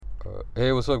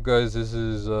Hey, what's up, guys? This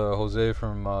is Jose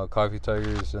from Coffee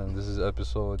Tigers, and this is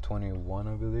episode 21,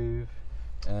 I believe.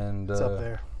 And It's up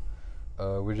there.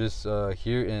 we're just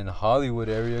here in Hollywood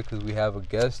area because we have a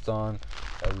guest on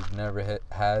that we've never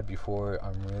had before.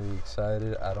 I'm really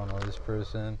excited. I don't know this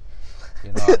person.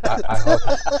 You know,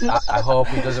 I hope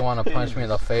he doesn't want to punch me in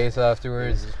the face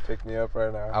afterwards. Just pick me up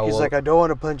right now. He's like, I don't want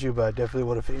to punch you, but I definitely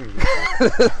want to finger you.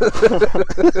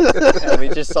 Yeah, we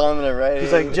just saw him in the right.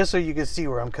 He's like, just so you can see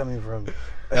where I'm coming from.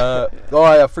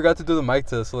 I forgot to do the mic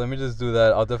test, so let me just do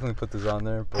that. I'll definitely put this on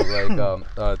there. But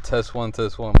like, test one,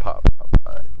 pop.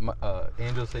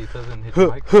 Angel, say doesn't hit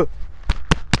your mic.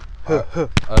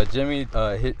 Jimmy,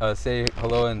 say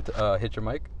hello and hit your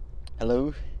mic.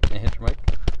 hello. And hit your mic.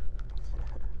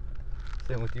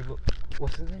 Same with you, Boo.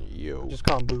 What's his name? Yo. Just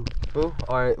call him Boo. Boo?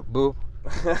 Alright, Boo.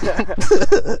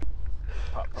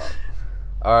 Pop.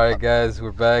 Alright, guys,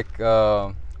 we're back.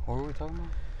 What were we talking about?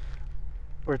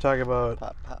 We're talking about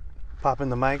Pop. popping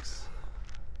the mics.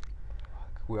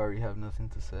 We already have nothing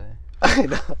to say. I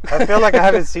know. I feel like I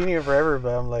haven't seen you in forever, but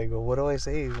I'm like, well, what do I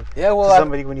say to Yeah, well,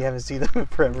 somebody when you haven't seen them in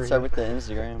forever? Start with the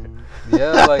Instagram.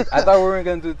 yeah, like, I thought we weren't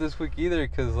going to do it this week either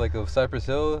because, like, of Cypress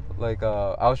Hill. Like,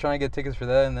 I was trying to get tickets for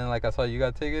that, and then, like, I saw you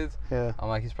got tickets. Yeah. I'm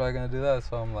like, he's probably going to do that.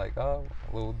 So I'm like, oh,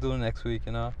 we'll do it next week,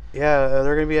 you know? Yeah,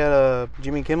 they're going to be at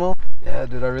Jimmy Kimmel. Yeah,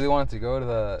 dude, I really wanted to go to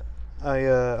that.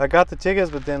 I got the tickets,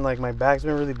 but then, like, my back's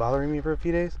been really bothering me for a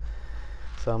few days.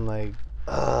 So I'm like,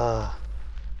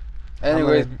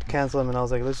 Anyways, I'm gonna cancel them, and I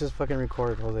was like, let's just fucking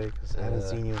record, Jose, because I haven't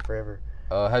seen you in forever.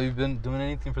 have you been doing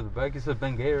anything for the back? You said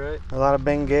Ben Gay, right? A lot of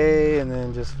Bengay, and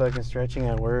then just fucking stretching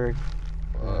at work.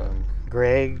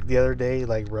 Greg the other day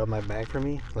like rubbed my back for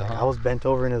me. Like I was bent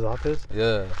over in his office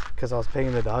Yeah. because I was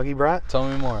paying the dog he brought, Tell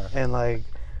me more. and like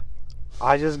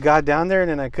I just got down there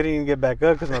and then I couldn't even get back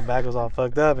up because my back was all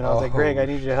fucked up. And I was like, Greg, I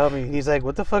need you to help me. And he's like,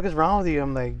 what the fuck is wrong with you?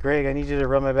 I'm like, Greg, I need you to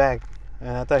rub my back. And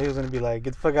I thought he was gonna be like,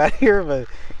 get the fuck out of here, but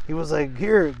he was like,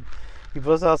 here. He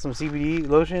puts out some CBD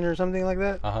lotion or something like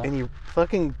that, and you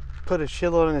fucking put a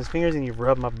shitload on his fingers and you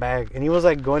rub my back. And he was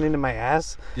like going into my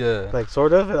ass, Yeah. like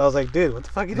sort of. And I was like, dude, what the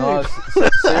fuck are you No,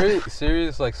 doing?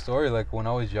 serious like story. Like when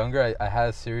I was younger, I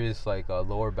had serious like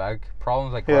lower back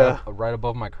problems, like Yeah. right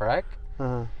above my crack.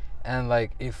 Uh-huh. And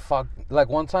like it fucked. Like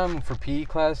one time for PE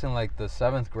class in like the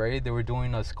 7th grade, they were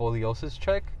doing a scoliosis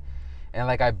check, and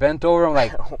like I bent over. I'm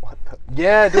like, What the?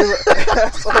 yeah, dude.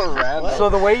 That's so random. So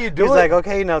the way you do He's it, like,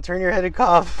 okay, now turn your head and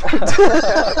cough. I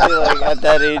feel like at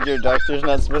that age, your doctor's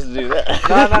not supposed to do that.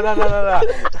 no.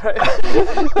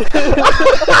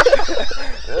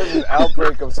 There's an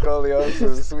outbreak of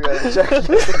scoliosis. We gotta check it.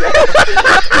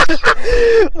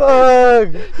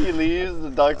 Fuck. He leaves, the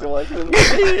doctor walks in.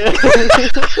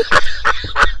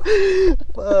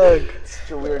 Fuck.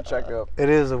 It's a weird checkup. It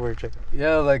is a weird checkup.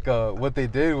 yeah, like what they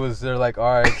did was they're like,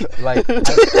 all right, like I think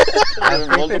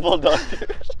they- Multiple doctors.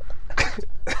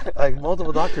 Like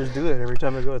multiple doctors do it every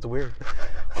time I go. It's weird.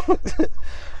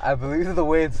 I believe the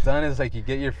way it's done is like you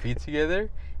get your feet together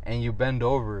and you bend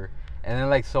over, and then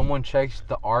like someone checks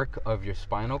the arc of your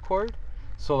spinal cord.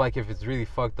 So like if it's really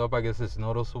fucked up, I guess it's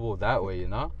noticeable that way, you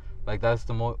know? Like that's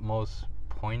the most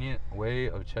poignant way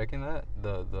of checking that,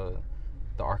 the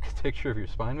architecture of your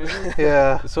spine, maybe.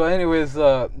 Yeah. So anyways,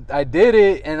 I did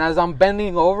it, and as I'm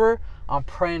bending over, I'm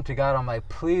praying to God. I'm like,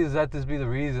 please let this be the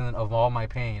reason of all my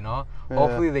pain, you know? Yeah.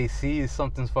 Hopefully they see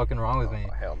something's fucking wrong with me.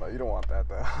 Oh, hell no, you don't want that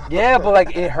though. Yeah, but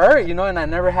like it hurt, you know, and I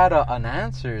never had an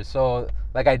answer. So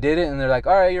like I did it, and they're like,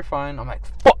 all right, you're fine. I'm like,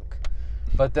 fuck.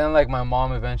 But then like my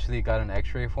mom eventually got an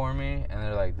X-ray for me, and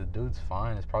they're like, the dude's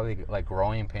fine. It's probably like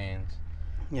growing pains.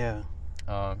 Yeah.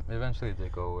 Eventually it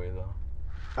did go away though.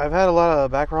 I've had a lot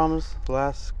of back problems the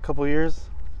last couple years,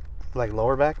 like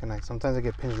lower back, and like sometimes I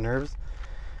get pinched nerves.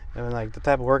 And then, like the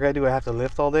type of work I do, I have to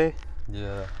lift all day.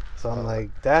 Yeah. So I'm like,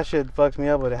 that shit fucks me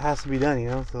up, but it has to be done, you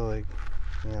know. So like,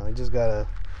 you know, you just gotta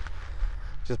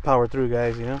power through,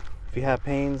 guys. You know, if you have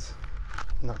pains,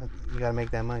 no, you gotta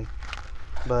make that money.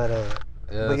 But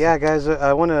yeah, guys,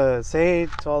 I want to say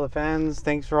to all the fans,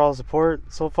 thanks for all the support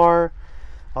so far,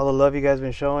 all the love you guys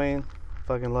been showing.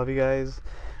 Fucking love you guys.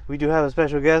 We do have a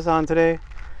special guest on today.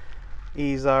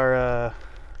 He's our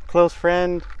close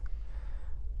friend.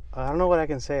 I don't know what I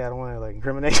can say. I don't want to like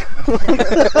incriminate.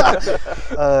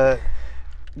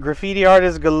 Graffiti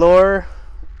artist galore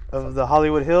of the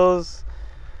Hollywood Hills.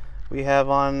 We have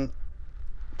on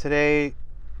today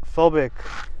Phobic.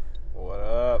 What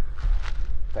up?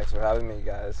 Thanks for having me,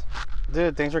 guys.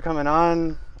 Dude, thanks for coming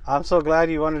on. I'm so glad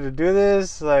you wanted to do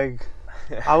this. Like,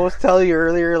 I was telling you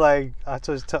earlier, like, I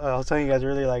was telling you guys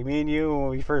earlier, like, me and you, when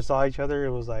we first saw each other,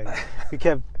 it was like, we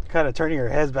kept kind of turning our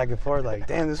heads back and forth, like,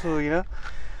 damn, this fool, you know?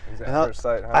 Is that And I- first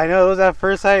sight, huh? I know it was at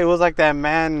first sight. It was like that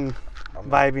man I'm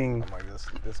vibing. I'm like,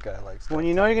 this guy likes. When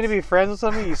you know you're gonna be friends with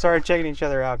somebody, you start checking each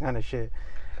other out, kind of shit.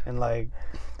 And like,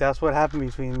 that's what happened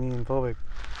between me and Phobic.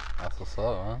 That's what's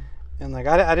up, man. And like,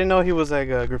 I didn't know he was like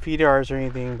a graffiti artist or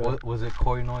anything, but Was it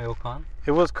Koinoi Okan?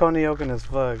 it was Konioken as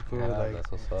fuck. Fool. Yeah, Like,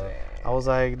 that's what's up. I was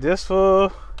like, this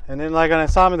fool. And then like when I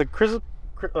saw him at the Christmas,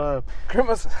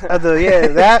 Grimace. at the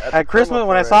that At at the Christmas promo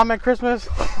when I parade. saw him at Christmas.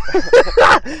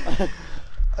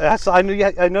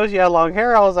 I noticed you had long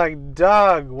hair. I was like,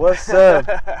 dog, what's up?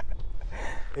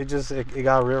 It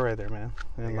got real right there, man.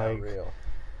 And It got like, real.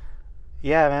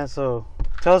 yeah, man. So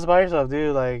tell us about yourself,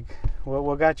 dude. Like,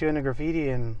 what got you into graffiti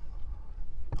and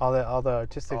all the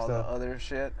artistic All stuff? the other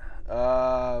shit.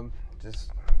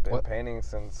 Just been What? painting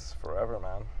since forever,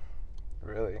 man.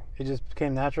 Really. It just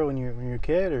became natural when you were a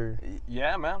kid, or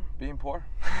Yeah, man. Being poor.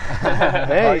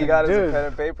 Hey, all you got is dude. a pen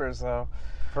and paper, so.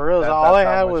 for real? That- All I that's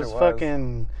how had much was it was.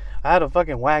 fucking. I had a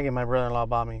fucking wagon my brother-in-law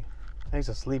bought me. I used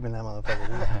to sleep in that motherfucker.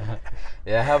 Dude.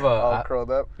 Yeah, I have All a.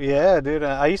 curled up. Yeah, dude.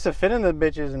 I used to fit in the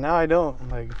bitches, and now I don't.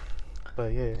 Like,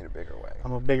 but yeah, Need a bigger wagon.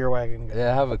 I'm a bigger wagon guy.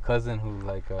 Yeah, I have a cousin who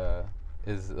like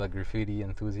is a graffiti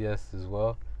enthusiast as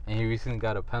well, and he recently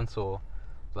got a pencil,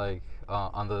 like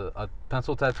on the a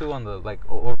pencil tattoo on the like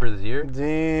over his ear.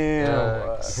 Damn,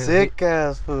 Yeah, sick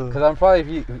ass food. Cause I'm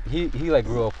probably he like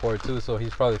grew up poor too, so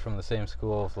he's probably from the same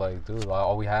school of like, dude,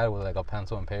 all we had was like a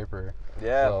pencil and paper.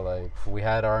 Yeah. So like we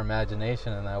had our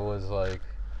imagination, and that was like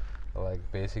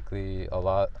basically a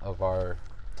lot of our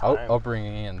Time.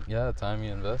 upbringing and time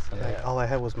you invest in Like, it. all I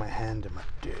had was my hand and my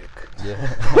dick. Yeah.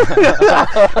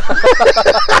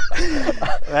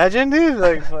 Imagine, dude.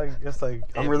 Like it's like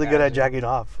I'm really good at Imagine. jacking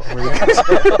off. I'm really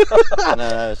good.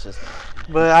 No, it's just.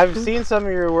 But I've seen some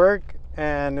of your work,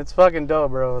 and it's fucking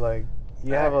dope, bro. Like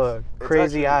you have a Thanks. It's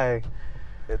crazy actually- eye.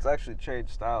 It's actually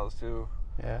changed styles too.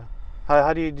 Yeah.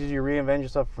 How did you reinvent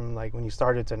yourself from like when you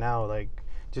started to now? Like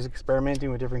just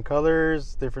experimenting with different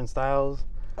colors, different styles.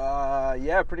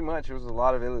 Yeah, pretty much. It was a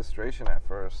lot of illustration at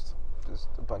first, just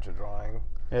a bunch of drawing,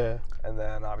 Yeah. and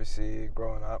then obviously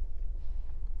growing up,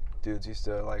 dudes used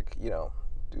to like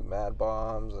do mad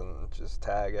bombs and just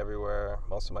tag everywhere.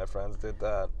 Most of my friends did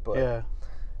that, but Yeah.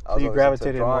 I was you always into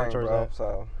gravitated more drawing, towards bro, that.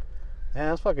 So Man,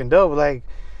 that's fucking dope. Like,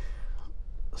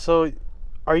 so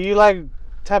are you like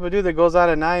type of dude that goes out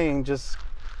at night and just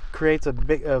creates a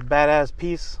badass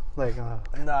piece? Like,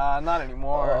 nah, not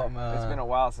anymore. Oh, man. It's been a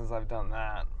while since I've done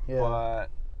that. Yeah. But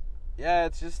yeah,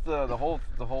 it's just the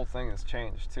whole thing has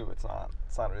changed too. It's not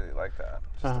really like that.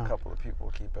 Just Uh-huh. a couple of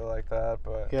people keep it like that,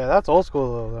 but yeah, that's old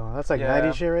school though. That's like Yeah.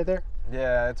 90s shit right there.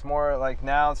 yeah, it's more like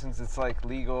now since it's like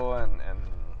legal and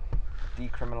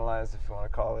decriminalized, if you want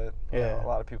to call it. You know, Yeah. a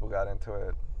lot of people got into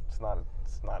it. It's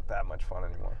not that much fun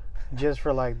anymore. Just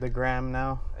for like the gram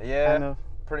now. Yeah, Kind of.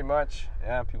 pretty much.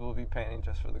 Yeah, people will be painting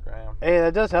just for the gram. Hey,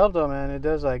 that does help though, man. It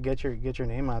does like get your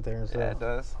name out there and stuff. Yeah, it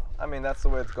does. I mean, that's the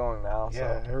way it's going now.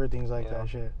 Yeah, So. everything's like you that know.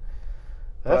 shit.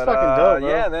 That's But, fucking dope, bro.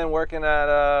 Yeah, and then working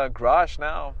at Garage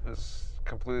now is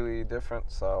completely different.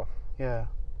 So Yeah.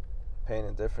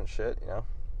 painting different shit, you know.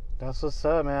 That's what's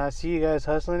up, man. I see you guys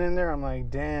hustling in there. I'm like,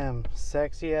 damn,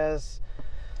 sexy ass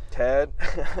Ted,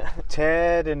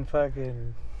 Ted and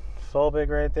fucking Phobic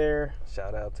right there.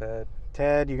 shout out Ted.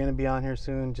 Ted, you're gonna be on here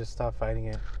soon. Just stop fighting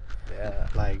it. Yeah.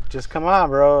 Like, just come on,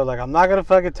 bro. Like, I'm not gonna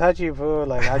fucking touch you, fool.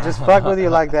 Like, I just fuck with you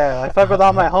like that. I fuck with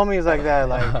all my homies like that.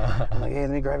 Like, I'm like, hey, let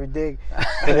me grab your dick.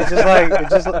 And it's just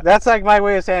like, that's like my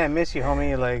way of saying I miss you,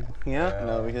 homie. Like, you know? Yeah.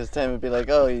 No, because Tim would be like,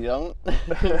 "Oh, you don't."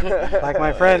 Like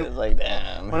my friend- It's like,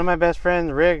 damn. One of my best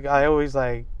friends, Rick, I always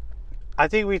like, I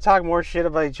think we talk more shit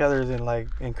about each other than like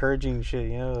encouraging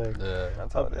shit, you know? Like, Yeah.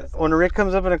 That's how it is. when Rick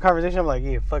comes up in a conversation, I'm like,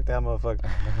 yeah, fuck that motherfucker.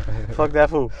 Fuck that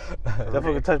fool. That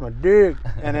fool can touch my dick.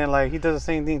 And then like he does the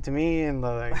same thing to me, and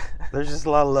like there's just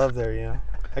a lot of love there, you know.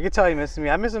 I can tell he misses me.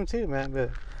 I miss him too, man. But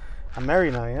I'm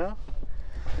married now, you know.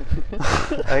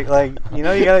 like you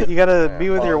know, you gotta Yeah, be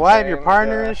with your wife, your volunteering,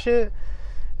 partner, yeah. and shit.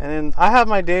 And then I have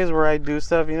my days where I do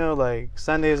stuff, you know, like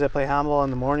Sundays I play handball in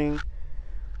the morning.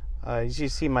 You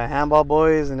see my handball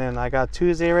boys, and then I got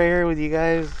Tuesday right here with you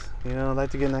guys. You know, I like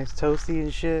to get nice toasty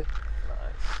and shit.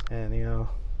 Nice. And you know,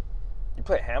 You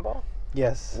play handball?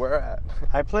 yes. Where at?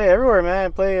 I play everywhere, man. I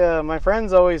play. My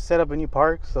friends always set up a new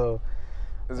park, so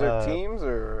Is there Uh, teams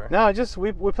or? no, just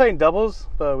we play in doubles,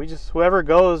 but we just whoever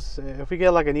goes. If we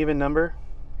get like an even number,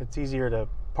 it's easier to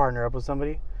partner up with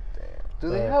somebody. Do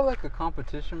they have like a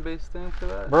competition based thing for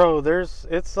that? Bro,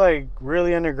 it's like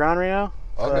really underground right now.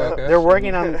 Okay. They're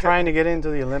working on trying to get into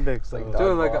the Olympics. Like so- dog-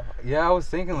 Dude, like, Dodgeball. yeah, I was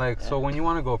thinking, like, so when you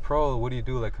want to go pro, what do you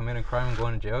do? Like, commit a crime and go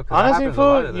into jail? 'Cause that Honestly, happens a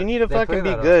lot fool, of you it. need to They play fucking be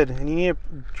that up. good, and you need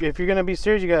to, if you're gonna be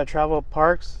serious, you gotta travel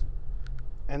parks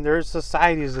And there's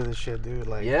societies of this shit, dude.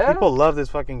 Like, Yeah? people love this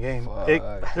fucking game.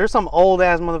 Fuck. There's some old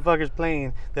ass motherfuckers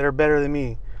playing that are better than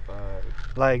me. Fuck.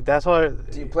 Like, that's why.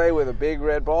 Do you play with a big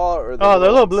red ball or the Oh,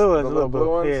 the little ones? blue ones. The The little blue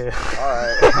ones? Yeah.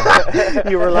 All right.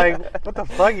 You were like, what the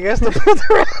fuck? You guys still put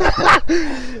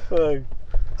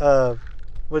the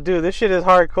but dude, this shit is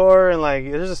hardcore, and like,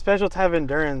 there's a special type of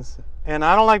endurance. And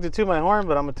I don't like to toot my horn,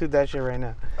 but I'm gonna toot that shit right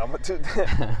now. I'm gonna do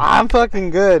I'm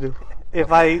fucking good.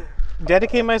 If I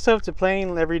dedicate myself to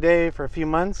playing every day for a few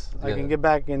months, I Yeah. can get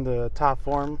back into top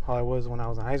form how I was when I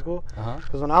was in high school. Uh-huh.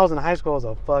 Because when I was in high school, I was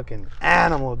a fucking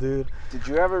animal, dude. Did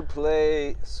you ever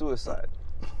play Suicide?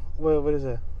 What is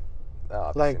it? No,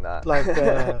 obviously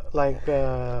Like,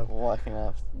 not. Walking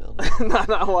off the building.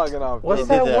 not walking off. What's did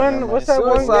that that, one? man. What's that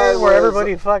one Suicide game where was-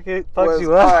 everybody fucks Was-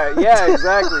 you up? alright, yeah,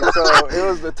 exactly. So it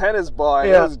was the tennis ball, and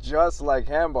Yeah. it was just like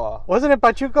handball. Wasn't it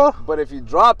Pachuco? But if you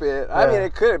drop it, I mean, Yeah.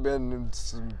 it could have been.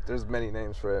 There's many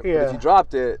names for it. But Yeah. if you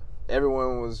dropped it,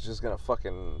 everyone was just gonna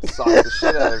fucking sock the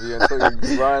shit out of you until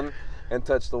you run and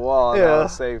touch the wall, and that Yeah.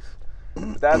 was safe.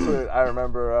 But that's what I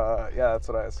remember. Yeah, that's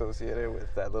what I associated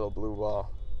with that little blue ball.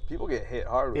 People get hit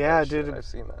hard with Yeah, that shit. dude. I've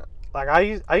seen that. Like,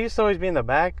 I used to always be in the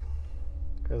back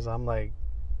because I'm like,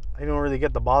 I don't really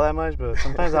get the ball that much, but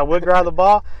sometimes I would grab the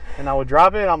ball and I would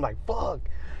drop it. I'm like, fuck.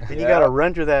 And you Yeah. gotta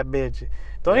run through that bitch.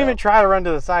 Don't Yeah. even try to run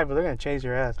to the side, but they're gonna chase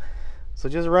your ass. So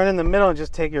just run in the middle and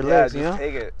just take your Yeah, legs, just you know?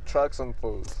 take it. Truck some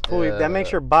foods. Cool, Yeah. that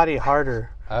makes your body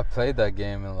harder. I played that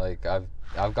game and like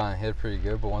I've gotten hit pretty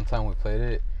good, but one time we played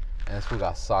it and this fool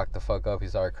got socked the fuck up. He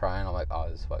started crying. I'm like, oh,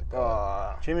 this is fucked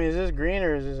up. Jimmy, is this green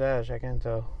or is this ash? I can't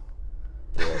tell.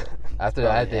 After Probably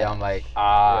that day, I'm like, Yeah,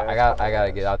 I it's gotta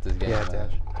probably get out this game. Yeah, it's man.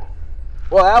 ash.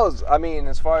 Well, that was. I mean,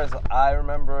 as far as I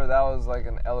remember, that was like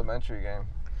an elementary game.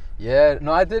 Yeah,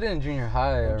 no, I did it in junior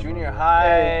high. I Junior remember.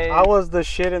 high. I was the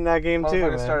shit in that game too, Motherfuckers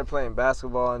man. started playing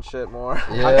basketball and shit more.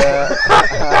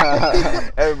 Yeah.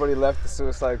 Everybody left the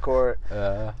suicide court.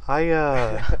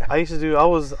 I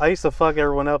used to fuck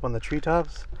everyone up on the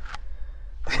treetops.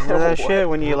 Remember that What? shit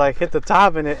when you like hit the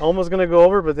top and it almost gonna go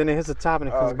over, but then it hits the top and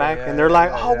it Oh, comes okay, back, yeah, and they're yeah, like,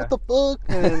 yeah, "Oh, yeah. what the fuck?"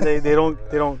 And then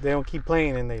they don't keep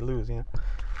playing and they lose. You know.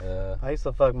 Yeah. I used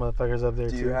to fuck motherfuckers up there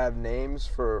Do too. you have names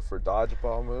for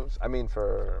dodgeball moves? I mean,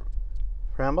 for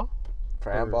Rambo?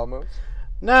 handball moves?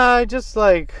 Nah, I just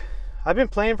like I've been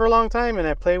playing for a long time, and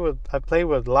I played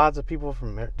with lots of people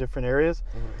from different areas,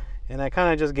 and I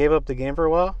kind of just gave up the game for a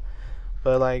while.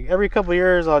 But like every couple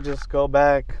years, I'll just go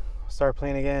back, start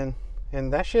playing again,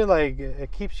 and that shit like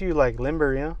it keeps you like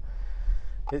limber, you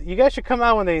know. You guys should come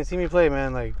out one day and see me play,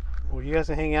 man. Like, well, you guys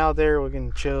can hang out there, we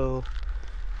can chill.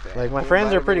 Damn, Like, my you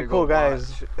friends are invited me pretty to cool go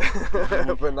guys.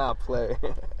 watch, but not play.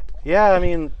 Yeah, I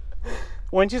mean,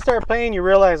 once you start playing, you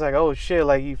realize like, oh shit,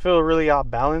 like you feel really off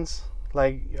balance.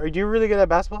 Like, are you really good at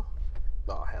basketball?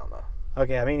 Oh hell no.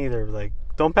 Okay, I mean neither. Like,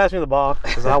 don't pass me the ball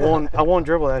because I won't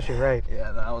dribble that shit right.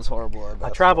 Yeah, that was horrible. I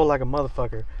travel like a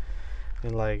motherfucker,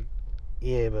 and like,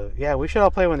 yeah, but yeah, we should all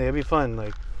play one day. It'd be fun.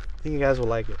 Like, I think you guys will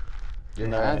like it. Your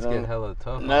No, hands I get don't- hella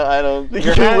tough. No, I don't think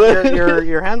Your, you hand, will.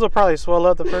 your hands will probably swell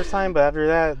up the first time, but after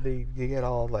that, they get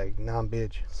all like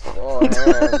bitch. Oh,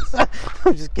 hands.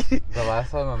 I'm just kidding. The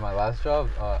last time on my last job,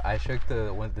 I shook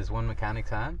this one mechanic's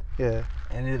hand, Yeah.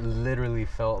 and it literally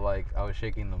felt like I was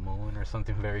shaking the moon or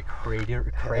something very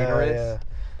craterous, yeah.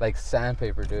 like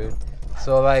sandpaper, dude.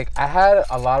 So like I had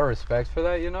a lot of respect for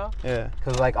that, you know, Yeah.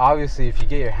 because like obviously if you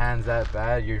get your hands that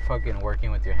bad, you're fucking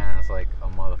working with your hands like a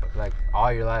motherfucker, like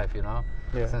all your life, you know,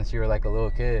 Yeah. since you were like a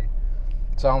little kid.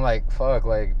 So I'm like, fuck,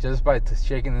 like just by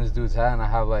shaking this dude's hand, I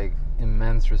have like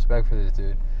immense respect for this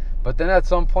dude. But then at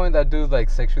some point, that dude like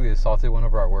sexually assaulted one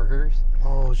of our workers.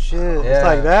 Oh shit. Yeah. It's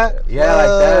like that. Yeah, like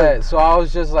Fuck. that. So I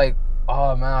was just like,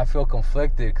 oh man, I feel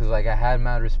conflicted because like I had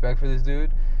mad respect for this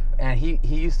dude, and he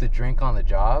used to drink on the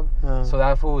job, so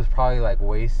that fool was probably like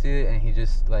wasted, and he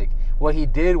just like what he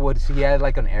did was he had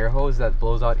like an air hose that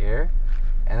blows out air,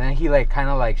 and then he like kind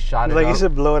of like shot it Like up. he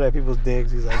should blow it at people's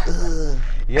dicks. He's like, ugh.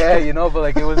 Yeah, you know, but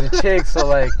like it was a chick, so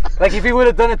like if he would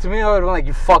have done it to me, I would have been like,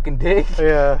 you fucking dick.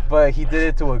 Yeah. But he did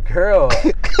it to a girl,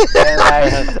 and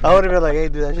like, I would have been like, hey,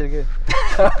 do that shit again.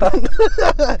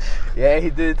 yeah, he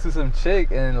did it to some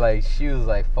chick, and like she was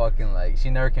like fucking like she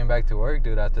never came back to work,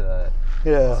 dude, after that.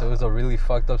 Yeah. So it was a really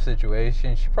fucked up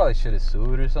situation. She probably should have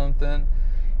sued or something.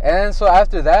 And so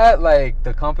after that, like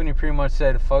the company pretty much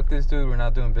said, fuck this dude, we're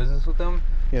not doing business with him.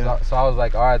 Yeah. So I was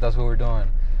like, all right, that's what we're doing.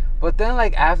 But then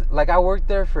like I worked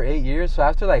there for 8 years, so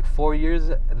after like 4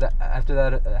 years after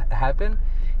that happened,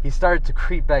 he started to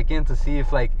creep back in to see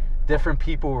if like different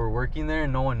people were working there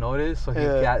and no one noticed, so he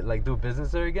got like do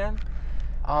business there again.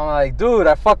 I'm like, dude,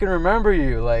 I fucking remember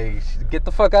you. Like, get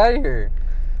the fuck out of here.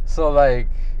 So like,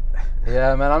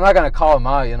 Yeah, man, I'm not gonna call him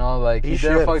out, you know, like He did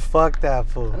should fuck. fuck that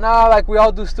fool. Nah, like we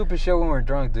all do stupid shit when we're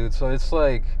drunk, dude. So it's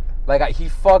like he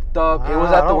fucked up. It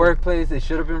was I at the don't- workplace. It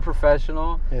should have been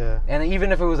professional. Yeah. And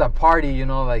even if it was a party, you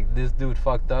know, like this dude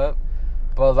fucked up.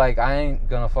 But like I ain't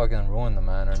gonna fucking ruin the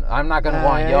man. Or I'm not gonna Nah,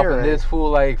 want yeah, Yelp you're and right. this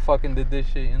fool like fucking did this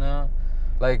shit, you know.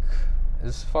 Like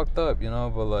it's fucked up, you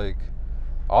know. But like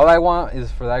all I want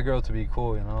is for that girl to be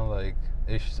cool, you know. Like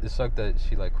it sucked that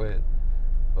she like quit.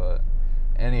 But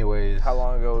anyways. How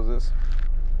long ago was this?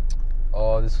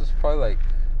 Oh, this was probably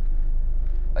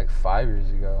like 5 years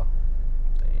ago.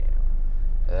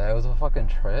 Damn. Yeah, it was a fucking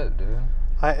trip, dude.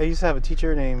 I used to have a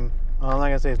teacher named. I'm not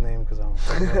gonna say his name because I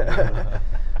don't.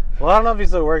 Well, I don't know if he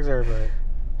still works there, but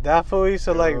that fool used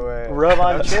to like No way. rub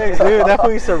on chicks, dude. That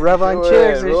fool used to rub on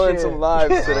chicks and Ruin shit. some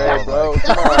lives today, Oh bro. my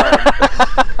Come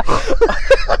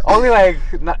on. Only like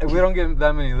we don't get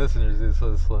that many listeners, dude.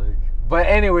 So it's like. But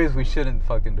anyways, we shouldn't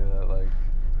fucking do that. Like.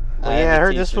 Well, yeah, I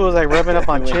heard this fool was like rubbing up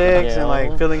on Like, chicks and yeah.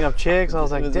 like filling up chicks. I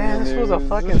was like, It was in damn, the this fool's a news.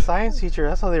 fucking science teacher.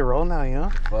 That's how they roll now, you know.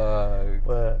 Fuck.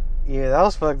 But yeah, that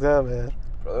was fucked up, man.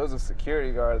 Bro, there was a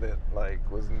security guard that like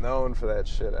was known for that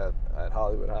shit at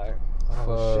Hollywood High.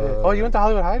 Oh shit. Oh, you went to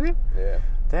Hollywood High, dude? Yeah.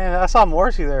 Damn, I saw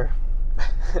Morrissey there.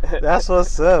 That's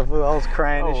what's up. Fool. I was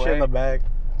crying and No shit in way. the back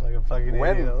like a fucking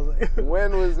When? idiot. I was like,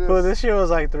 When was this? Fool, this shit was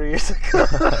like 3 years ago.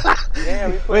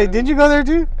 Damn, we put Wait, in- didn't you go there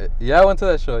too? Yeah, I went to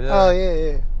that show. Yeah. Oh yeah,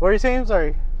 yeah. What are you saying?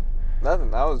 Sorry.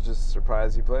 Nothing. I was just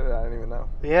surprised he played it. I didn't even know.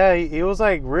 Yeah, he was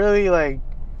like really like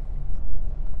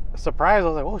surprised. I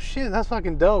was like, oh shit, that's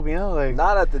fucking dope, you know? Like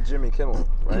Not at the Jimmy Kimmel,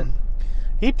 right?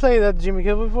 he played at Jimmy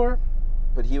Kimmel before,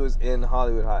 But he was in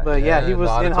Hollywood High. but yeah, he Yeah, was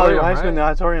the in Hollywood auditorium, High School in the right?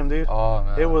 auditorium, dude. Oh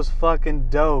man. It was fucking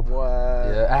dope. What?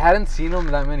 Yeah, I hadn't seen him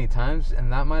that many times,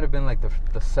 and that might have been like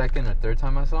the second or third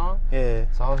time I saw him. Yeah.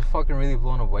 So I was fucking really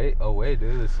blown away,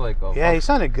 dude. It's like, oh, Yeah, fuck. he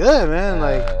sounded good, man. Yeah.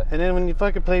 Like, and then when you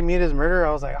fucking played Meet His Murder,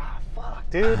 I was like, ah, fuck,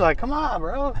 dude. Like, come on,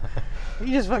 bro. You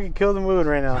just fucking killed the mood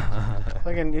right now.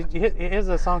 Fucking, he has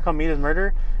a song called Meet His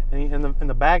Murder, and in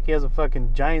the back he has a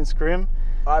fucking giant scrim.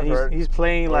 I've And heard. he's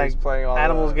playing Where like he's playing all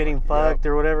animals the- getting yep. fucked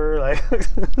or whatever, like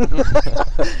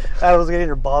animals getting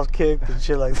their balls kicked and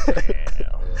shit like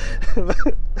that.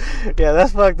 Yeah,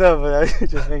 that's fucked up, but it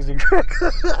just makes me crack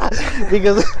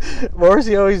because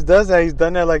Morrissey always does that. He's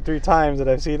done that like 3 times that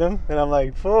I've seen him, and I'm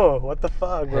like, fool, what the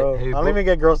fuck, bro? Hey, I don't bro. even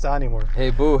get grossed out anymore.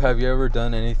 Hey, Boo, have you ever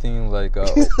done anything like? You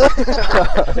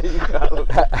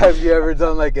Have you ever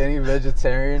done like any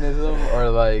vegetarianism or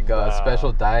like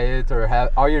special diet, or have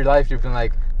all your life you've been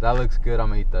like, that looks good, I'm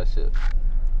gonna eat that shit?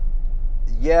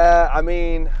 Yeah, I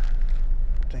mean,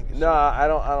 no, I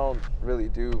don't really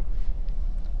do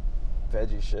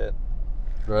veggie shit.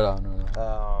 Right on, right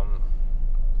on.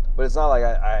 But it's not like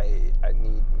I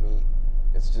need meat.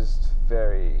 It's just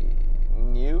very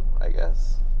new, I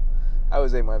guess. I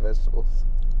always ate my vegetables,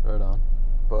 Right on.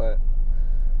 but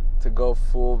to go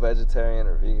full vegetarian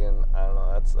or vegan, I don't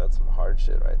know. That's some hard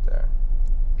shit right there.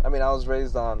 I mean, I was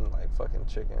raised on like fucking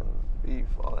chicken, beef,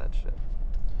 all that shit.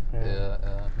 Yeah,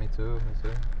 me too.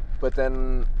 But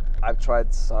then I've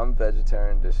tried some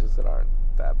vegetarian dishes that aren't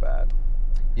that bad.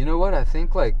 You know what? I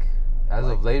think like as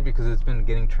of late, because it's been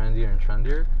getting trendier and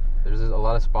trendier, there's a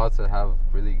lot of spots that have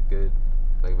really good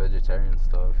like vegetarian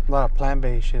stuff. A lot of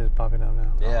plant-based shit is popping up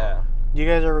now. Yeah. You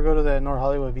guys ever go to that North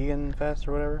Hollywood Vegan Fest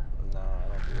or whatever? No, I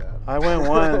don't do that. I went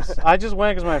once. I just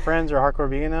went because my friends are hardcore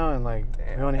vegan now, and like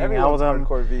we want to hang out with them.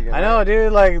 Hardcore vegan. I know,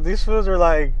 dude. Like these fools are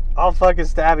like, I'll fucking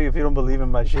stab you if you don't believe in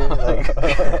my shit. Like,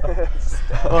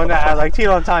 oh nah, like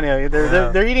Tito and Tanya,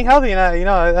 they're eating healthy, and you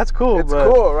know that's cool. It's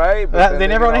but cool, right? But then they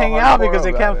never get want to all hang out hardcore because they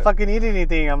about can't it. fucking eat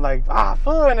anything. I'm like,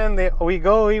 fool, and then we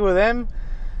go eat with them,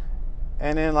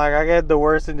 and then like I get the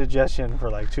worst indigestion for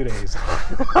like 2 days.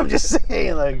 I'm just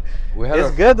saying, like, We had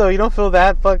it's good though. You don't feel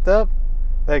that fucked up.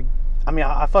 Like, I mean,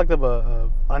 I fucked up a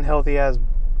unhealthy ass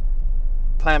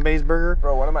plant-based burger.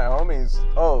 Bro, one of my homies.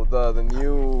 Oh, the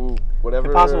new whatever.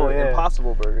 Impossible, yeah.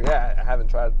 Impossible burger. Yeah, I haven't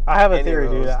tried. I have a any theory,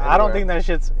 of dude. those I don't anywhere. think that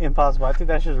shit's impossible. I think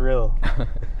that shit's real.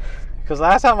 Because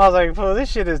last time I was like, "Fool,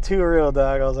 this shit is too real,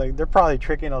 dog." I was like, they're probably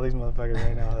tricking all these motherfuckers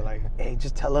right now. They're like, "Hey,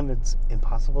 just tell them it's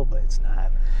impossible, but it's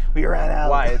not. We ran out."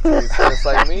 Why? It tastes just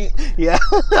like meat. Yeah.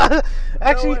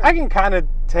 Actually, way. I can kind of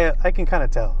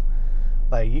tell.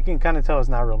 Like, you can kind of tell it's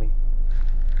not real meat.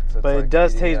 So it's But it like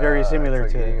does eating, taste very it's similar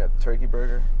like to- eating a turkey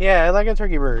burger. Yeah, I like a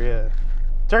turkey burger. Yeah,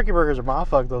 turkey burgers are. I'll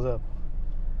fuck those up.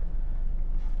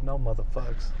 No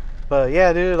motherfucks. But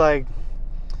yeah, dude. Like,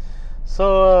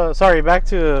 so sorry. Back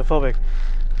to phobic.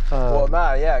 Well,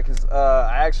 nah, yeah, because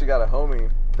I actually got a homie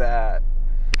that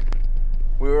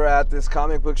we were at this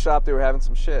comic book shop. They were having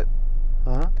some shit,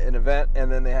 Huh? an event, and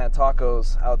then they had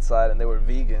tacos outside, and they were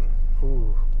vegan.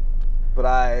 Ooh. but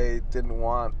I didn't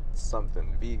want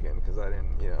something vegan because I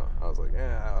didn't, I was like,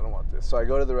 yeah, I don't want this. So I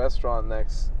go to the restaurant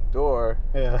next door.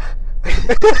 Yeah.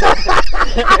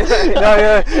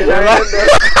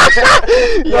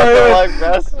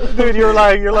 Dude, you're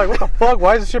like, what the fuck?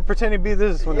 Why does this shit pretend to be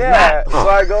this when Yeah, it's so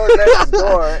I go next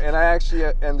door, and I actually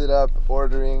ended up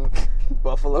ordering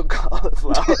buffalo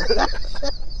cauliflower,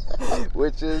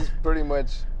 which is pretty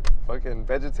much fucking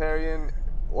vegetarian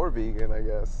or vegan, I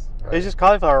guess. not? It's just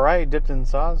cauliflower, right? Dipped in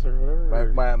sauce or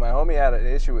whatever. My homie had an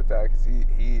issue with that because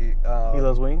He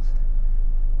loves wings.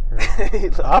 he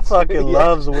loves I fucking yeah.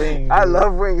 loves wings. I dude.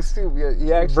 love wings too. Yeah,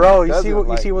 he actually Bro, you doesn't see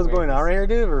like what's going on wings. right here,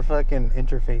 dude? We're fucking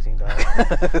interfacing, dog.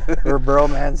 We're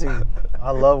bromancing.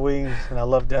 I love wings and I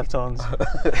love Deftones.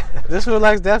 This one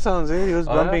likes Deftones, dude. He was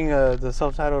Oh, yeah? bumping the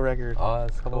self-titled record. Oh,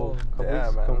 that's cool. Yeah,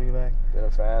 couple weeks back. Been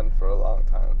a fan for a long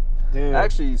time. Dude, I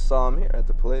actually saw him here at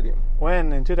the Palladium.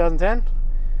 when? In 2010?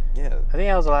 Yeah, I think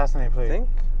that was the last time they I played. think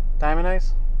Diamond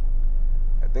Eyes?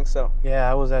 so.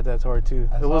 Yeah, I was at that tour too.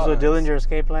 I It was saw with it. Dillinger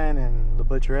Escape Plan and the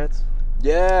Butcherettes.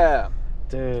 Yeah,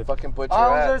 Dude. fucking butcher. Oh,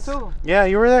 I was there too. Yeah,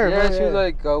 you were there. Yeah, bro. she was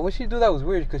like, what she do that was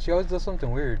weird because she always does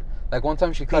something weird. Like one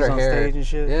time she cut Pees her on hair. stage and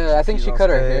shit. Yeah, I think She's she on cut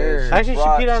her stage. hair. Actually, she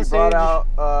peed on She brought stage.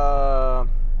 out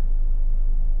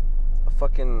a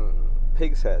fucking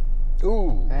pig's head.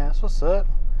 Ooh. Yeah, that's what's up.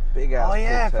 Big ass Oh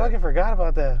yeah, I pig's head. fucking forgot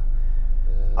about that.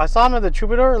 I saw them at the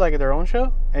Troubadour, like at their own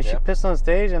show, and she Yeah. pissed on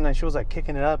stage, and then she was like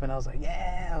kicking it up, and I was like,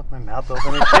 yeah, with my mouth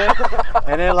open and shit.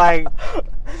 And then like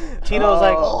Tito was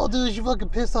like, oh dude, she fucking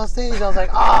pissed on stage. I was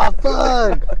like, ah,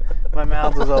 fuck. My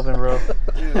mouth was open, bro.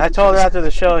 I told her after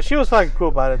the show, she was fucking cool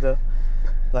about it though.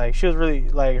 Like she was really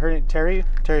like her Terry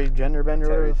Genderbender.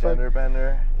 Terry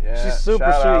Genderbender. Yeah. She's super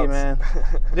shout sweet, outs.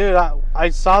 man. Dude, I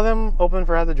saw them open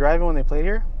for At the Drive-In when they played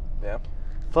here. Yeah.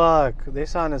 Fuck, they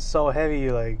sounded so heavy.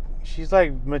 Like she's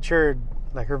like matured,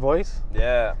 like her voice.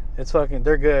 Yeah. It's fucking.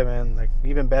 They're good, man. Like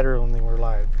even better when they were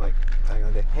live. Like back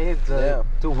in the day. Hey,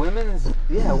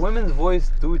 women's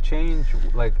voice do change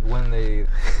like when they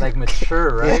like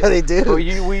mature, right? Yeah, they do. But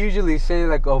we usually say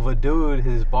like of a dude,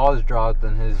 his balls dropped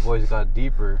and his voice got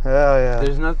deeper. Hell yeah.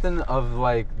 There's nothing of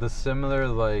like the similar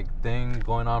like thing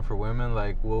going on for women.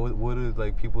 Like what do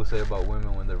like people say about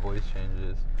women when their voice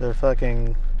changes? They're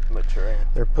fucking. Maturing.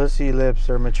 Their pussy lips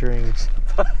are maturing.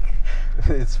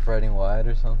 It's spreading wide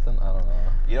or something. I don't know.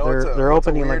 You know, They're what's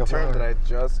opening a weird like a term flower. that I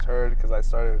just heard because I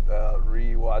started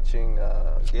re-watching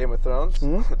Game of Thrones.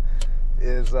 Hmm?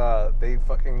 Is they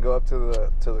fucking go up to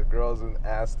the girls and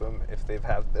ask them if they've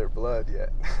had their blood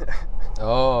yet.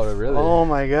 Oh, really? Oh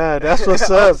my god, that's what's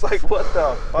I up. was like, what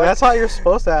the fuck? That's how you're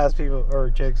supposed to ask people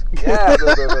or chicks. Yeah,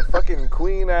 the fucking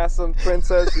queen asked some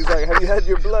princess. She's like, "Have you had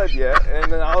your blood yet?"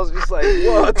 And then I was just like,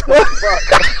 "What the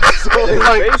fuck?" So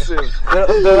invasive.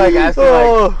 They're like asking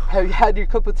Oh. like, have you had your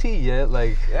cup of tea yet?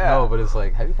 Like, Yeah. no, but it's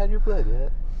like, have you had your blood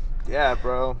yet? Yeah,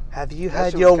 bro. Have you That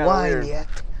had shit your was kinda wine weird. yet?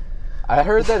 I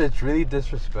heard that it's really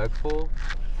disrespectful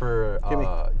for Give me.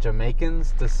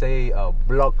 Jamaicans to say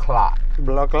blood clot,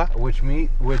 Block. which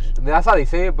that's how they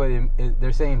say it, but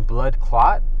they're saying blood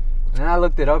clot. And then I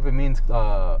looked it up. It means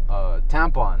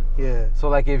tampon. Yeah. So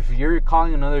like if you're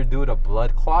calling another dude a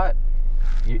blood clot,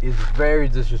 it's very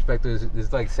disrespectful.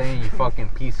 It's like saying you fucking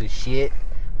piece of shit.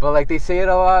 But like they say it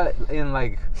a lot in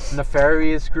like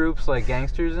nefarious groups like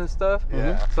gangsters and stuff.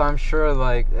 Yeah. So I'm sure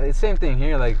like it's same thing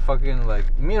here. Like fucking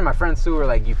like me and my friends too are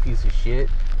like you piece of shit.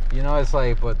 You know, it's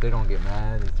like, but they don't get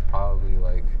mad. It's probably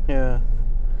like, Yeah.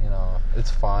 you know, it's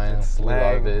fine. It's We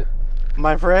love slang. it.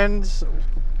 My friends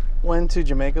went to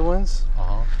Jamaica once,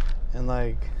 Uh-huh. and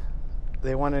like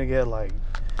they wanted to get like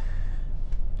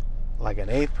an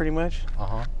eighth, pretty much.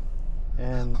 Uh-huh.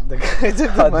 And the guy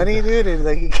took the money, dude, and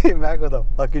like he came back with a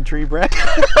fucking tree branch.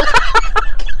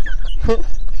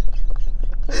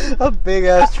 A big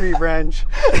ass tree branch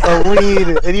of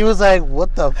weed, and he was like,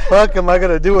 "What the fuck am I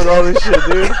gonna do with all this shit,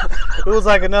 dude?" It was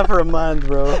like enough for a month,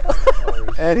 bro.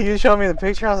 And he showed me the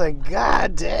picture. I was like,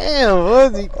 "God damn,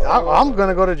 what is he? I'm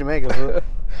gonna go to Jamaica, bro."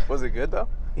 Was it good though?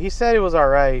 He said it was all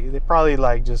right. They probably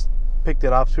like just picked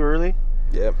it off too early.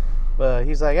 Yeah. But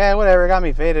he's like, "Hey, whatever, it got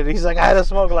me faded." He's like, "I had to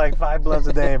smoke like 5 blunts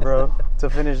a day, bro, to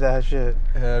finish that shit."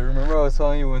 Yeah, remember I was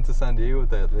telling you we went to San Diego with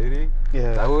that lady?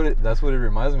 Yeah. That's what it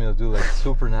reminds me of, dude. Like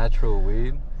supernatural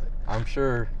weed. I'm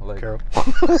sure, like. Carol.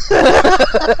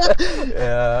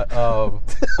 Yeah.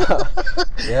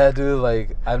 Yeah, dude.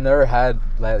 Like I've never had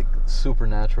like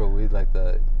supernatural weed like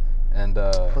that, and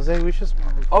Jose, we should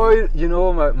smoke. oh, you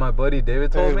know what my buddy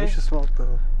David told Hey, me? we should smoke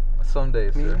though. Someday,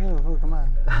 Me sir. and you, fool, come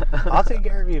on. I'll take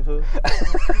care of you, fool.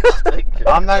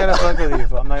 I'm not gonna fuck with you,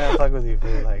 fool. I'm not gonna fuck with you,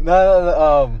 fool. Like,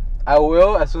 No, I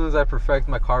will as soon as I perfect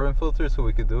my carbon filter, so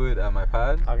we could do it at my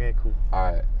pad. okay, cool.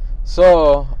 All right.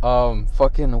 So,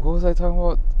 fucking, what was I talking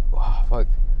about? Oh, fuck.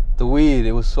 The weed,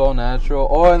 it was so natural.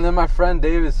 Oh, and then my friend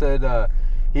David said,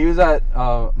 he was at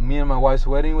me and my wife's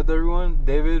wedding with everyone.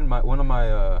 David, one of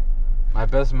my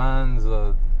best man's,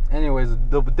 anyways,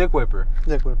 the dick whipper.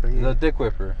 Dick whipper. Yeah. The dick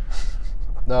whipper.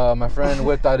 My friend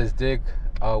whipped out his dick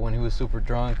when he was super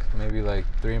drunk, maybe like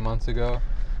 3 months ago.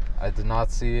 I did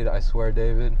not see it, I swear,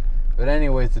 David. But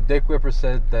anyways, the dick whipper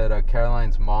said that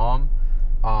Caroline's mom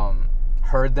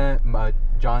heard them,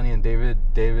 Johnny and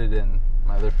David and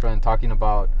my other friend talking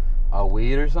about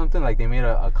weed or something. Like they made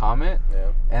a comment.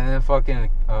 Yeah. And then fucking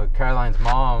Caroline's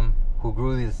mom, who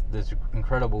grew this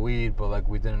incredible weed, but like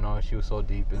we didn't know she was so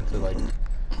deep into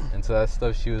that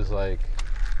stuff. She was like,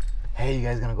 "Hey, you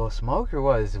guys gonna go smoke or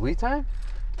what? Is it weed time?"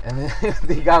 And then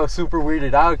he got super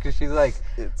weirded out because she's like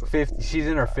 50. She's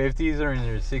in her 50s or in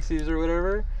her 60s or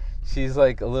whatever. She's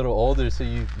like a little older, so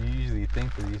you usually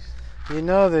think that these. You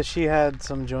know that she had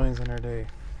some joints in her day.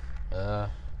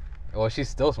 Well, she's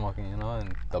still smoking, you know,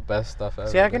 and the best stuff ever.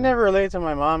 See, I can never relate to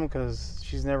my mom because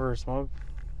she's never smoked.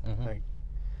 Mm-hmm. Like,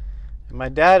 my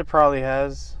dad probably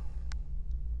has.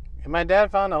 And my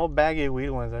dad found a whole baggie of weed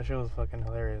once. That shit was fucking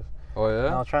hilarious. Oh And I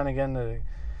yeah. was trying to get him to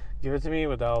give it to me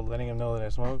without letting him know that I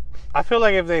smoke. I feel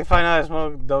like if they find out I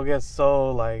smoke, they'll get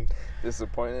so like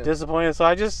Disappointed. So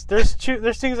I just there's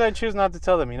things I choose not to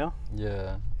tell them. You know.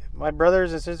 Yeah. My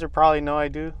brothers and sister probably know I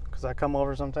do because I come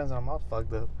over sometimes and I'm all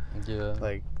fucked up. Yeah.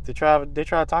 Like they try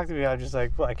to talk to me. I'm just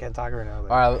like, well, I can't talk right now.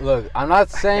 Like, All right, look. I'm not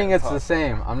saying it's the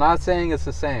same. I'm not saying it's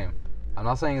the same.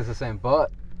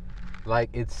 But like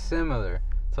it's similar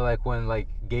to like when like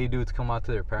gay dudes come out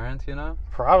to their parents, you know?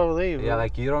 probably. Yeah,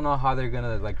 like you don't know how they're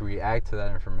gonna like react to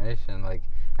that information, like,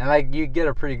 and like you get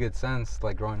a pretty good sense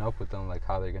like growing up with them, like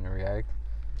how they're gonna react.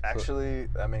 Actually,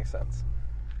 that makes sense.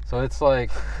 So it's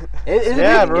like, it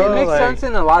Yeah, makes, bro, it makes like- sense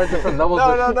in a lot of different levels.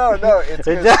 No. It's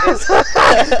It 'cause does.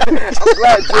 I'm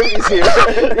glad Jimmy's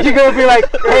here. You're gonna be like,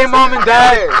 hey, mom and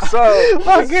dad.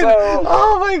 Okay, so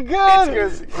Oh my god.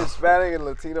 it's because Hispanic and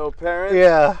Latino parents.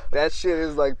 Yeah. That shit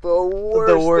is like the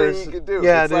worst worst. thing you could do.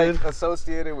 Yeah, it's dude. like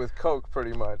associated with Coke,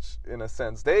 pretty much, in a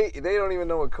sense. They don't even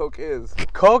know what Coke is.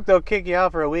 Coke, they'll kick you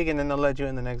out for a week and then they'll let you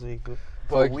in the next week.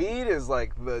 But Like- weed is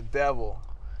like the devil.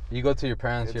 You go to your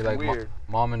parents, It's you're like, weird.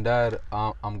 mom and dad,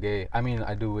 I'm gay. I mean,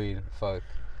 I do weed. Fuck.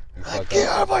 You fuck Get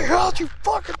up. out of my house, you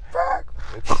fucking fuck.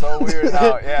 It's so weird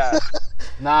how, yeah.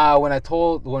 Nah, when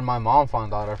my mom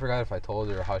found out, I forgot if I told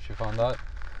her or how she found out.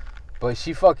 But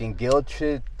she fucking guilt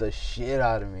tripped the shit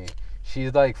out of me.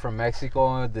 She's like from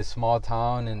Mexico, this small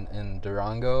town in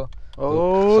Durango.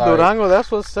 Oh, Sorry. Durango, that's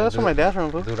where my dad's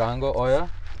from. Fool. Durango, oh yeah?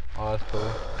 Oh, that's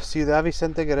cool. Ciudad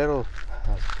Vicente Guerrero.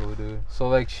 That's cool, dude. So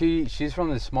like she's from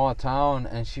this small town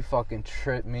and she fucking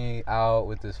tripped me out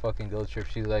with this fucking guilt trip.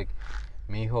 She's like,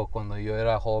 mijo, cuando yo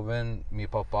era joven, mi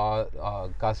papá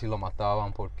casi lo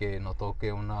mataban porque notó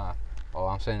que una. Oh,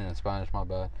 I'm saying it in Spanish, my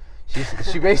bad.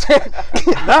 She basically.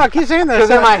 No, keep saying that. Because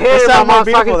in my head, It my sounds more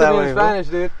mom's talking beautiful to that me way, in bro. Spanish,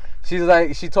 dude. She's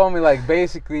like, she told me like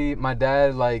basically my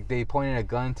dad, like they pointed a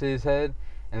gun to his head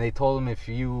and they told him if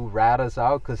you rat us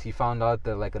out, because he found out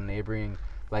that like a neighboring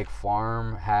like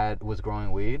farm was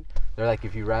growing weed. They're like,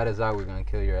 if you rat us out, we're gonna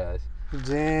kill your ass.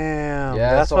 Damn.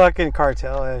 Yeah, that's so- fucking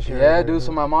cartel ass shit. Yeah, right dude. there.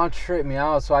 So my mom tripped me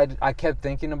out. So I kept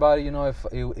thinking about it. You know, if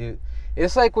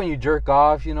it's like when you jerk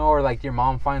off, you know, or like your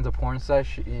mom finds a porn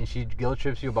sesh and she guilt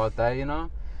trips you about that, you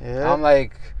know. Yeah. I'm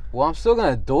like, well, I'm still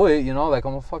gonna do it, you know. Like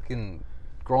I'm a fucking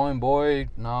growing boy.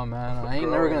 No, man, I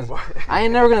ain't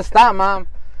never gonna stop, mom.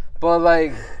 But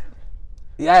like,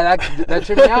 yeah, that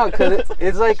tripped me out because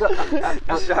it's like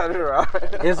Shout her out.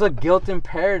 it's a guilt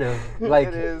imperative, like.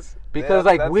 it is. Because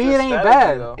Yeah, like that's weed the ain't strategy,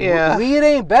 bad. though. Yeah. Weed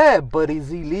ain't bad, but it's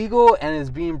illegal and it's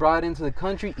being brought into the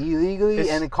country illegally,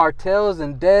 It's- and the cartels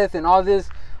and death and all this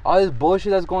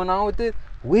bullshit that's going on with it.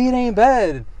 Weed ain't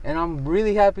bad, and I'm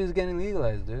really happy it's getting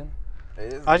legalized, dude.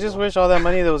 It is I just legal. wish all that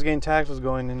money that was getting taxed was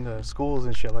going into schools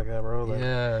and shit like that, bro. Like,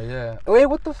 Yeah. Wait,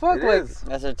 what the fuck? It Like, is.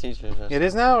 That's our teachers. It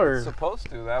is now, or It's supposed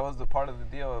to. That was the part of the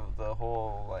deal of the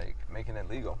whole like making it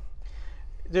legal.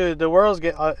 dude, the world's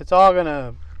it's all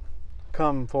gonna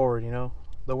come forward, you know.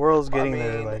 The world's I getting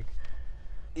there, mean, like.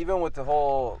 Even with the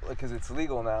whole, because it's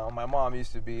legal now. My mom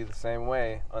used to be the same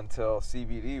way until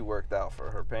CBD worked out for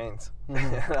her pains,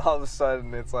 and all of a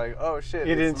sudden it's like, oh shit.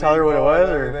 You it's didn't tell her what it legal and was,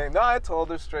 or? everything. No, I told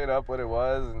her straight up what it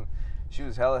was, and she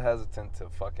was hella hesitant to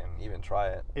fucking even try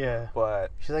it. Yeah.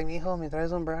 But She's like, mijo, me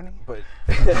traes un brownie?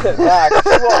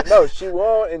 she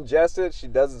won't ingest it. She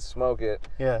doesn't smoke it.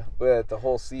 Yeah. But the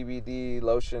whole CBD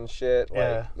lotion shit, like,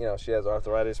 Yeah. you know, she has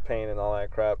arthritis pain and all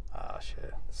that crap. Oh,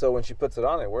 shit. So when she puts it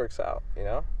on, it works out, you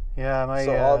know? Yeah, my.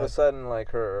 So all of a sudden, like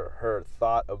her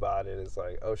thought about it is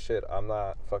like, oh shit, I'm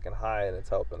not fucking high and it's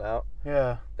helping out.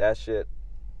 Yeah. That shit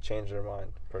changed her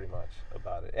mind pretty much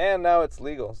about it, and now it's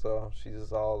legal, so she's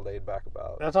just all laid back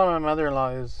about it. That's how my mother-in-law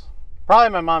is. Probably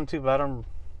my mom too, but I don't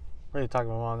really talk to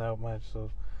my mom that much. So,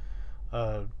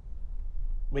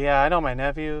 but yeah, I know my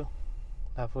nephew.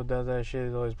 That fool does that shit.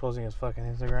 He's always posting his fucking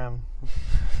Instagram.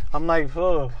 I'm like,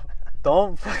 fool,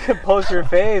 don't fucking post your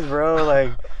face, bro.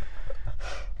 Like,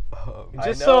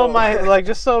 just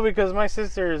so because my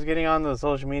sister is getting on the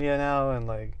social media now, and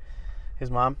like his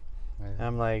mom. And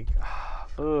I'm like,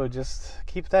 fool, just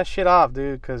keep that shit off,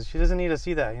 dude, because she doesn't need to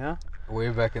see that, you know. Way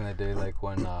back in the day, like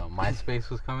when MySpace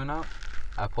was coming out,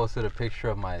 I posted a picture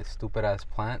of my stupid ass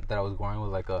plant that I was growing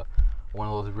with like one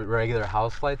of those regular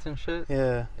house lights and shit.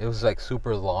 Yeah. It was like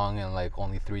super long and like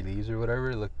only 3 leaves or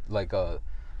whatever. It looked like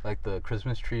the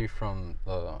Christmas tree from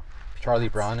Charlie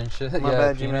Brown and shit. My yeah,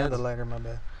 bad, you Peanuts. made the lighter. My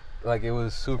bad. Like it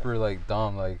was super like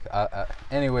dumb. Like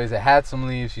anyways, it had some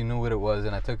leaves. You knew what it was,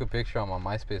 and I took a picture on my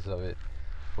MySpace of it.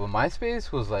 But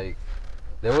MySpace was like,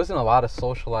 there wasn't a lot of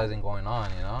socializing going on,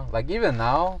 you know. Like even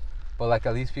now, but like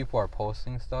at least people are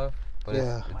posting stuff. But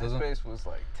Yeah. it doesn't. MySpace was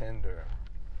like Tinder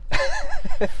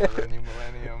for the new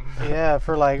millennium. Yeah,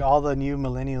 for like all the new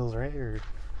millennials, right? Or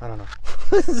I don't know.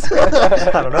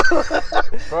 I don't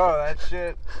know. Bro, that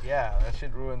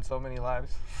shit ruined so many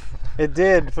lives. It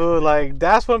did, fool. Like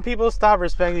that's when people stop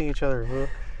respecting each other, fool.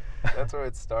 That's where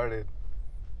it started.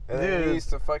 And then Dude. we used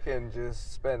to fucking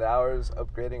just spend hours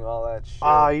upgrading all that shit.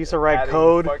 I used to write adding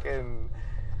code. Writing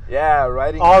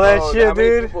All that code. shit, How many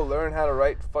dude. people learn how to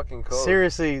write fucking code?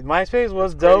 Seriously, MySpace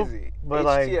was It's dope, crazy. but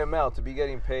like, HTML, to be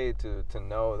getting paid to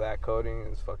know that coding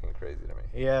is fucking crazy to me.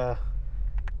 yeah,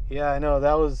 I know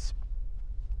that was.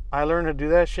 I learned to do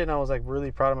that shit, and I was like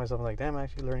really proud of myself. I'm like, damn, I'm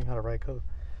actually learning how to write code.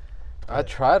 I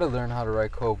tried to learn how to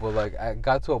write code, but like I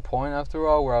got to a point after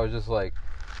all where I was just like,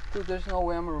 dude, there's no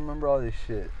way I'm gonna remember all this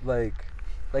shit. Like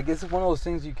it's one of those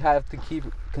things you have to keep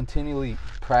continually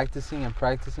practicing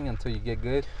until you get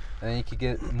good, and then you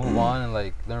could move on and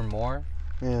like learn more.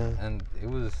 Yeah. And it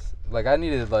was like I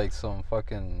needed like some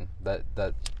fucking that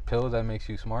pill that makes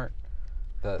you smart.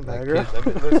 That Viagra?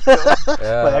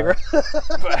 Yeah.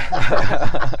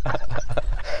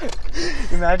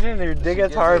 Imagine your dick gets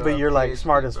gives hard, you but a you're like PhD,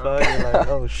 smart as bro. fuck. You're like,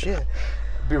 oh shit.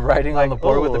 Be writing on the Like,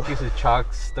 board with oh. a piece of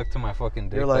chalk stuck to my fucking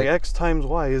dick. You're like X times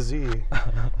Y is Z,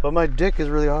 but my dick is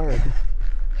really hard.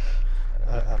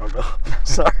 I don't know.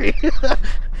 Sorry.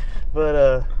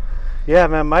 But yeah,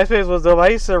 man, MySpace was dope. I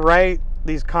used to write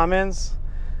these comments.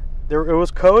 It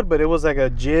was code, but it was like a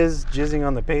jizzing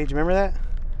on the page. Remember that?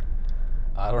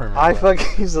 I don't remember. I that.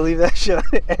 fucking used to leave that shit on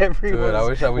everyone's Dude, I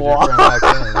wish I was wall. your friend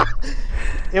back then.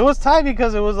 It was tight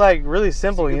because it was like really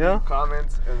simple, you know?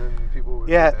 Comments and then people would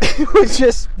Yeah, do that. it would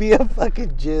just be a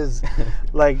fucking jizz.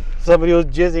 Like somebody was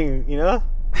jizzing, you know?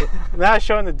 Not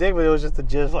showing the dick, but it was just a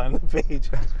jizz line on the page.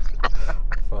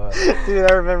 Fuck. Dude,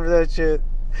 I remember that shit.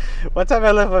 One time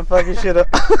I left my fucking shit up.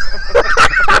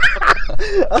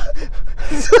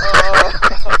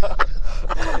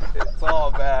 It's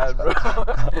all bad, bro.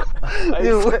 Dude,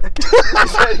 You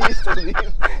said you used to leave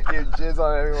your jizz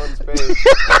on everyone's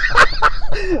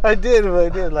face. I did.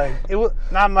 Like it was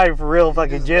not my real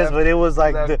fucking Just jizz, left- but it was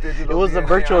like left it digital was the DNA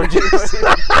virtual on jizz.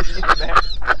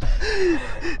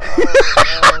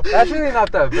 Oh, no. That's really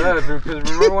not that bad, dude. Because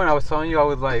remember when I was telling you I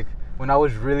was like, when I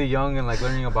was really young and like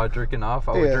learning about jerking off,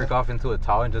 I would Yeah. jerk off into a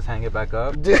towel and just hang it back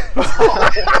up. Dude.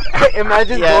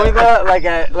 Imagine Yeah. doing that like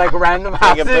at like random Like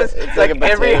a houses. it's like a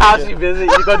every potato house chip. you visit,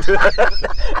 you go do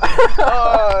that.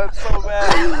 Oh, it's so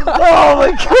bad. Oh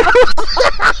my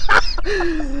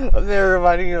god! I'm never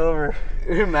reminding you over.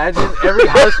 Imagine every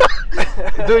house.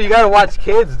 Dude, you gotta watch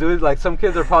kids, dude. Like some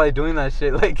kids are probably doing that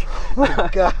shit. Like, My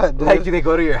God, dude. like they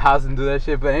go to your house and do that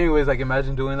shit. But anyways, like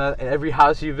imagine doing that at every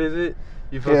house you visit.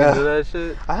 You fucking Yeah. do that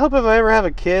shit. I hope if I ever have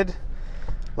a kid,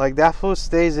 like that fool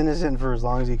stays innocent for as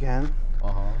long as he can.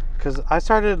 Uh huh. Cause I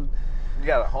started You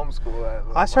gotta homeschool that.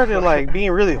 little I started motherfucker. like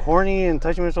being really horny and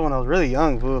touching myself when I was really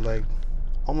young, fool. Like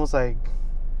almost like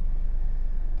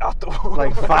out the womb.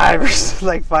 like 5 or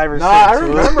like 5 or No, 6. I fool.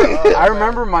 remember. Oh, I man.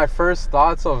 remember my first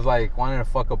thoughts of like wanting to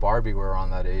fuck a Barbie were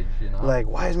around that age. You know. Like,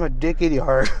 why is my dick itty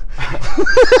hard?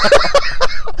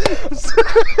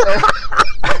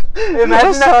 Imagine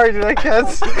I'm that- sorry, dude. I can't.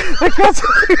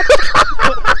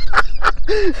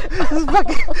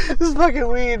 This is fucking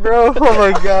weed, bro. Oh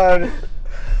my god.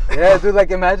 Yeah, dude.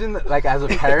 Like imagine like as a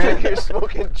parent. You're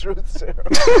smoking truth serum.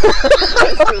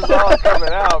 This is all coming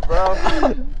out, bro.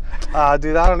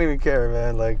 Dude, I don't even care,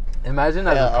 man. Like, Imagine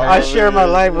as Yeah, a I parent. share my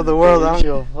life with the world. I don't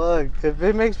give a fuck. If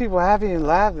it makes people happy and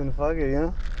laugh, then fuck it, you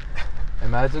know.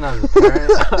 Imagine as a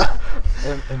parent.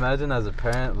 Imagine as a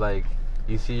parent, like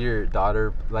you see your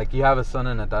daughter, like you have a son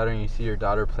and a daughter, and you see your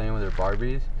daughter playing with her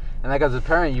Barbies, and like as a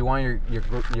parent, you want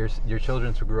your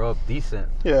children to grow up decent.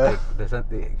 Yeah.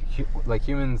 Like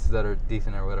humans that are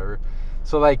decent or whatever.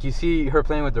 So like you see her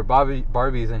playing with their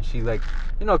Barbies, and she like,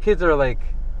 you know, kids are like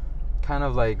kind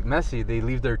of like messy. They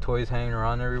leave their toys hanging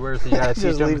around everywhere, so you gotta teach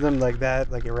Just them. leave them like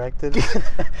that, like erected.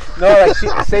 No,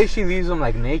 like say she leaves them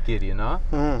like naked, you know,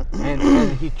 Uh,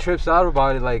 and he trips out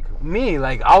about it. Like me,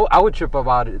 like I would trip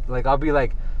about it. Like I'll be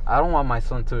like, I don't want my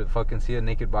son to fucking see a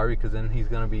naked Barbie, because then he's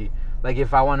gonna be like,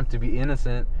 if I want him to be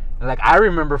innocent. Like I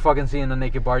remember fucking seeing a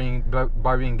naked Barbie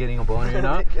and getting a boner, you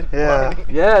know? Yeah.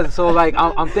 Yeah. So like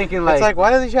I'm thinking like, It's like, why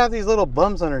does she have these little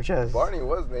bumps on her chest? Barney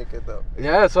was naked though.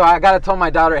 yeah. So I gotta tell my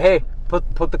daughter, hey,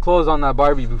 put the clothes on that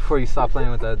Barbie before you stop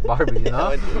playing with that Barbie, you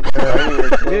know?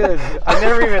 Dude, I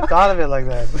never even thought of it like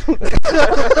that.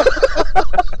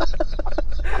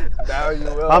 Now you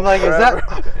will. I'm like, forever.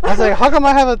 I was like, how come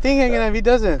I have a thing hanging if he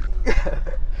doesn't?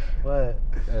 What?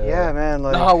 Yeah, man.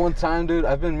 Like, No, one time, dude,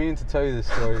 I've been meaning to tell you this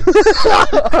story.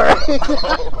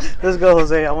 let's go,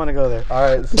 Jose. I want to go there. All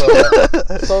right,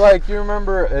 so like you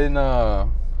remember in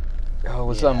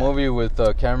what's that movie with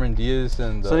Cameron Diaz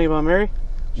and Something about Mary?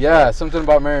 yeah, something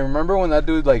about Mary. Remember when that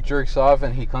dude like jerks off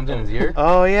and he comes in his ear?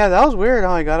 Oh yeah, that was weird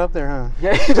how he got up there, huh?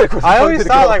 Yeah, he's like, "Where the I fuck always did it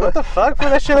thought go?" like, what the fuck? Fool,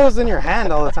 that shit was in your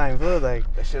hand all the time, fool. Like,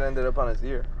 That shit ended up on his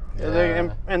ear.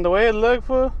 and the way it looked,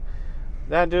 fool,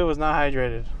 that dude was not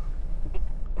hydrated.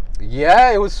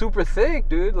 Yeah, it was super thick,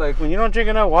 dude. Like, When you don't drink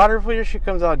enough water, fool, your shit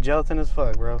comes out gelatin as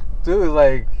fuck, bro. dude,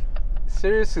 like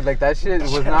seriously, like that shit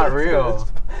was not real.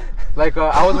 Like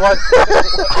I was watching.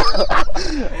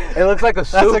 It looks like a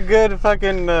soup. That's a good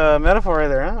fucking metaphor right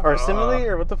there, huh? Or simile,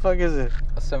 or what the fuck is it?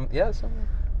 Yeah, something.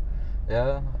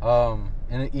 Yeah.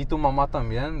 And Y Tu Mamá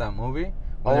También, that movie.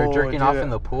 When they're Oh, jerking off dude. in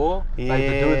the pool. Like the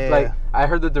Yeah. dude's like, I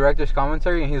heard the director's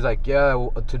commentary and he's like, yeah,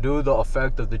 to do the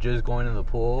effect of the jizz going in the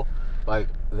pool, like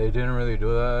they didn't really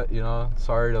do that, you know.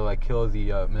 Sorry to like kill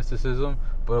the mysticism,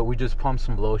 but we just pumped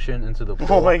some lotion into the pool.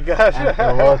 Oh my gosh. And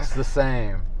it looks the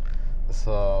same.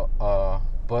 So,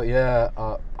 but yeah,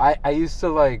 I used to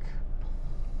like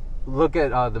look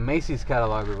at the Macy's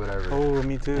catalog or whatever. Oh,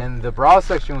 me too. And the bra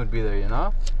section would be there, you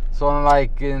know? So,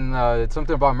 like, in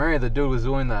Something About Mary, the dude was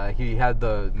doing that. He had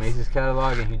the Macy's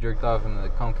catalog and he jerked off and the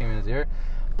cum came in his ear.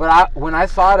 But when I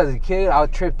saw it as a kid, I was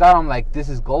tripped out. I'm like, this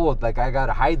is gold. Like, I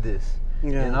gotta hide this,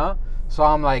 Yeah. you know? So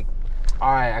I'm like,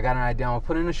 all right, I got an idea. I'm gonna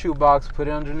put it in a shoebox, put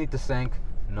it underneath the sink.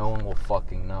 No one will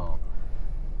fucking know.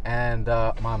 And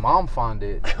my mom found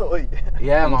it. Oh yeah.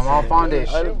 Yeah, my mom found it.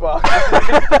 Shoebox.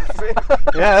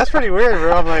 Yeah, that's pretty weird,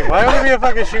 bro. I'm like, why would there be a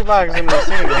fucking shoebox in the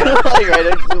sink? Man? Like right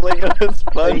next to like a Like,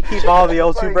 sponge. you keep all the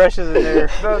O2 brushes in there.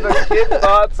 No, the kid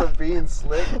thoughts of being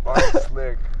slick aren't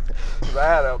slick. 'Cause I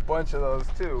had a bunch of those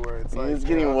too, where it's like It's you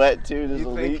getting know, wet too. There's a You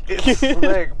leak. think it's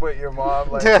slick, but your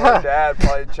mom, like, or dad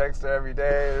probably checks there every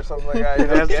day or something like that. You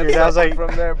Your don't dad's- get your dad's something like-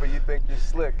 from there, but you think you're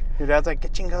slick. Your dad's like, ¿Qué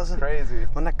chingados? Crazy.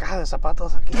 Una caja de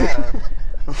zapatos aquí.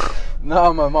 Yeah.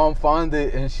 No, my mom found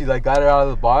it and she like got it out of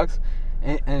the box,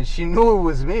 and she knew it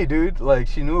was me, dude. Like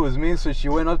she knew it was me, so she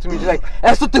went up to me. She's like,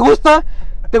 "Esto te gusta?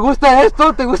 ¿Te gusta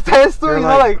esto? ¿Te gusta esto?" You're You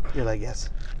know, like, you're like, yes.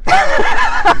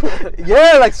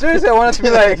 yeah, like seriously, I wanted to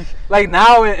be like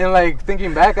now and like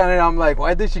thinking back on it, I'm like,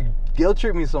 why did she guilt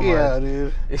trip me so much? Yeah,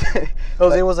 dude. Jose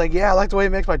Jose was like, yeah, I like the way it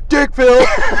makes my dick feel.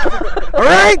 All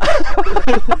right?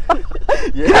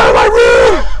 Get out of my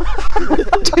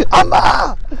room!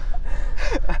 Ama!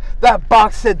 That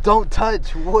box said don't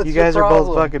touch. What's You guys your are both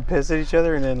problem? fucking pissed at each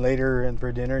other, and then later and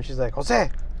for dinner, she's like, Jose,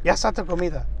 ya está tu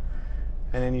comida.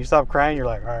 And then you stop crying, you're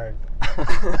like, all right.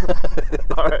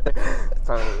 All right.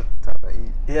 Time to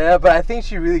eat. Yeah, but I think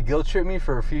she really guilt tripped me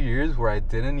for a few years where I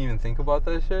didn't even think about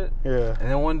that shit. Yeah. And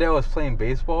then one day I was playing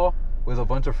baseball with a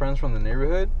bunch of friends from the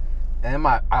neighborhood, and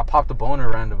I popped a boner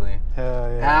randomly. Hell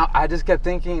And yeah. I just kept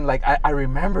thinking, like, I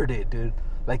remembered it, dude.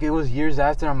 Like, it was years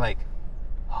after. I'm like,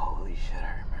 holy shit,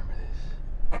 I remember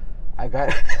this. I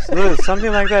got. Dude,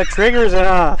 something like that triggers it,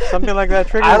 huh? Something like that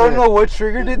triggers I don't it. know what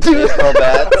triggered it, dude. Smell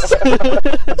bad.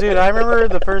 Dude, I remember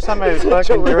the first time I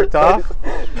fucking jerked off.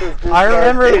 I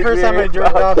remember the first time I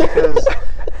jerked off because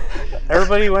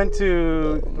everybody went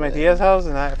to my tia's house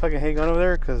and I fucking hate going over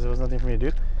there because there was nothing for me to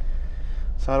do.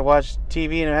 So I'd watch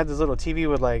TV and it had this little TV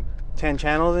with like 10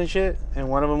 channels and shit. And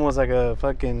one of them was like a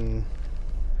fucking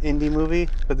indie movie.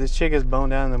 But this chick is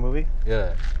boned down in the movie.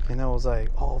 Yeah. And I was like,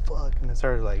 oh fuck. And I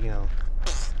started like, you know.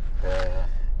 Yeah.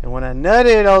 And when I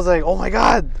nutted, I was like, oh my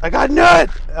god, I got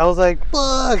nut. I was like,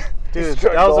 fuck. Dude,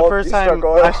 struck that was the gold? first You time struck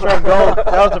gold? I struck gold.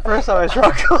 That was the first time I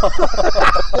struck gold.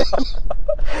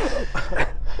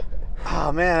 Oh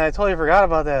Oh man, I totally forgot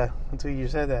about that until you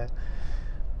said that.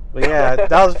 But yeah,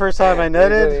 that was the first time I You're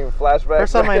nutted. getting flashbacks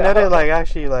First time I right now. nutted, like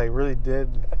actually, like really did.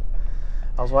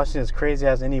 I was watching this crazy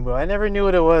ass indie movie. I never knew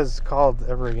what it was called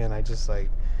ever again. I just like,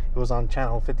 it was on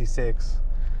channel 56.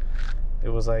 It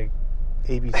was like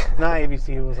ABC, not ABC.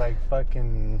 It was like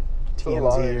fucking So TMZ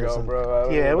long or ago, something. bro. I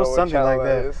don't Yeah, even it know was what something channel like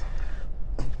that. is.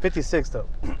 56 though.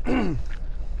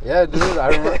 Yeah, dude. I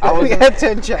remember. I We was. had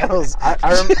 10 channels.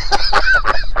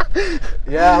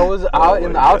 Yeah, I was out in the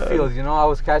my God. outfield. You know, I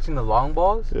was catching the long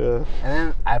balls, Yeah. and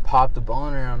then I popped the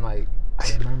boner. And I'm like,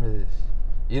 I remember this.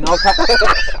 You know,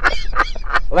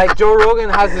 like Joe Rogan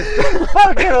has this.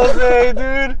 Fucking Jose,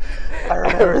 dude. I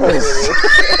remember this.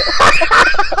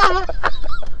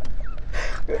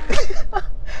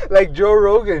 Like Joe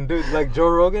Rogan, dude. Like Joe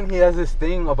Rogan, he has this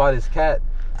thing about his cat.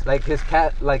 Like his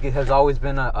cat, like it has always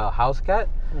been a house cat,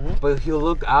 but he'll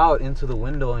look out into the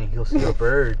window and he'll see a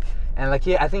bird, and like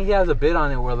I think he has a bit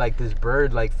on it where like this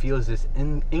bird like feels this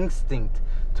instinct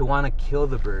to want to kill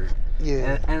the bird.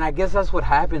 Yeah. And I guess that's what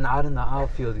happened out in the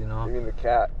outfield, you You know. mean the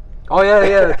cat? Oh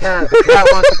yeah, the cat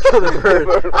wants to kill the bird.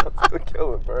 The bird wants to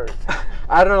kill the bird.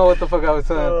 I don't know what the fuck I was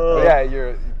saying. But yeah,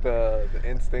 you're the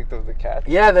instinct of the cat.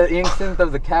 Yeah, the instinct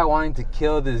of the cat wanting to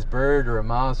kill this bird or a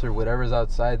mouse or whatever's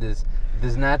outside, this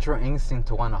natural instinct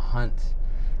to want to hunt.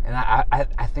 And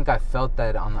I think I felt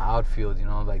that on the outfield, you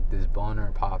know, like this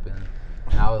boner popping.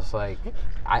 And I was like,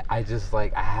 I just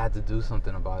like, I had to do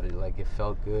something about it. Like, it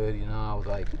felt good, you know. I was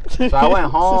like, so I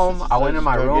went home, I went in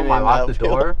my room, I locked the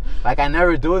door. Like, I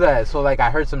never do that. So, like, I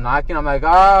heard some knocking. I'm like,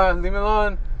 leave me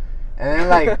alone. And then,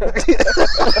 like,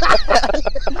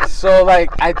 so, like,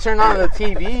 I turned on the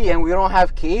TV and we don't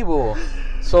have cable.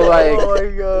 So, like, Oh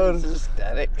my god. This is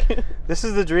static. This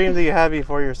is the dream that you had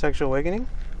before your sexual awakening?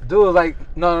 dude, like,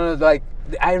 no, like,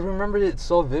 I remember it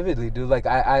so vividly, dude. Like,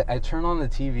 I turn on the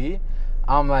TV.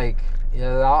 I'm like,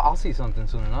 yeah, I'll see something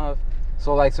soon enough.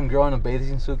 So, like, some girl in a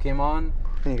bathing suit came on.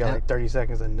 And you got like 30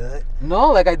 seconds of nut.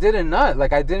 No, like, I didn't nut.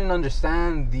 Like, I didn't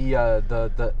understand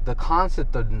the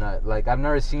concept of nut. Like, I've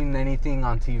never seen anything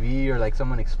on TV or, like,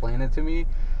 someone explain it to me.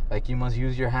 Like, you must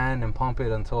use your hand and pump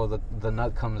it until the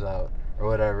nut comes out or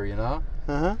whatever, you know?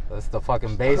 Uh-huh. That's the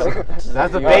fucking basic. That's the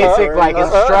Uh-huh. basic, like,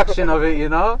 instruction of it, you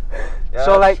know? Yeah,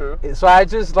 So, like, true. so I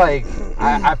just, like,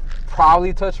 I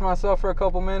probably touched myself for a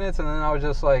couple minutes, and then I was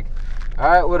just like, all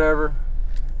right, whatever.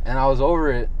 And I was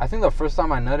over it. I think the first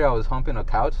time I nutted, I was humping a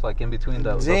couch, like, in between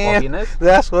the Damn, puffiness.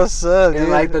 that's what's up, And, dude.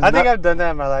 like, the I think nut- I've done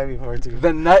that in my life before, too.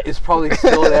 The nut is probably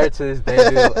still there to this day,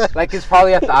 dude. Like, it's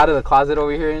probably out of the closet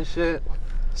over here and shit.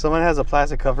 Someone has a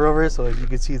plastic cover over it so you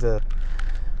can see the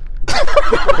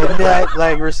nut,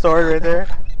 like, restored right there.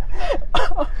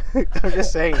 I'm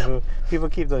just saying, dude, people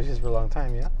keep those shits for a long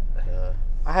time, yeah? Yeah.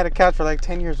 I had a couch for like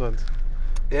 10 years once.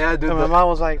 Yeah, dude. And my mom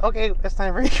was like, okay, it's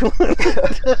time for you.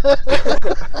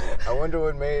 I wonder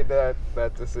what made that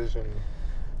decision.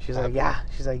 She's like, ya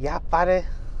pare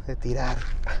de tirar.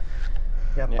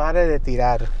 Ya pare de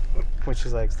tirar. Which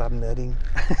is like, stop nutting.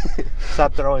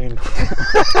 Stop throwing.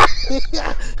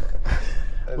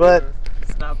 But,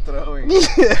 Stop throwing.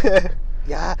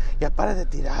 ya pare de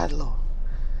tirarlo.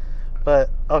 But,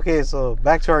 okay, so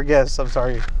back to our guests. I'm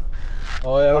sorry.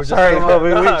 Oh, yeah, I'm sorry, talking but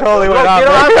we about- totally Look, went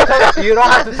off. you don't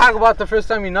have to talk about the first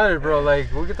time you nutted, bro.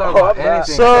 Like, we can talk about I'm not.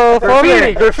 anything. So,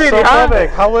 Graffiti, so huh? phobic.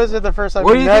 How was it the first time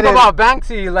What do you think nutted? about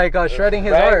Banksy, like, shredding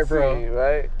his art, bro? Banksy,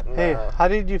 right? Hey, Nah. how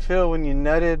did you feel when you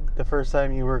nutted the first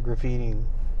time you were graffitiing?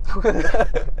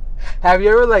 Have you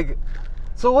ever, like,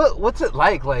 so what's it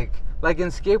like? Like in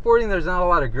skateboarding, there's not a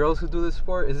lot of girls who do this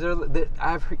sport. Is there?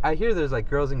 I hear there's like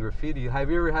girls in graffiti. Have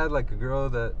you ever had like a girl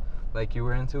that like you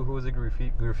were into who was a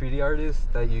graffiti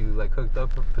artist that you like hooked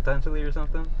up potentially or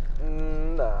something?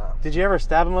 Nah. Did you ever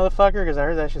stab a motherfucker? Because I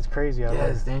heard that shit's crazy out Yeah,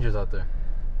 there. it's dangerous out there.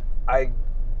 I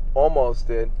almost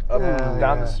did. Up Yeah,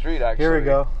 down yeah. the street, actually. Here we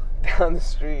go. Down the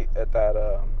street at that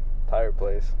tire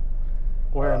place.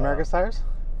 Where, America's Tires?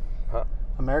 Huh?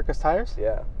 America's Tires?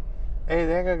 Yeah. Hey,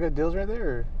 they got good deals right there?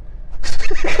 Or?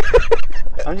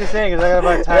 I'm just saying, because I got to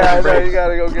buy tires Yeah, I and know, brakes. you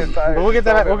gotta go get tires. But we'll get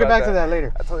Tell that. me We'll get about back to that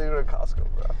later. I told you to go to Costco,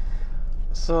 bro.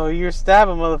 So you stab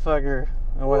a motherfucker,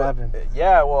 and what Well, happened?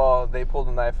 Yeah, well, they pulled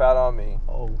a knife out on me.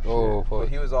 Oh shit! Oh, But fuck.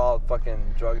 he was all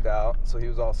fucking drugged out, so he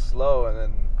was all slow, and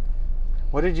then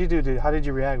What did you do, dude? How did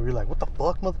you react? Were you like, "What the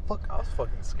fuck, motherfucker"? I was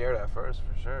fucking scared at first,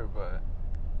 for sure, but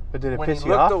But did it when he piss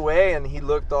you looked off? away and he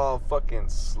looked all fucking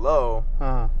slow,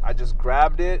 Uh, I just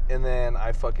grabbed it, and then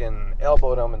I fucking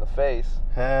elbowed him in the face.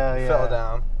 hell He yeah! fell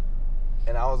down,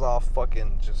 and I was all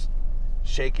fucking just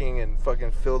shaking and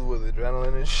fucking filled with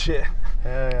adrenaline and shit.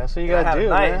 Hell yeah! So you And I gotta had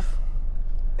do, a man. knife,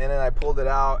 and then I pulled it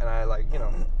out, and I, like, you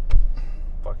know,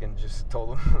 fucking just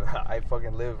told him I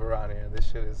fucking live around here. This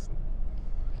shit is.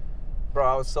 Bro,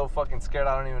 I was so fucking scared.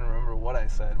 I don't even remember what I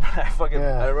said. But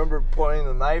I remember pointing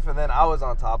the knife, and then I was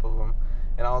on top of him.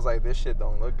 And I was like, this shit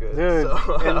don't look good. Dude,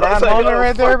 so in I that was like, moment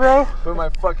right there, bro. Put my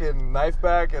fucking knife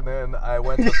back, and then I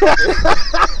went to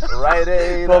fucking Rite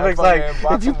Aid. Bobic's like,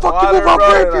 bought if you some fucking water, move, I'll bro,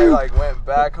 break and I you. like went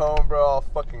back home, bro, all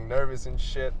fucking nervous and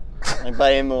shit. Like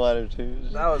buy him a water too.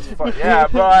 That was fun. Yeah,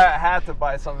 bro, I had to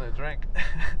buy something to drink.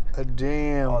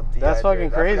 Damn, All that's fucking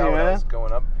dehydrated. crazy, I forgot what I man. was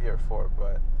going up here for,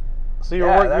 but. So you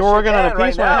Yeah, were that you were shit- working on a and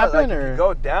piece when it now, happened, like, or? you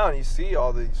go down, you see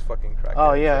all these fucking crackheads.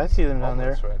 Oh, yeah, I and see them down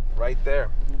there. homeless right there.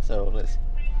 So let's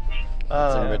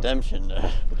some Uh, redemption.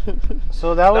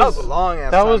 so That was a long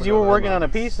ass. that time was you ago, were though, working man. on a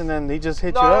piece, and then they just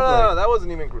hit No, you no, up. no, like, that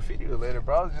wasn't even graffiti related,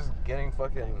 bro. I was just getting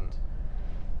fucking.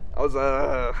 I was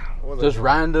what was I Just doing?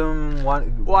 random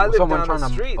one. Well, I lived someone down trying the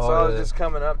to. street, oh, so I was yeah. just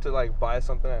coming up to like buy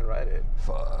something at Rite Aid.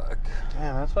 Fuck.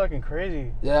 Damn, that's fucking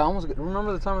crazy. Yeah, I almost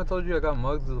remember the time I told you I got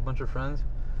mugged with a bunch of friends.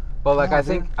 But like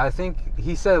Yeah, I think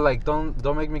he said like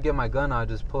don't make me get my gun out.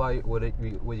 Just pull out what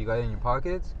you got in your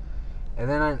pockets, and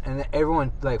then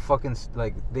everyone like fucking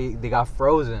like they got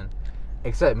frozen,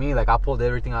 except me. Like I pulled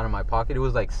everything out of my pocket. It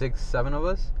was like 6-7 of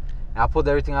us, and I pulled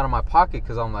everything out of my pocket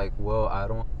because I'm like, well, I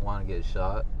don't want to get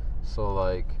shot. So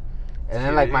like, and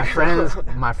then like my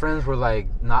friends were like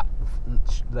not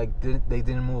like they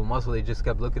didn't move a muscle. They just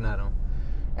kept looking at him,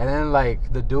 and then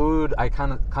like the dude I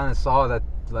kind of saw that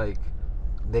like.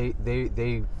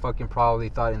 They fucking probably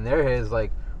thought in their heads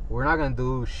like we're not gonna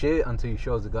do shit until you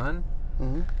show us the gun.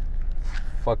 Mm-hmm.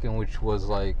 Fucking, which was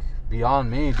like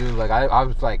beyond me, dude. Like I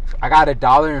was like, I got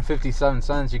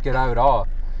 $1.57. You could have it all.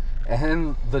 And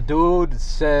then the dude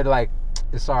said like,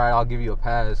 it's alright, I'll give you a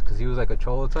pass, because he was like a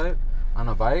cholo type on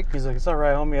a bike. He's like, it's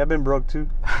alright, homie. I've been broke too.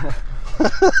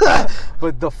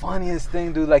 But the funniest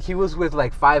thing, dude, like he was with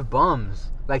like 5 bums.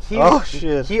 Like Oh,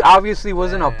 shit. he obviously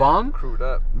wasn't a Damn, bum. Crewed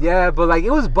up. Yeah, but like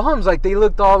it was bums. Like they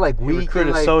looked all like He weak and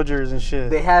recruited like soldiers and shit.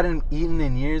 they hadn't eaten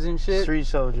in years and shit. Street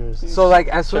soldiers. So like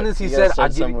as soon as he You said gotta I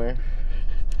start give somewhere.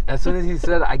 as soon as he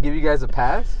said I give you guys a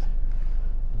pass,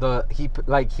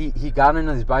 he got on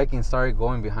his bike and started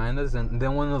going behind us, and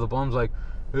then one of the bums like,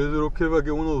 hey, is it okay if I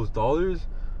get one of those dollars?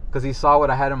 Because he saw what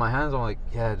I had in my hands. I'm like,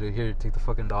 yeah, dude, here, take the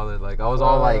fucking dollar. Like I was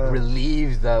all like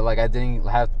relieved that like I didn't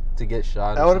have to get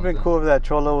shot. That would have been cool if that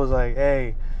cholo was like,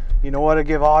 hey, you know what? I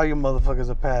give all you motherfuckers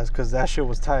a pass because that shit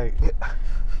was tight.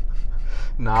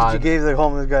 Nah, You gave the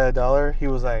homeless guy $1. He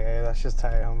was like, hey, that's just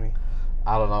tight, homie.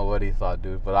 I don't know what he thought,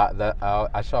 dude. But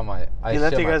I shot my. He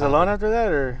left you guys alone after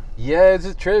that, or? Yeah, it's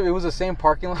a trip. It was the same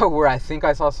parking lot where I think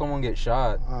I saw someone get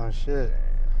shot. Oh shit.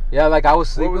 Yeah, like I was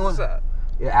Where sleeping. was this at?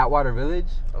 Yeah, Atwater Village.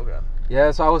 Okay.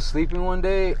 Yeah, so I was sleeping one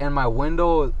day, and my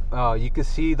window, you could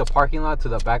see the parking lot to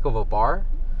the back of a bar.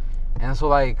 And so,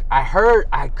 like,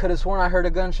 I could have sworn I heard a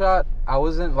gunshot. I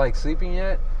wasn't, like, sleeping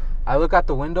yet. I look out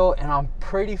the window, and I'm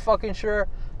pretty fucking sure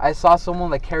I saw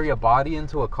someone, like, carry a body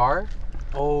into a car.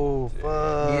 Oh fuck.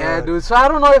 Yeah, dude. So I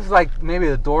don't know if, like, maybe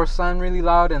the door slammed really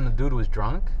loud and the dude was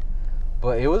drunk.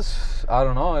 But it was, I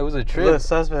don't know, it was a Look, trip.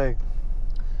 suspect.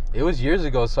 It was years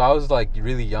ago, so I was, like,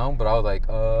 really young, but I was like,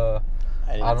 I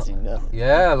I didn't don't- see nothing.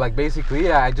 Yeah, like basically,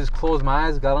 yeah, I just closed my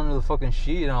eyes, got under the fucking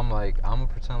sheet, and I'm like, I'm gonna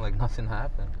pretend like nothing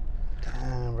happened.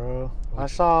 Damn, bro. I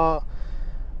saw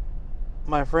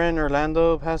my friend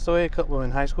Orlando passed away a couple in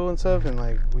high school and stuff, and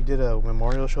like we did a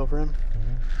memorial show for him,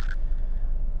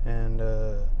 and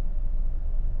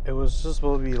it was just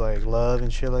supposed to be like love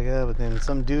and shit like that, but then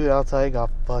some dude outside got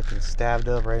fucking stabbed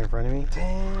up right in front of me.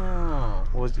 Damn.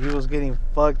 He was getting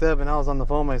fucked up, and I was on the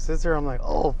phone with my sister. I'm like,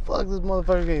 oh fuck, this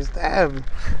motherfucker getting stabbed.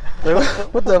 Like,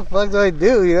 what the fuck do I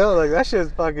do? You know, like that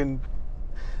shit's fucking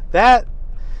that.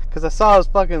 Cause I saw his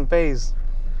fucking face.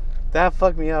 That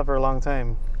fucked me up for a long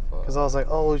time. Cause I was like,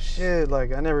 oh shit,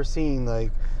 like I never seen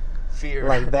like Fear.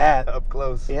 Like that. Up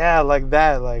close. yeah, like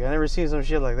that. Like I never seen some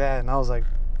shit like that, and I was like,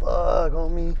 fuck,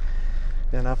 homie.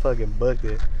 Then I fucking booked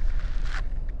it.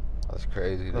 That's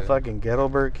crazy, The dude. fucking ghetto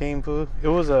bird came, fool. It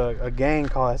was a gang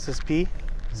called SSP,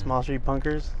 Small Street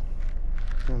Punkers,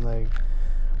 and like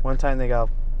one time they got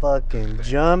fucking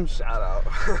jumped. Shout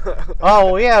out.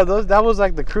 Oh yeah, that was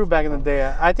like the crew back in the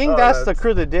day. I think Oh, that's the that's-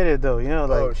 crew that did it though. You know,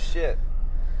 Oh like shit.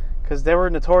 because they were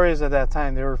notorious at that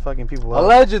time. They were fucking people up.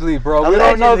 Allegedly, bro. We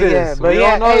don't know Allegedly, this. yeah, but we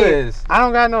yeah, don't know hey, this. I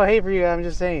don't got no hate for you. I'm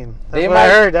just saying. That's They what might- I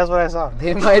heard. That's what I saw.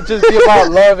 They might just be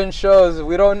about love and shows.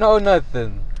 We don't know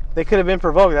nothing. They could have been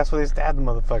provoked. That's why they stabbed the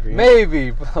motherfucker. You know?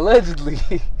 Maybe, but allegedly.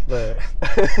 But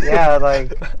yeah,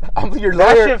 like I'm your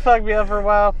that lawyer. shit fucked me up for a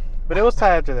while. But it was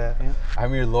tight after that. Yeah.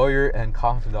 I'm your lawyer and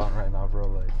confidant right now, bro.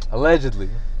 Like, allegedly.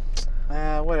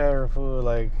 Whatever, fool.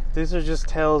 Like these are just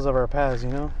tales of our past. You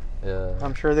know. Yeah.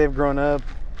 I'm sure they've grown up.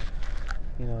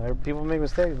 You know, people make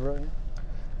mistakes, bro.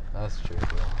 That's true,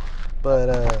 bro.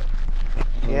 But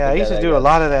yeah, I used to do a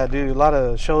lot of that, dude. A lot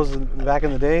of shows back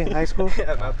in the day in high school.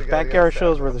 Yeah, not the guy Backyard that got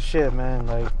shows stabbed, were the shit, man.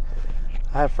 Like,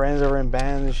 I had friends that were in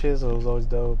bands and shit, so it was always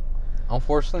dope.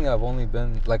 Unfortunately, I've only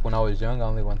been, like, when I was young, I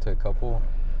only went to a couple,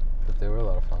 but they were a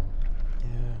lot of fun. Yeah.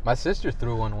 My sister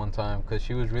threw one time because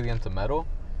she was really into metal,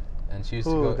 and she used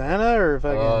to Who, go. Dana or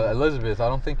fucking? Elizabeth, I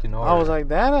don't think you know her. I was like,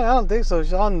 Dana? I don't think so.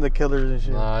 She's on the Killers and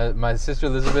shit. Nah, my sister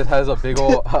Elizabeth has a big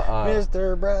old.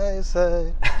 Mr.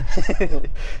 Brightside.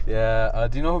 Yeah.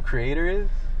 Do you know who Creator is?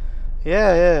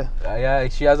 Yeah. Yeah,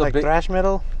 she has a Like big. thrash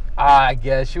metal? I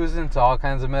guess she was into all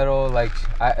kinds of metal. Like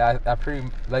I pretty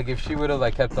like if she would have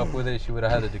like kept up with it, she would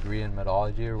have had a degree in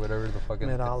metallurgy or whatever the fucking.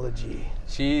 Metallurgy.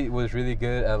 She was really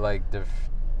good at like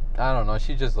I don't know.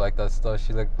 She just liked that stuff.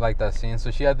 She liked that scene.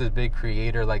 So she had this big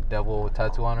Creator like devil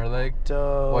tattoo on her leg.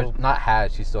 Dope. Or not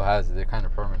had. She still has it. They're kind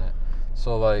of permanent.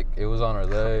 So like it was on her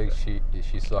leg. She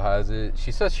still has it.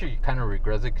 She says she kind of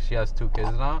regrets it because she has 2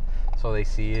 kids now. So they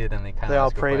see it and they kind of. They all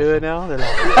pray to it now? They're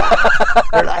like,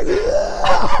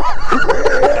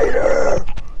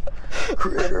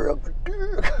 Creator of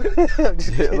a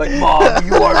dick. Like, Mom,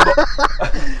 you are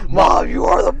Mom, you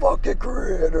are the fucking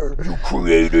creator. you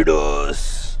created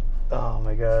us. Oh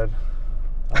my god.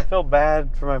 I feel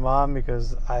bad for my mom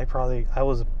because I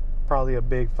was probably a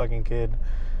big fucking kid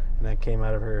and that came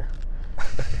out of her.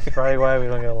 That's probably why we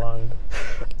don't get along.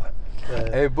 But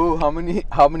Hey, Boo, how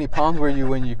many pounds were you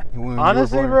when you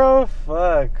honestly, you were born?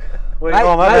 bro, fuck. Wait, Not-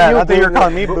 oh my not bad. you, I thought you were Boo.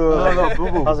 calling me Boo. No,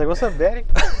 Boo Boo. I was like, what's up, daddy?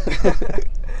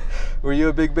 Were you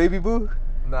a big baby, Boo?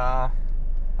 Nah,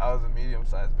 I was a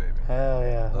medium-sized baby. Hell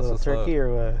yeah. That's A little what's turkey or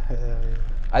what? Hell yeah.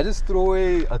 I just threw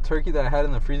away a turkey that I had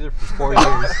in the freezer for 4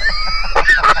 years.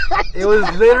 It was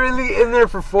literally in there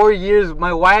for 4 years.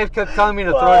 My wife kept telling me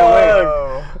to throw it away.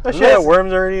 Whoa. That shit had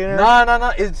worms already in there?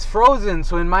 No, it's frozen.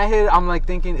 So in my head, I'm like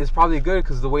thinking it's probably good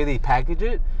because the way they package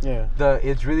it, Yeah.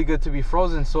 it's really good to be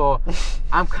frozen. So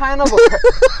I'm kind of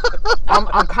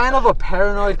I'm kind of a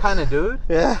paranoid kind of dude.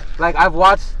 Yeah. Like I've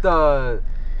watched the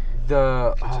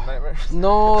Kitchen Nightmares.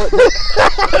 no.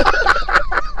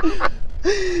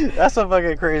 That's a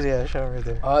fucking crazy ass show right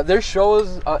there. There's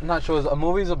shows, not shows,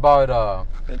 movies about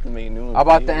We have to make new ones.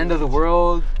 about the end of the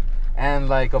world and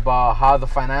like about how the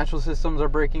financial systems are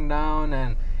breaking down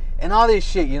and all this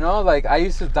shit, you know? Like I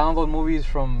used to download movies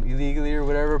from illegally or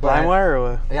whatever, but LimeWire or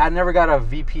what? I never got a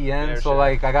VPN, Yeah, so sure.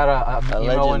 like I got a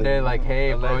email one Allegedly. day like,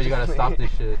 hey bro, you gotta stop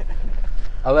this shit.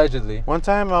 Allegedly. One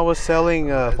time I was selling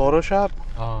Photoshop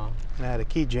and I had a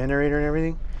key generator and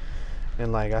everything.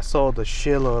 And like I sold the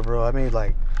shitload, bro. I made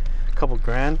like a couple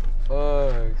grand.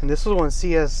 Fuck. And this was when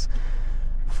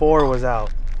CS4 was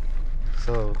out.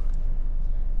 So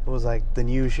it was like the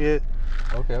new shit.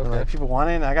 Okay, And okay. like people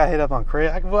wanted it. And I got hit up on Craig.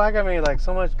 I got made like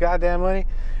so much goddamn money.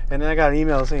 And then I got an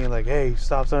email saying like, hey,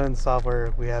 stop selling the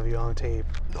software. We have you on tape.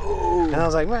 And I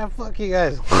was like, man, fuck you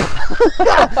guys.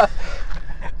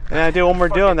 And I did one more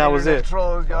deal and that was it.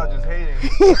 Trolls, y'all just hating.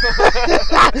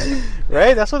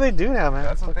 Right? That's what they do now, man.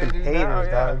 That's what they Fucking do haters, now,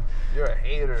 yeah. dog. You're a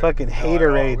hater. Fucking No,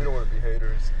 haterade. We don't want to be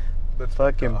haters. Let's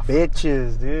Fucking fuck off.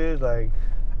 bitches, dude. Like,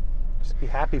 just be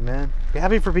happy, man. Be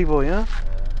happy for people, you know?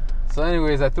 So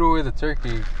anyways, I threw away the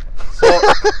turkey.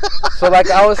 So like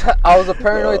I was a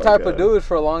paranoid Oh, type God. of dude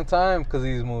for a long time because of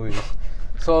these movies.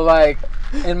 So like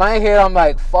in my head I'm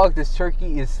like, fuck, this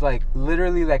turkey is like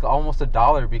literally like almost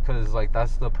 $1 because like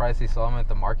that's the price they sell them at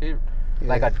the market.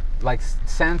 Like Yeah.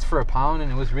 cents for a pound,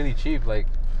 and it was really cheap. Like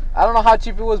I don't know how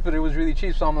cheap it was, but it was really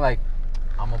cheap. So I'm like,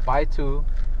 I'm gonna buy 2,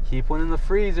 keep one in the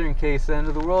freezer in case the end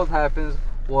of the world happens.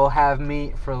 We'll have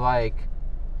meat for like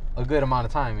a good amount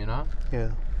of time, you know.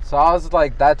 Yeah. So I was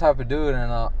like that type of dude,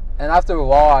 and after a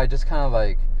while, I just kind of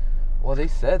like, well, they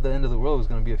said the end of the world was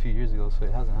gonna be a few years ago, so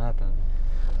it hasn't happened.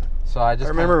 So I just I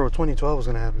remember what 2012 was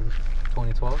gonna happen.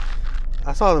 2012.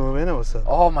 I saw the movie and it was up.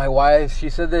 Oh, my wife, she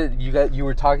said that you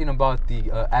were talking about the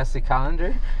Aztec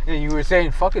calendar, and you were saying,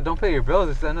 fuck it, don't pay your bills,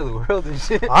 it's the end of the world and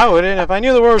shit. I wouldn't. If I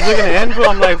knew the world was looking to end, fool,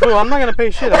 I'm like, fool, I'm not gonna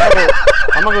pay shit.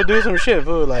 I'm gonna go do some shit,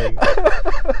 fool. Like,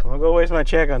 I'm gonna go waste my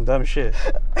check on dumb shit.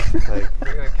 Like,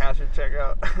 You're gonna cash your check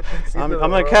out. I'm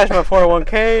gonna cash my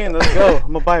 401k and let's go.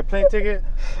 I'm gonna buy a plane ticket.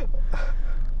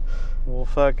 We'll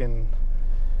fucking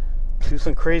do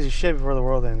some crazy shit before the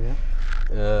world ends, yeah?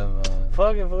 Yeah, man.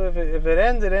 Fuck it, fool. If it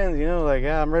ends, it ends, you know? Like,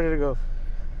 yeah, I'm ready to go.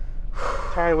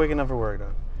 Tired of waking up for work,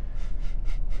 dog.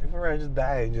 Before I just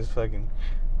die and just fucking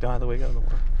don't have to wake up no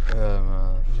more. Yeah,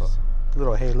 man. Just a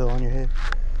little halo on your head.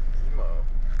 Emo.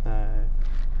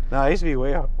 No, I used to be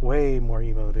way more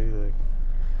emo, dude. Like,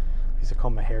 I used to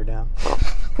comb my hair down.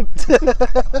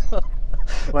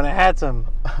 When I had some.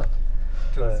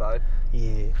 To the side.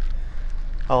 Yeah.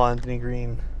 Oh, Anthony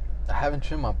Green. I haven't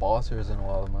trimmed my boss hairs in a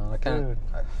while, man. Dude.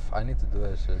 I need to do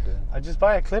that shit, dude. I just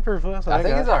buy a clipper, fool. That's what I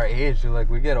think it's our age, dude. Like,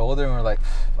 we get older and we're like,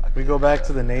 fuck We it, go back yeah.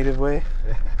 to the native way.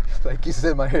 Like you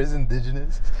said, my hair is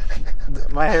indigenous.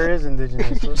 My hair is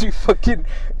indigenous. fool. you fucking,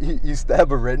 you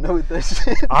stab a retina with that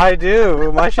shit. I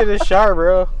do. My shit is sharp,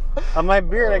 bro. On my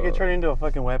beard, I could turn it into a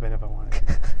fucking weapon if I wanted.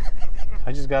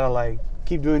 I just gotta like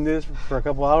keep doing this for a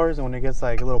couple hours, and when it gets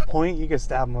like a little point, you can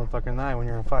stab a motherfucking eye when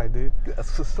you're in a fight, dude.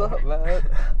 That's what's up, man.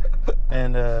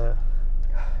 And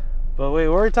but wait,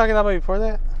 what were we talking about before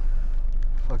that?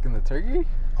 Fucking the turkey?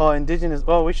 Oh, indigenous.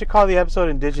 Well, we should call the episode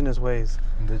 "Indigenous Ways"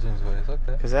 Indigenous ways,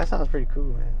 okay. because that sounds pretty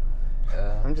cool, man.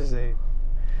 Yeah. I'm just saying.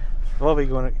 Well,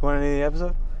 you want to name the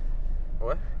episode?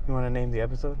 What? You want to name the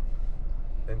episode?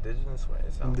 Indigenous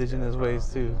ways. sounds Indigenous good, bro. ways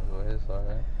too. Indigenous ways,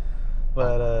 alright.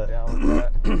 But Down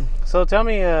with that. so tell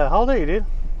me, how old are you, dude?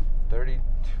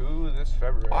 32 this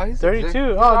February. Oh, he's 32.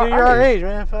 exactly Oh, dude, you're our age. age,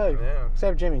 man. Fuck. Yeah.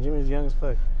 Except Jimmy. Jimmy's young as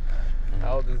fuck.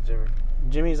 How old is Jimmy?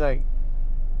 Jimmy's like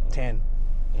 10.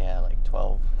 Yeah, like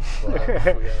 12. Well, we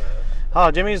got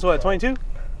Oh, Jimmy's what, 22?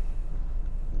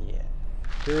 Yeah.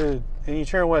 Dude, and you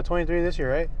turn what, 23 this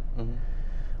year, right? Mm-hmm.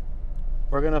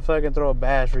 We're gonna fucking throw a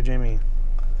bash for Jimmy.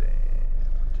 Damn,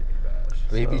 Jimmy Bash.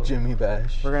 Baby So- Jimmy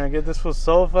Bash. We're gonna get this fool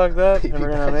so fucked up, and Baby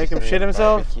we're gonna bash. make him shit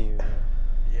himself. Barbecue.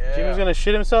 Yeah. Jimmy's gonna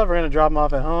shit himself. We're gonna drop him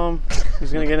off at home.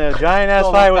 He's gonna get in a giant ass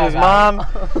Don't fight let with his that mom,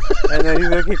 out. and then he's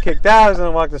gonna get kicked out. He's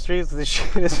gonna walk the streets with his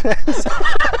shit in his pants.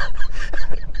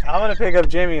 I'm gonna pick up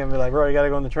Jimmy and be like, bro, you gotta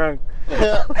go in the trunk.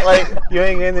 Like, You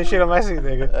ain't getting this shit on my seat,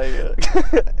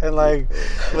 nigga. And like,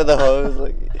 with a hose,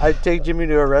 like. I take Jimmy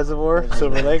to a reservoir,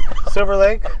 Silver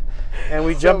Lake, and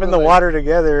we jump in the Silver Lake. water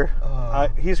together. Oh.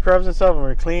 He scrubs himself and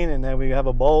we're clean, and then we have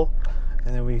a bowl,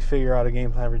 and then we figure out a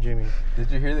game plan for Jimmy. Did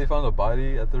you hear they found a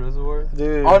body at the reservoir?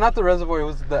 Dude. Oh, not the reservoir. It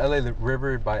was the LA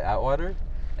River by Atwater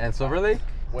and Silver Lake.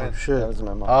 When? Oh, shit. That was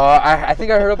my mom. I think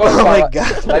I heard about it. Oh my about-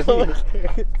 god.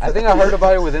 like, I think I heard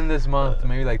about it within this month,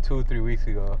 maybe like 2 or 3 weeks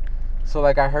ago. So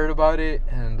like I heard about it,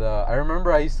 and I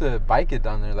remember I used to bike it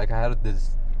down there. Like I had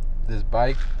this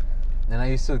bike, and I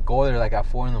used to go there like at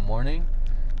 4 in the morning,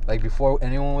 like before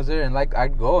anyone was there. And like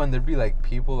I'd go, and there'd be like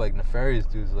people, like nefarious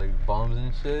dudes, like bums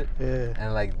and shit. Yeah.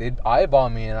 And like they'd eyeball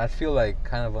me, and I'd feel like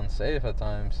kind of unsafe at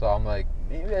times. So I'm like,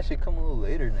 maybe I should come a little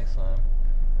later next time.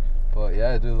 But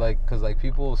yeah, dude, like, cause like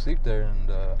people sleep there,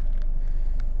 and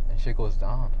shit goes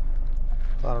down.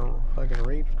 A lot of fucking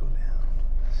rapes go down.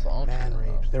 Some Man shit,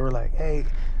 bro. rapes. They were like,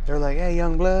 hey,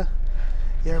 young blood,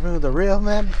 you ever been with a real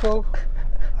man before?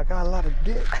 I got a lot of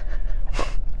dick.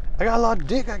 I got a lot of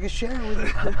dick I can share with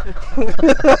you.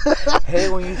 Hey,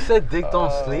 when you said dick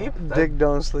don't sleep, Dick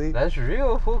don't sleep. that's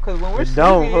real, fool. Cause when we're It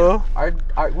don't, sleeping,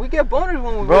 fool. we get boners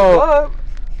when we Bro. wake up.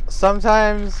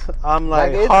 Sometimes I'm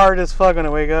like it's- hard as fuck when I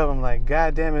wake up. I'm like,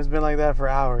 God damn, it's been like that for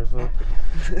hours. Fool.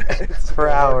 For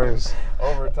hours.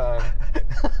 Overtime.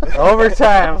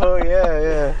 Overtime, fool.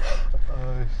 Yeah.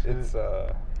 Oh shit.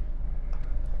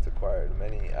 It's acquired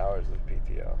many hours of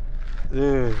PTO.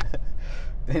 Dude.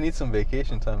 They need some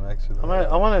vacation time, actually.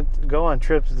 I want to go on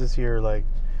trips this year, like,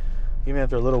 even if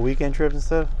they're little weekend trips and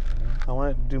stuff. I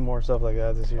want to do more stuff like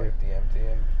that this year. Like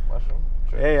DMT and mushroom.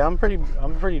 Sure. Hey, I'm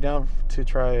pretty down to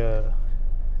try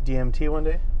DMT one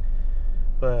day,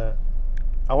 but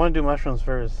I want to do mushrooms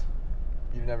first.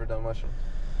 You've never done mushrooms?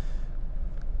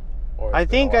 Or I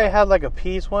it's been a think I while? had like a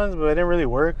piece once, but it didn't really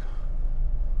work.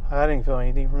 I didn't feel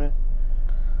anything from it,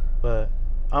 but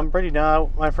I'm pretty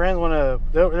down. My friends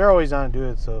they're always down to do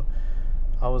it, so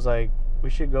I was like, we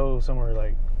should go somewhere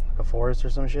like a forest or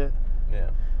some shit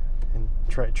Yeah. and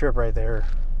trip right there.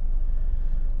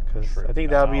 Because I Trip think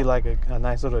that would be out. like a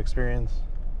nice little experience.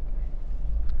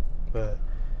 But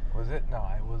Was it? No,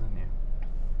 it wasn't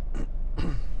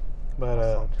you. but I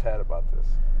was so tad about this.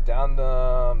 Down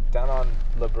on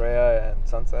La Brea and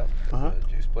Sunset, there's Uh-huh.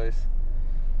 a juice place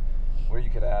where you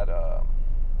could add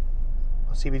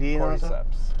CBD and all that stuff?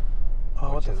 cordyceps, Oh,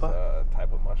 what which the is fuck? a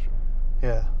type of mushroom.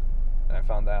 Yeah. And I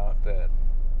found out that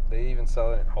they even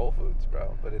sell it in Whole Foods,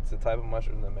 bro. But it's a type of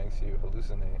mushroom that makes you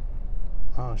hallucinate.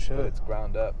 Oh shit. But it's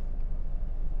ground up,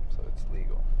 so it's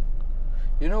legal.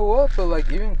 You know what? But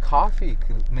like even coffee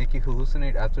could make you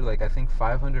hallucinate after like I think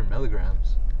 500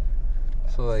 milligrams.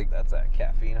 So like That's that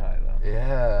caffeine high, though.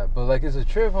 yeah, but like it's a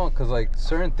trip, huh? Cause like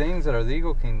certain things that are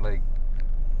legal can like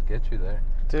get you there.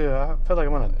 Dude, I feel like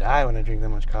I'm gonna die when I drink that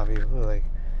much coffee. I feel like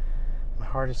my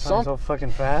heart is pounding Some- so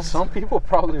fucking fast. Some people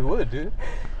probably would, dude.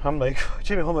 I'm like,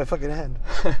 Jimmy, hold my fucking hand.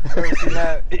 Ever seen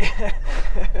that?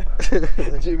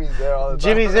 Jimmy's there all the time.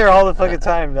 Jimmy's there all the fucking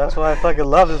time. That's why I fucking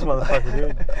love this motherfucker,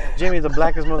 dude. Jimmy's the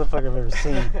blackest motherfucker I've ever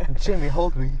seen. Jimmy,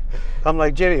 hold me. I'm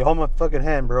like, Jimmy, hold my fucking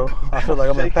hand, bro. I feel like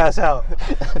I'm gonna pass out.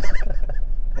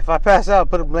 If I pass out,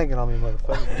 put a blanket on me,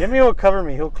 motherfucker. Jimmy will cover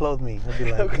me. He'll clothe me. He'll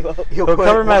be like, he'll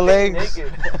cover my legs.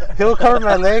 He'll cover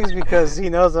my legs because he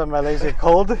knows that my legs get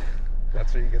cold.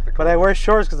 That's where you get the. But I wear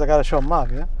shorts because I gotta show them off,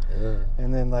 you know. Yeah.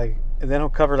 And then he'll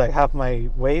cover like half my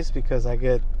waist because I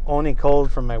get only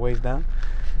cold from my waist down.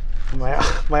 My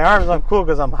arms, I'm cool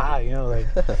because I'm high, you know, like.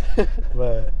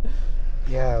 But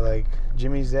yeah, like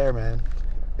Jimmy's there, man.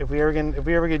 If we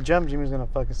ever get jumped, Jimmy's gonna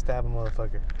fucking stab a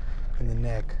motherfucker in the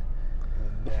neck.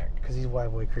 Because he's white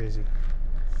boy crazy.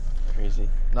 Crazy.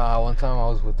 Nah, one time I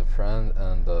was with a friend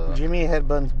and Jimmy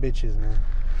headbutts bitches, man.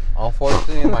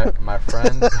 unfortunately my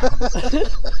friend.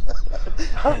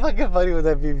 How fucking funny would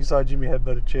that be if you saw Jimmy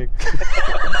headbutt a chick?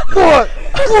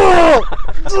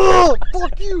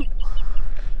 Fuck you.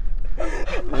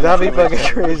 That'd be fucking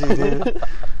crazy, dude.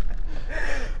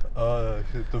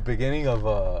 The beginning of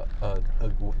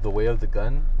The Way of the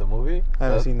Gun, the movie. I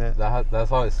haven't seen that. That's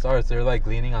how it starts. They're like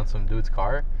leaning on some dude's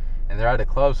car, and they're at a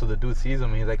club. So the dude sees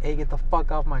him, and he's like, "Hey, get the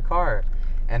fuck off my car!"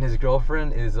 And his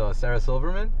girlfriend is Sarah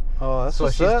Silverman. Oh, that's So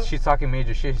what's up. she's talking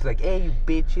major shit. She's like, "Hey, you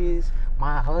bitches,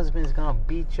 my husband's gonna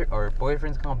beat your or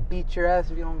boyfriend's gonna beat your ass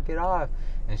if you don't get off."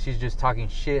 And she's just talking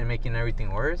shit and making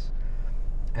everything worse.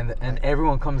 And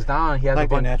everyone comes down. He has Like a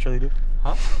they bunch. naturally do.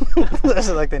 Huh? That's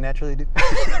like they naturally do.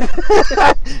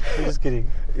 I'm just kidding.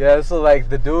 Yeah, so like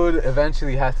the dude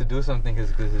eventually has to do something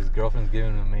because his girlfriend's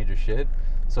giving him major shit.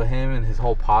 So him and his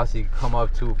whole posse come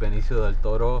up to Benicio del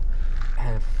Toro,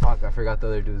 and fuck, I forgot the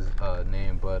other dude's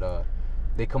name, but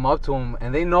they come up to him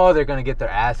and they know they're gonna get their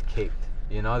ass kicked.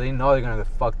 You know, they know they're gonna get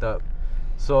fucked up.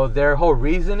 So their whole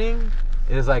reasoning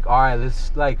is like, all right,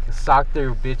 let's like sock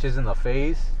their bitches in the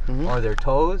face or their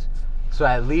toes. So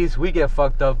at least we get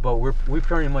fucked up, but we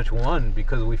pretty much won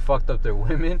because we fucked up their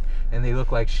women and they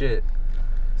look like shit.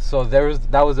 So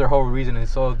that was their whole reasoning.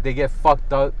 So they get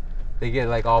fucked up, they get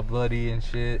like all bloody and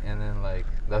shit, and then like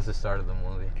that's the start of the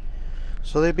movie.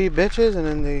 So they beat bitches and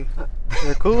then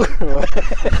they're cool.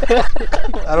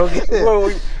 I don't get it. Well,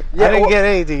 yeah, I didn't get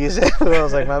anything you said. But I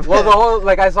was like, my Well, bad. the whole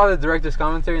like I saw the director's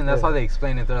commentary and that's how they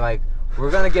explain it. They're like,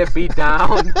 we're gonna get beat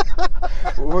down,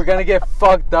 we're gonna get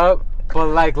fucked up. But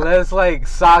like, let's like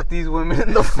sock these women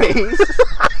in the face,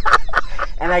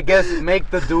 and I guess make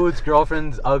the dude's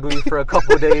girlfriends ugly for a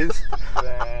couple days.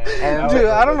 And Dude,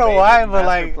 I don't know why, but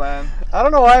like, plan. I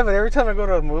don't know why, but every time I go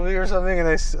to a movie or something and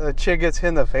a chick gets hit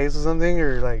in the face or something,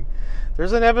 or like,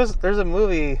 there's a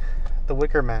movie, The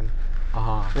Wicker Man,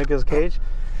 Nicolas Cage.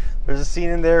 There's a scene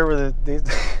in there where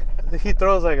he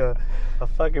throws like a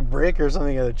fucking brick or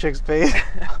something at a chick's face.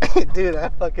 Dude, I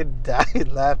fucking died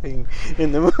laughing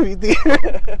in the movie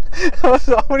theater. I was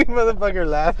so many motherfucker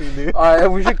laughing, dude. Alright,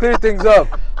 we should clear things up.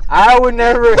 I would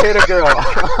never hit a girl.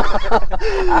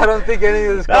 I don't think any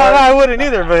of this. No, I wouldn't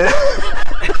either, but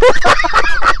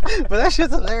but that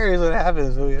shit's hilarious when it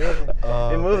happens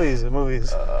in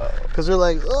movies, because they're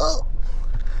like, oh.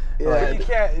 Yeah, you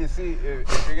can't. You see,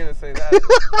 if you're gonna say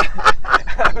that,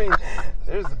 I mean,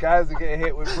 there's guys that get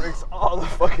hit with bricks all the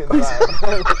fucking time,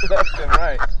 left and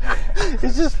right.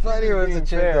 It's just funny when it's a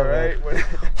chick, fair, though, right?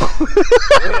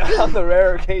 When on the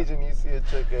rare occasion you see a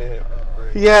chick get hit with a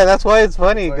brick. Yeah, that's why it's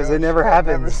funny It's like, because oh, it never shit, I've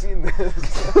never happens. seen this.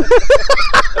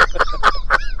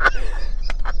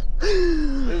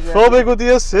 Phobic with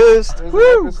the assist. There's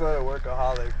Woo! an episode of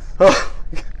Workaholics Oh.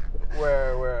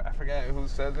 where I forget who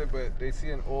says it, but they see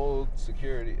an old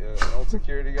security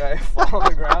guy fall on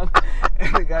the ground,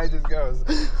 and the guy just goes,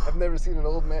 "I've never seen an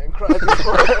old man cry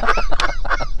before."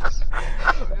 I'm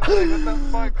just like, what the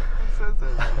fuck? Who says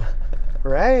that?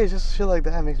 Right? It's just shit like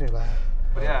that makes me laugh.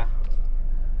 But yeah,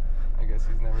 I guess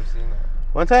he's never seen that.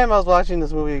 One time I was watching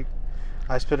this movie,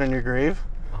 I Spit on Your Grave.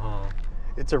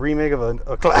 It's a remake of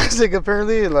a classic,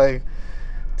 apparently. Like,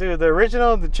 dude, the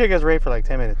original, the chick gets raped for like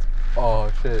 10 minutes.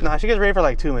 Oh shit. Nah, she gets raped for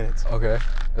like 2 minutes. Okay,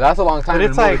 that's a long time. But in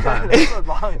it's movie like,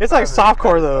 time. it's like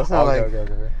softcore though. It's not Okay, like.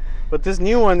 okay. But this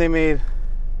new one they made.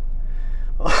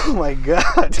 Oh my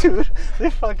god, dude! They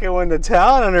fucking went to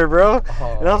town on her, bro.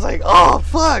 And I was like, oh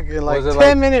fuck! And like Was it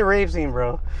 10-minute rape scene,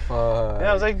 bro. And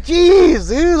I was like, jeez,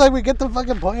 dude! Like we get the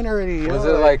fucking point already. You was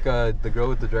know? it like the girl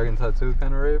with the dragon tattoo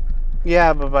kind of rape?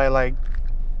 Yeah, but by like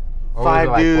Or was it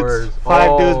like words?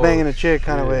 five dudes Oh, banging a chick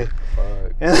kind of way.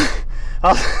 Fuck. And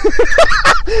I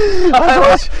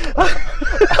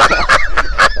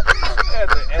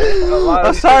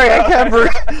I'm sorry, I can't breathe.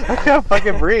 I can't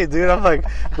fucking breathe, dude. I'm like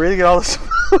breathing in all the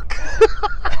smoke.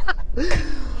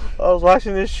 I was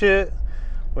watching this shit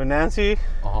with Nancy.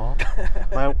 Uh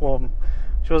huh.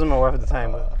 She wasn't my wife at the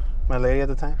time, but my lady at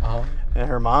the time, Uh huh. and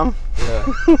her mom. Yeah.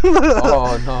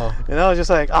 Oh no. And I was just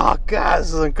like, oh god,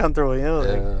 this is uncomfortable, you know.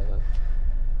 Like, Yeah.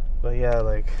 but yeah,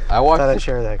 like I thought I'd watched.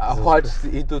 share that. 'cause I it was watched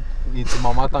Y Tu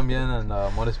Mamá También and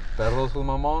Amores Perros with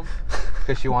my mom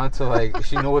because she wanted to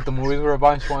she knew what the movies were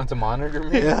about and she wanted to monitor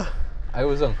me. Yeah. I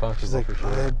was uncomfortable She's like, for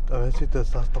sure. a ver si te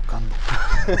estás tocando.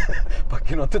 Pa'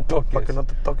 que no te toques. Pa' que no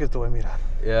te toques, te voy a mirar.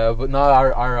 Yeah, but no,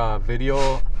 our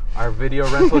video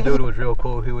rental dude was real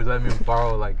cool. He was letting me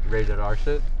borrow like rated R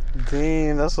shit.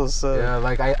 Damn, that's what's up. Yeah,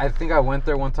 like I think I went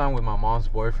there one time with my mom's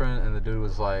boyfriend, and the dude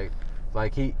was like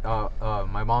he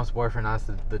my mom's boyfriend asked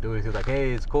the dude, he was like,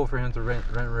 hey, it's cool for him to rent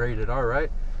rated R,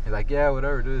 right? He's like, yeah,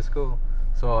 whatever, dude, it's cool.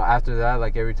 So after that,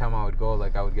 like every time I would go,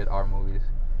 like I would get R movies.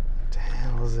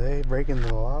 Damn, Jose, breaking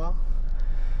the law.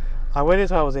 I waited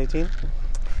till I was 18,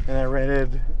 and I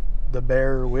rented the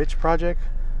Bear Witch Project.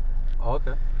 Oh,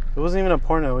 okay. It wasn't even a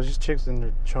porno. It was just chicks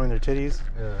showing their titties,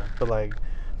 Yeah. but like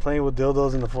playing with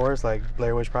dildos in the forest, like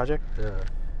Blair Witch Project. Yeah.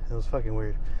 It was fucking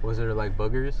weird. Was there like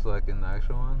boogers like in the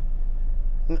actual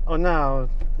one? No,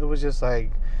 it was just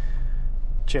like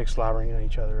chicks slobbering on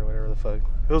each other or whatever the fuck.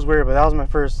 It was weird, but that was my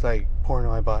first like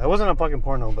porno I bought. It wasn't a fucking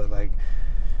porno, but like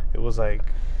it was like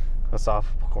a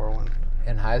softcore one.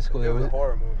 In high school, It was a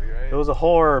horror movie, right? It was a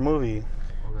horror movie,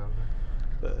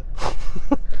 Okay.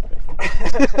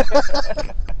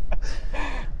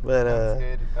 but I'm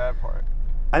scared of that part.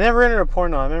 I never rented a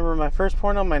porno. I remember my first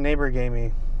porno my neighbor gave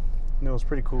me, and it was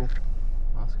pretty cool.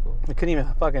 That's cool. I couldn't even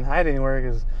fucking hide anywhere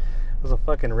because it was a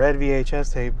fucking red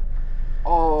VHS tape.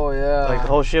 Oh yeah. Like the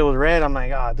whole shit was red. I'm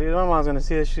like, ah, dude, my mom's gonna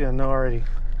see this shit. I know already.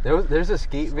 There's a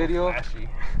skate video. Flashy.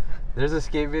 There's a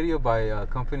skate video by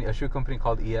a shoe company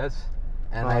called ES,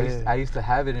 and Oh, I used to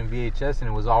have it in VHS, and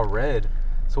it was all red.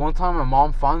 So one time my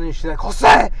mom found it, and she's like,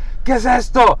 Jose, ¿qué es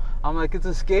esto? I'm like, it's a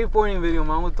skateboarding video,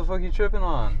 mom. What the fuck you tripping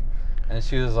on? And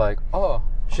she was like, oh.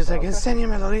 She's like, okay.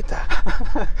 enséñamelo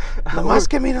ahorita. Nomás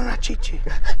que mira una chichi.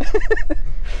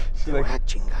 She's Te like, voy a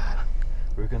chingar.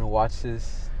 we're gonna watch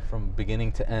this from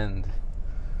beginning to end,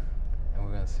 and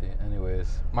we're gonna see.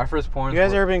 Anyways, my first porn. You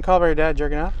guys ever been called by your dad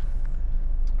jerking off?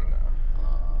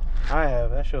 No. I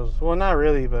have. That shows. Well, not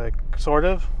really, but sort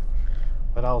of.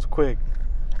 But I was quick.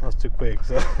 I was too quick.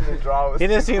 So The draw was he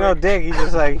didn't too see no quick. dick. He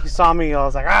just like he saw me. I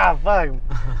was like, ah, fuck.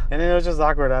 And then it was just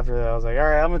awkward after that. I was like, all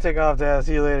right, I'm gonna take off, Dad.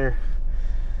 See you later.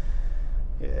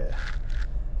 Yeah.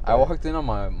 I walked in on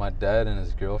my dad and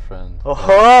his girlfriend.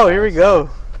 Oh, here we go.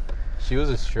 She was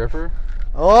a stripper.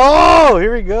 Oh,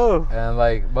 here we go.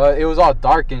 And but it was all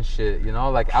dark and shit, you know.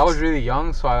 Like I was really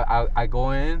young, so I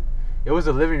go in. It was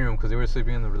the living room because they were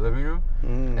sleeping in the living room.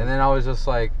 Mm. And then I was just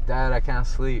like, Dad, I can't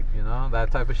sleep, you know, that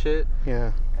type of shit.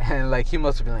 Yeah. And like he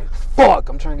must have been like, fuck,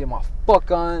 I'm trying to get my fuck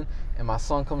on. And my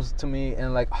son comes to me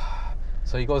and like,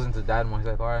 so he goes into dad mode. He's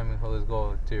like, all right, Mijo, let's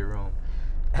go to your room.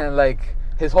 And like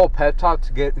his whole pep talk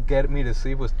to get me to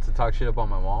sleep was to talk shit about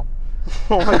my mom.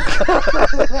 Oh my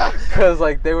god. Cause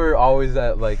like they were always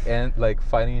at like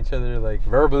fighting each other like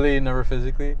verbally, never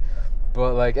physically.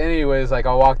 But like anyways, like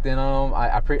I walked in on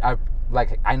them.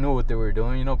 I knew what they were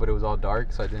doing, you know, but it was all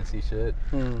dark, so I didn't see shit.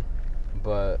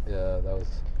 But yeah, that was.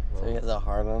 So he has a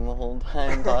hard on the whole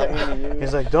time talking to you.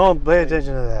 He's like, don't pay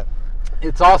attention to that.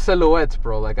 It's all silhouettes,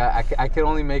 bro. Like I can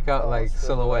only make out like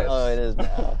silhouettes. Oh, it is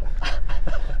now.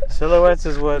 Silhouettes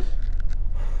is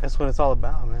that's what it's all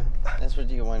about, man. That's what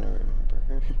you want to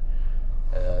remember.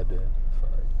 Yeah, I did. Fuck.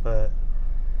 But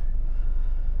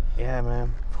yeah,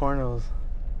 man, pornos.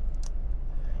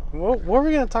 What were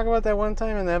we gonna talk about that one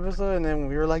time in the episode, and then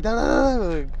we were like, no.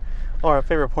 Like, our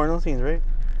favorite porno scenes, right?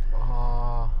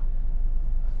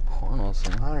 Porno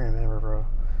scene. I don't remember, bro.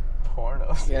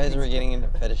 Pornos. You guys were getting into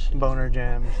fetishes. Boner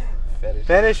jams. Fetish.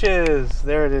 Fetishes.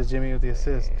 There it is, Jimmy with the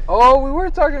assist. Oh, we were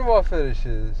talking about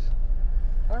fetishes.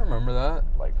 I remember that.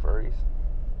 Like furries.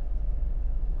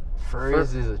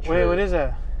 Furries is a trip. Wait, what is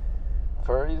that?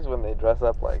 Furries when they dress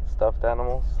up like stuffed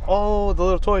animals. Oh, the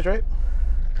little toys, right?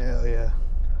 Hell yeah.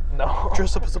 No.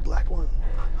 Dress up as a black one.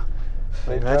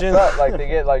 They Imagine. dress up like they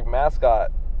get like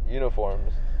mascot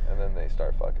uniforms and then they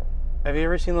start fucking. Have you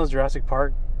ever seen those Jurassic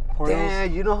Park pornos?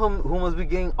 Damn, you know who must be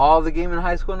getting all the game in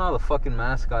high school now? The fucking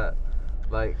mascot.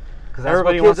 Like, cause that's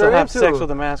Everybody what wants kids to are have into. sex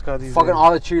with a mascot these Fucking days.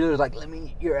 all the cheerleaders like, let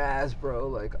me eat your ass, bro.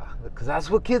 Like, cause that's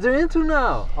what kids are into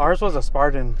now. Ours was a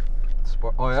Spartan.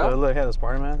 Oh yeah. So it had a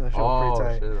Spartan mask. That shit was pretty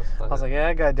tight. Shit, that's I was tight. like, yeah,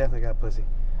 that guy definitely got pussy.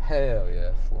 Hell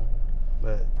yeah, fool.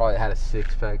 But Probably had a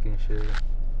six pack and shit.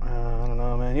 I don't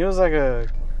know, man. He was like a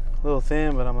little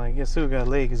thin, but I'm like, yeah, Sue got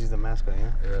laid because he's the mascot, you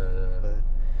know? Yeah.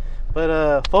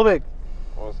 But Phobic,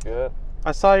 What's good?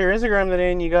 I saw your Instagram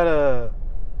today and you got a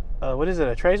What is it?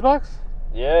 A trace box?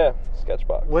 Yeah,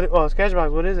 Sketchbox. What? Oh,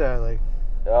 Sketchbox. What is that like?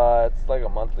 It's like a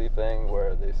monthly thing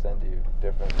where they send you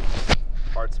different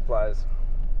art supplies.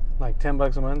 Like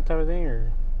 $10 a month type of thing,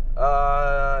 or?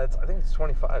 I think it's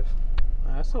 25.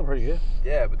 That's still pretty good.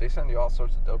 Yeah, but they send you all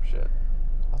sorts of dope shit.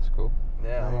 That's cool.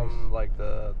 Yeah, I'm Nice. on like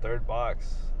the third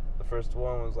box. The first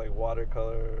one was like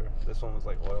watercolor. This one was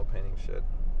like oil painting shit.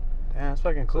 Damn, that's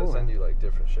fucking So cool. they send man. you like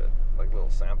different shit, like little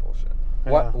sample shit.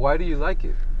 Yeah. Why do you like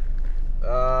it?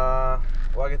 Well,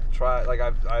 I get to try. Like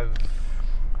I've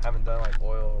haven't done like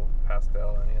oil,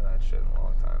 pastel, any of that shit in a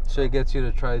long time. So it gets you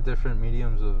to try different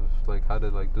mediums of like how to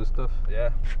like do stuff. Yeah,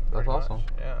 That's pretty awesome. much,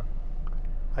 yeah.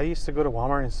 I used to go to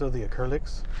Walmart and steal the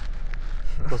acrylics,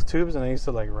 those tubes, and I used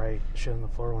to like write shit on the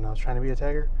floor when I was trying to be a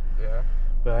tagger. Yeah.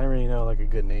 But I didn't really know like a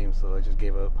good name, so I just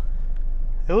gave up.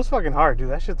 It was fucking hard, dude.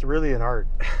 That shit's really an art.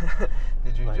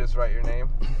 Did you Like- just write your name?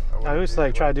 Or what I did used you- to like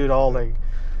what try to did do it you all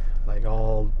like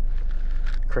all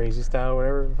crazy style,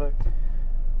 whatever the fuck.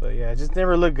 But yeah, it just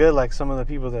never looked good like some of the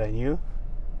people that I knew.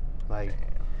 Like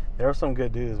there were some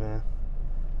good dudes, man.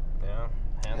 Yeah.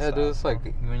 hand Yeah, dude, style. it's like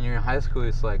when you're in high school,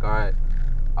 it's like, all right,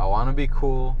 I want to be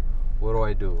cool. What do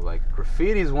I do? Like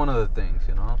graffiti is one of the things,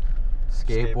 you know,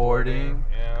 skateboarding,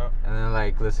 Yeah. and then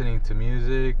like listening to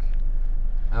music,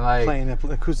 and like Playing the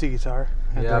acoustic guitar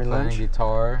at yeah, during playing lunch.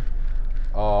 guitar.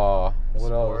 What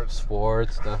else? Sports.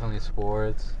 Sports, definitely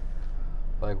sports.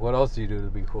 Like, what else do you do to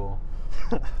be cool?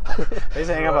 I used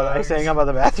to hang out by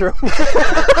the bathroom.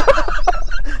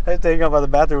 I used to hang out by the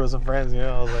bathroom with some friends, you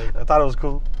know. I was like, I thought it was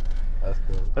cool. That's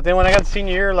cool. But then when I got to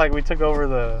senior year, like we took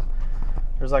over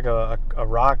there's like a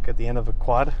rock at the end of a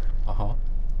quad, Uh huh.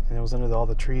 and it was under all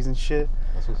the trees and shit.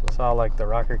 That's what's up. So all like the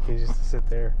rocker kids used to sit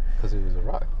there. Because it was a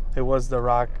rock. It was the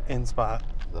rock in spot.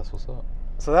 That's what's up.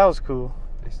 So that was cool.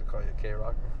 They used to call you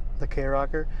K-Rocker. The K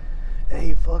rocker.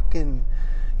 Hey, fucking,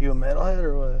 you a metalhead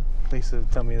or what? They used to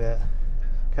tell me that.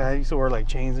 'Cause I used to wear like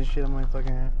chains and shit on my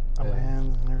fucking on my Yeah.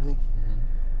 hands and everything.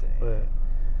 Dang. But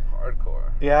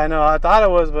Hardcore. yeah, I know. I thought it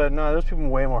was, but no, there's people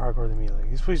way more hardcore than me. Like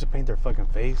these people used to paint their fucking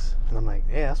face, and I'm like,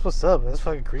 yeah, that's what's up. That's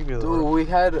fucking creepy though. Dude, we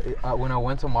had when I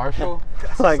went to Marshall.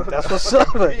 Like that's what's up,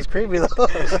 but it's creepy though.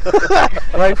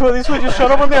 Like fool, these people just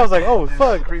showed up one day. I was like, oh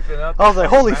fuck. Creeping up. I was like,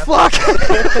 holy fuck.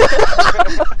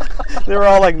 They were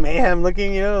all like mayhem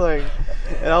looking, you know, like,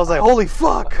 and I was like, holy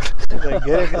fuck. Like,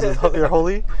 get it? Because you're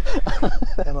holy.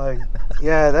 And like,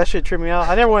 yeah, that shit tripped me out.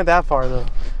 I never went that far though.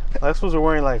 Like, supposed to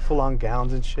wearing like full on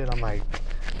gowns and shit. I'm like,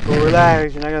 go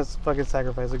relax. You're not gonna fucking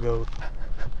sacrifice a goat.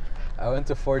 I went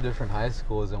to 4 different high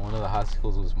schools, and one of the high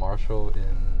schools was Marshall.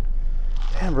 In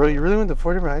Damn, bro, you really went to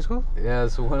 4 different high schools? yeah,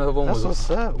 so one of them That's was what's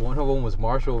up. one of them was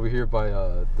Marshall over here by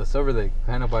the Silver Lake,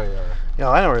 kind of by. Yeah,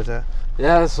 I know where it's at.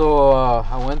 Yeah, so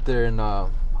I went there and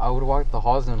I would walk the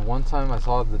halls, and one time I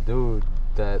saw the dude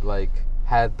that like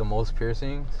had the most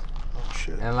piercings, Oh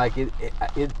shit. and like it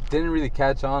didn't really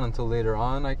catch on until later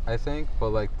on, I think, but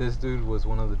like this dude was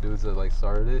one of the dudes that like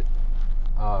started it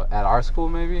at our school,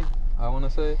 maybe I want to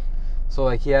say. So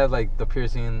like he had like the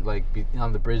piercing like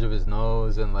on the bridge of his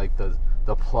nose and like the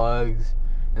plugs,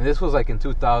 and this was like in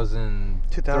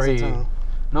 2003. 2000.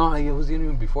 No, it was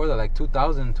even before that, like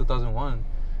 2000, 2001.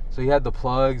 So he had the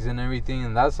plugs and everything,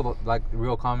 and that's like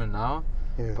real common now.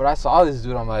 Yeah. But I saw this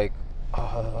dude, I'm like,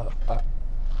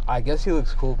 I guess he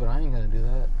looks cool, but I ain't gonna do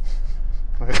that.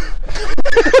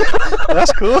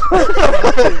 That's cool.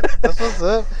 That's what's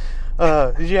up.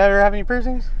 Did you ever have any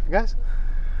piercings, guys?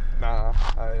 Nah,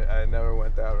 I never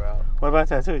went that route. What about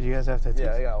tattoos? Do you guys have tattoos?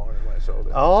 Yeah, I got one in my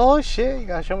shoulder. Oh shit! You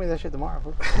gotta show me that shit tomorrow.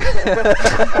 Bro.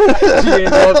 You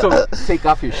ain't know to take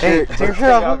off your Hey, shirt. take your Take shirt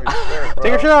off. off bro. your shirt, bro.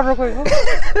 Take your shirt off real quick.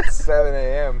 Bro. It's 7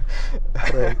 a.m.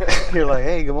 Like, you're like,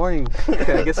 hey, good morning.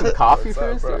 Can I get some coffee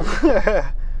What's up, first? bro?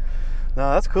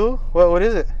 No, that's cool. What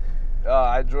is it?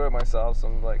 I drew it myself.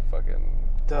 Some like fucking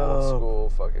Dope. old school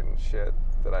fucking shit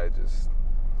that I just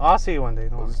I'll see you one day.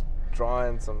 Don't worry. was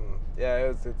drawing some.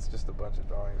 Yeah, it's just a bunch of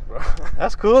drawings, bro.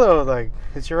 That's cool though. Like,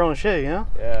 it's your own shit, you know?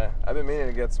 Yeah, I've been meaning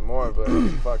to get some more, but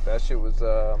fuck, that shit was.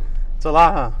 It's a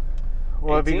lot, huh?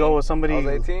 Well, if you 18? go with somebody. I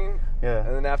was 18, Yeah.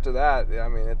 and then after that, I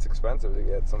mean, it's expensive to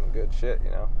get some good shit,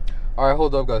 you know. All right,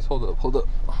 hold up, guys. Hold up.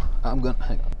 I'm gonna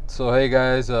hang on. So hey,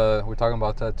 guys, we're talking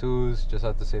about tattoos. Just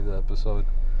had to save the episode.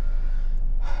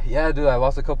 Yeah, dude, I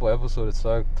lost a couple episodes. It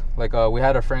sucked. Like, we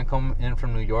had a friend come in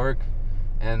from New York,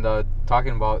 and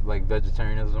talking about like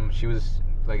vegetarianism. She was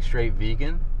like straight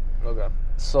vegan. Okay.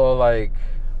 So like,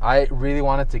 I really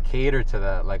wanted to cater to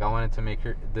that. Like, I wanted to make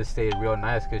her this stay real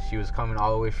nice because she was coming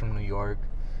all the way from New York,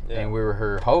 Yeah. and we were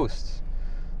her hosts.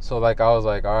 So like, I was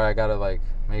like, all right, I gotta like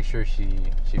make sure she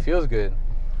feels good.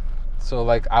 So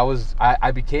like,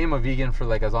 I became a vegan for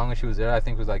like as long as she was there. I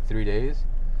think it was like 3 days,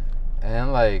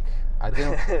 then like I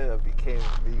didn't. I became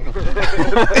vegan.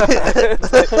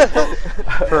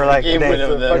 For like a Became one day.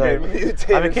 of them. Fucking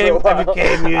mutated I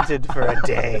became muted for a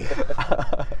day.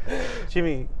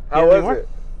 Jimmy, How you have any was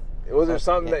it? Was there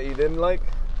something that you didn't like?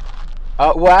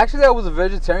 Well, actually, I was a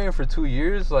vegetarian for 2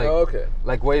 years. Like, Oh, okay.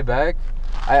 like way back.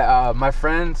 I my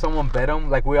friend, someone bet him.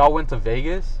 Like we all went to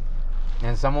Vegas,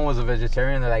 and someone was a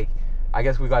vegetarian. They're like, I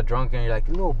guess we got drunk, and you're like,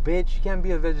 you little bitch, you can't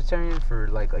be a vegetarian for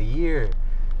like a year.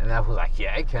 And I was like,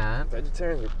 yeah, I can.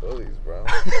 Vegetarians are bullies, bro.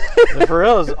 For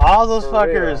real, all those For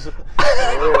fuckers,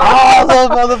 real. all those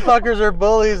motherfuckers are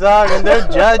bullies, dog, and they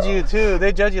judge you too.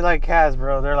 They judge you like cats,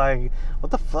 bro. They're like, "What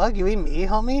the fuck? You eat meat,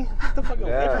 homie? Get the fuck away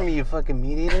Yeah. from me, you fucking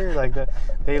meat eater!" Like that.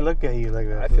 They look at you like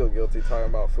that. I feel guilty talking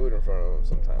about food in front of them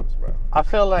sometimes, bro. I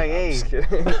feel like, Just hey,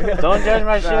 kidding. don't judge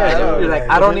my shit. I know. You're like,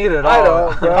 I don't eat it I all.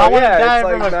 don't, If bro. I want to Yeah, die it's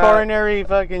from like a that. coronary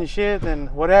fucking shit,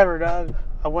 then whatever, dog.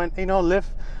 I went,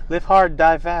 live hard,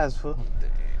 die fast, fool.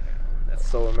 That's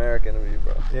so American of you,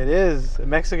 bro. It is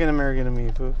Mexican American to me,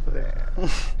 fool. Damn.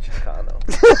 Chicano.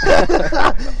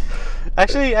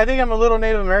 Actually, I think I'm a little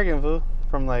Native American, fool,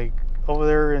 from like over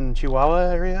there in Chihuahua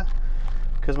area.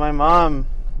 Cause my mom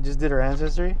just did her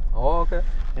ancestry, Oh, okay.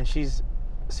 and she's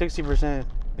 60%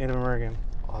 Native American.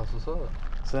 Oh, that's what's up.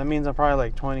 So that means I'm probably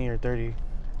like 20 or 30.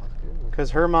 That's good.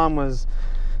 Cause her mom was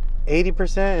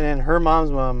 80%, and then her mom's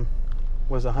mom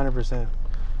was 100%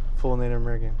 full Native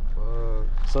American.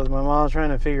 Fuck. So my mom's trying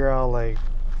to figure out like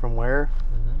from where.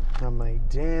 Mhm. And I'm like,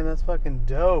 damn, that's fucking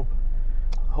dope.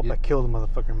 I hope Yeah. I killed a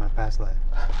motherfucker in my past life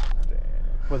Damn.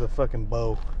 with a fucking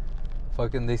bow.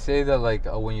 Fucking, they say that like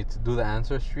when you do the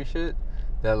ancestry shit,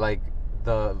 that like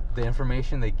the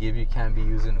information they give you can't be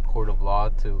used in a court of law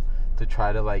to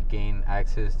try to like gain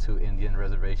access to Indian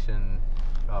reservation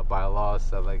bylaws.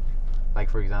 That like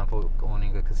for example,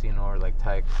 owning a casino or like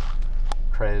tax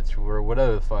credits or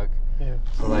whatever the fuck. Yeah.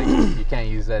 So like you can't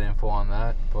use that info on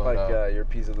that. But Like your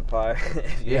piece of the pie.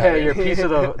 yeah, your piece of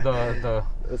the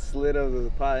the slit of the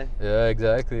pie. yeah,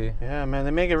 exactly. Yeah, man,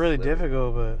 they make it really Slither.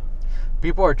 difficult, but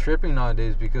People are tripping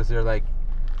nowadays because they're like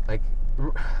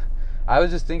I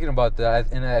was just thinking about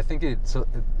that, and I think it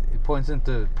points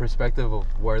into perspective of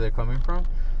where they're coming from.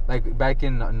 Like back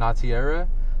in Nazi era,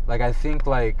 like I think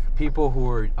like people who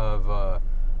were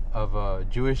of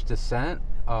Jewish descent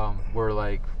were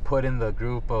like put in the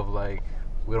group of like,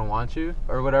 we don't want you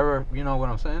or whatever. You know what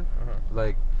I'm saying?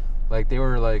 Uh-huh. Like they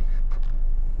were like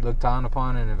looked down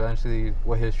upon, and eventually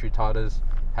what history taught us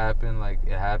happened. Like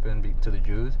it happened to the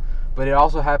Jews, but it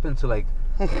also happened to like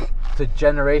to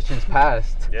generations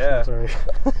past. Yeah. sorry.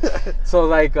 So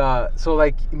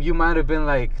like you might have been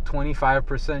like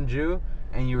 25% Jew,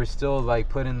 and you were still like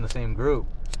put in the same group.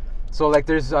 So like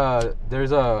there's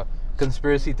a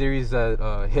conspiracy theories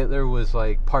that Hitler was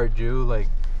like part Jew, like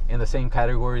in the same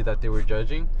category that they were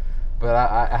judging. But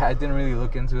I didn't really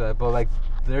look into that. But like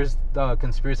there's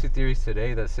conspiracy theories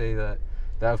today that say that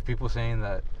have people saying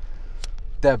that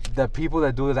people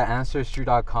that do the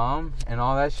Ancestry.com and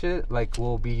all that shit like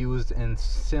will be used in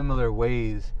similar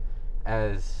ways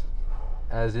as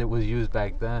it was used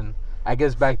back then. I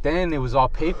guess back then it was all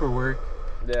paperwork,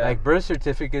 Yeah. like birth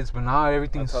certificates, but now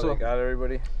everything's That's how so they got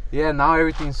everybody. yeah, now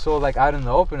everything's so like out in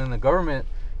the open, and the government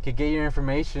can get your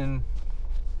information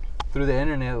through the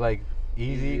internet like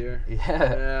easy. Easier. Yeah.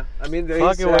 Yeah. I mean, they Fuck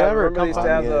used it, to whatever, remember they used come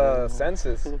to on. have the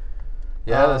census.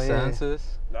 Yeah, Oh, the yeah.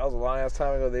 census. That was a long ass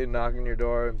time ago. They'd knock on your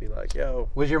door and be like, "Yo,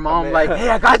 Was your mom man. like, hey,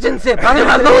 I got you, dame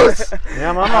la luz?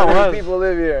 Yeah, my how mom many was. people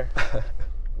live here?"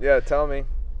 Yeah, tell me.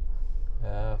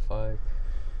 Yeah, fuck.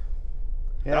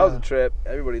 Yeah. That was a trip.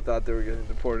 Everybody thought they were getting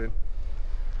deported.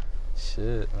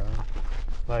 Shit, man.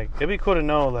 Like, it'd be cool to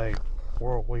know, like,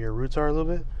 where your roots are a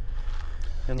little bit.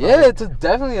 And, Yeah, like, it's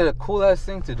definitely a cool ass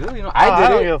thing to do. You know, I I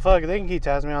don't did give it. a fuck. They can keep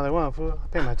taxing me all they want, fool. I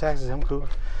pay my taxes. I'm cool.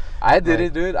 I did like-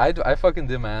 it, dude. I fucking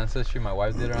did my ancestry. My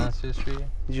wife did her ancestry.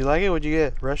 Did you like it? What'd you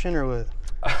get? Russian or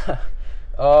what?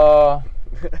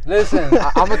 Listen,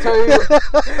 I'm gonna tell you.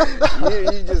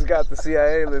 You just got the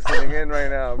CIA listening in right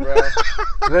now, bro.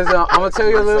 Listen, I'm gonna tell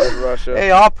you a Said little. Russia.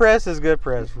 Hey, all press is good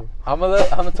press, fool. I'm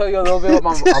gonna tell you a little bit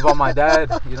about my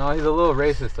dad. You know, he's a little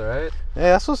racist, all right? Yeah,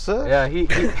 that's what's up. Yeah,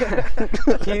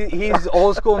 he's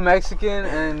old school Mexican,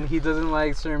 and he doesn't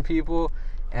like certain people,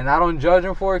 and I don't judge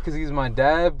him for it because he's my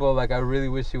dad. But like, I really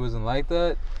wish he wasn't like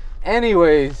that.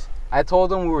 Anyways, I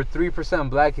told him we were 3%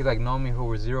 black. He's like, no, mijo,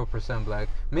 we're 0% black.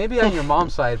 Maybe on your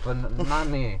mom's side, but not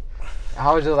me.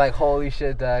 I was just like, holy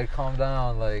shit, dad, calm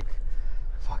down. Like,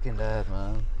 fucking dad,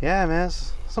 man. Yeah, man.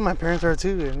 Some of my parents are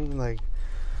too. I mean, like,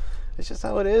 it's just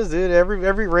how it is, dude.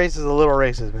 Every race is a little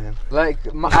racist, man. Like,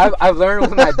 I've learned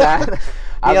with my dad.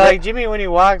 I Yeah, bet- like Jimmy when he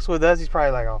walks with us, he's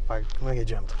probably like, "Oh fuck, I'm gonna get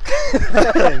jumped."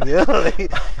 You know,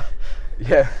 like,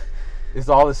 yeah, it's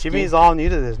all the Jimmy's all new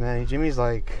to this, man. Jimmy's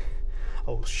like,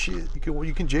 "Oh shit, you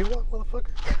can jaywalk,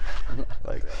 motherfucker."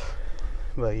 Like,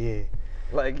 but yeah,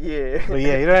 Like, yeah. but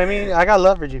yeah, you know what I mean. I got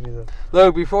love for Jimmy though.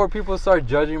 Look, before people start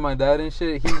judging my dad and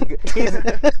shit,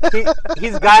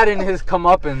 he's gotten his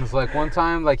comeuppance. Like one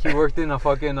time, like he worked in a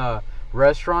fucking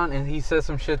restaurant and he said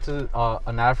some shit to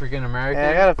an African American. Hey,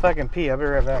 I gotta fucking pee. I'll be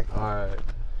right back. All right,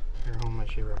 Here, hold my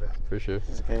shit right back. for sure.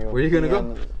 Can Where you gonna pee go?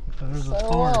 on the- There's So a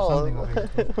phone or something over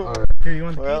here. All right, Here, you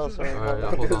want the Where pee? else? all right.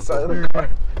 Look Hold at the on. side of the car.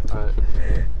 All right.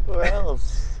 Where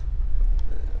else?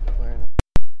 Where?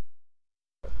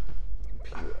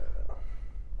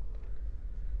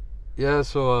 Yeah,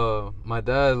 so my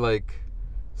dad like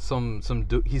some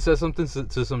dude, he said something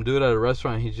to some dude at a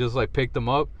restaurant. He just like picked him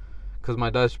up because my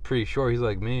dad's pretty short. He's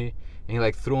like me, and he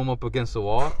like threw him up against the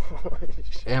wall.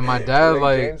 And my dad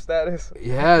like James status.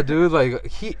 yeah, dude,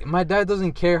 like my dad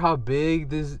doesn't care how big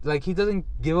this, like he doesn't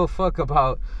give a fuck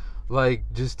about like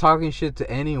just talking shit to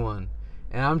anyone.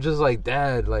 And I'm just like,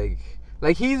 Dad, like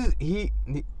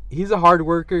he's a hard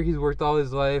worker. He's worked all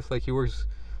his life. Like he works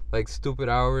like stupid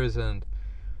hours and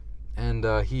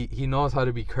he knows how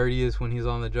to be courteous when he's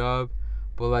on the job.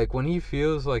 But like when he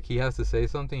feels like he has to say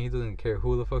something, he doesn't care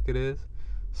who the fuck it is.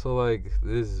 So like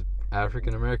this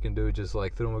African American dude just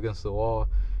like threw him against the wall.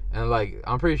 And like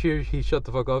I'm pretty sure he shut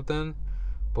the fuck up then.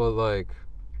 But like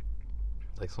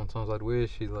sometimes I'd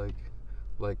wish he like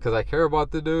cause I care about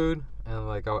the dude and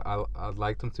like I'd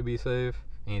like him to be safe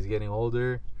and he's getting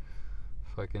older.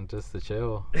 Fucking just to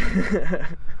chill.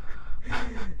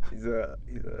 He's a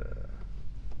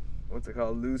what's it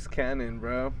called? Loose cannon,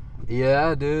 bro.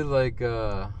 Yeah, dude, like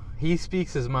he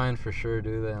speaks his mind for sure,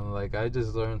 dude, and like I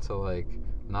just learned to like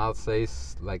not say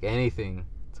like anything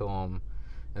to him.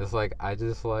 It's like I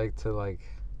just like to like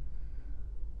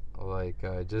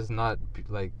just not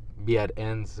be at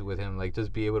ends with him, like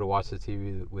just be able to watch the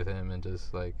TV with him and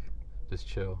just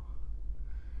chill.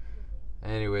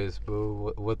 Anyways,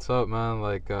 boo, what's up, man?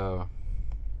 Like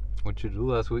what you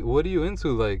do last week? What are you into?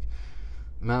 Like,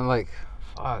 man, like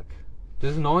fuck.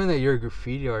 Just knowing that you're a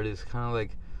graffiti artist, kind of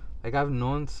like I've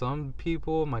known some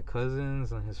people, my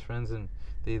cousins and his friends, and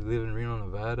they live in Reno,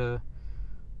 Nevada.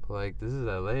 But like, this is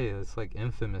LA. It's like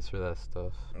infamous for that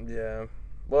stuff. Yeah.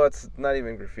 Well, it's not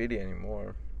even graffiti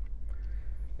anymore.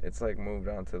 It's like moved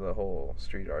on to the whole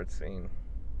street art scene.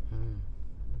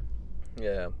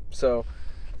 Yeah. So,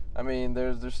 I mean,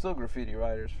 there's still graffiti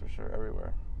writers for sure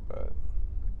everywhere, but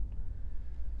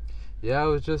Yeah, I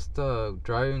was just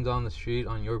driving down the street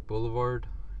on York Boulevard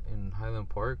in Highland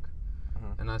Park,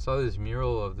 and I saw this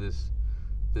mural of this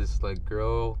like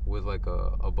girl with like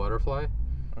a butterfly.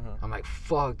 I'm like,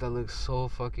 fuck, that looks so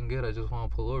fucking good. I just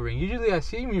want to pull over. And usually I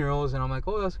see murals and I'm like,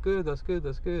 oh, that's good.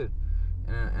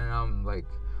 And I'm like,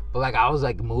 but like I was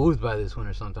like moved by this one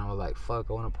or something. I was like, fuck,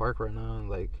 I want to park right now and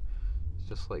like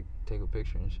just like take a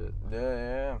picture and shit.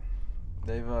 yeah.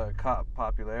 They've caught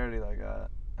popularity like that.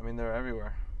 I mean, they're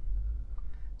everywhere.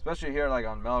 Especially here, like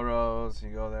on Melrose, you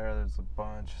go there's a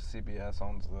bunch. CBS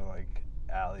owns the like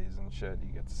alleys and shit.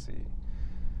 You get to see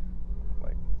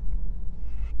like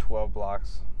 12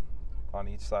 blocks on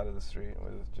each side of the street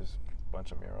with just a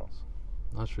bunch of murals.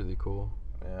 That's really cool.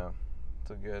 Yeah,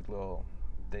 it's a good little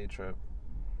day trip.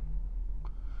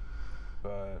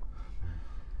 But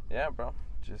yeah, bro,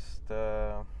 just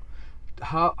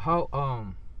How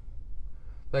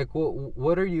like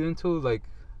what are you into? Like,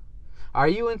 are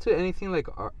you into anything like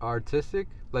artistic?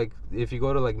 Like if you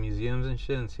go to like museums and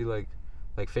shit and see like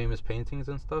famous paintings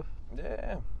and stuff?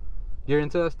 yeah, You're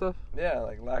into that stuff?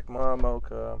 like LACMA,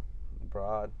 Mocha,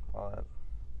 Broad, all that.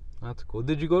 That's cool.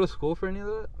 Did you go to school for any of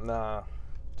that? Nah,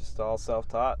 just all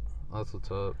self-taught. That's what's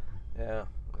up. Yeah,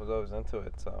 I was always into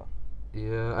it, so.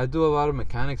 Yeah, I do a lot of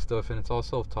mechanic stuff and it's all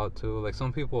self-taught too. Like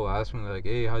some people ask me like,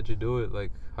 hey, how'd you do it?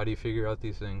 Like, how do you figure out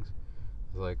these things?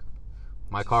 It's like,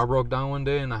 my car broke down one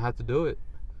day and I had to do it.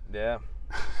 Yeah.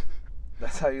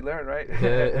 That's how you learn, right?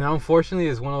 Yeah, and unfortunately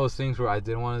it's one of those things where I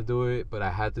didn't want to do it, but I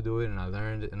had to do it and I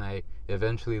learned and I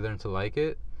eventually learned to like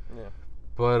it. Yeah.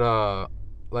 But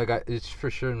it's for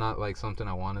sure not like something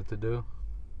I wanted to do.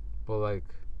 But like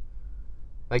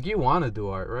you want to do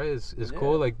art, right? It's Yeah.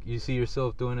 cool. Like you see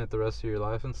yourself doing it the rest of your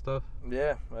life and stuff.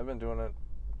 Yeah, I've been doing it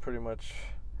pretty much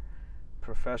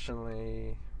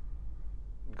professionally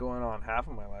going on half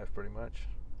of my life, pretty much.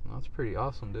 That's pretty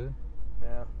awesome, dude.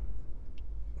 Yeah.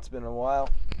 It's been a while.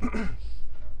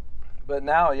 But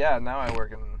now I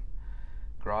work in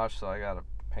garage, so I gotta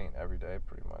paint every day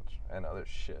pretty much, and other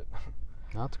shit.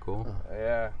 That's cool.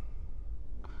 Yeah.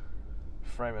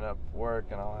 Framing up work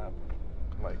and all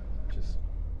that, like just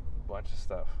bunch of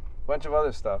stuff. Bunch of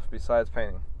other stuff besides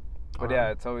painting. But yeah,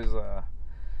 it's always,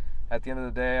 at the end of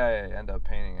the day, I end up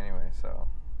painting anyway, so.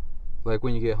 Like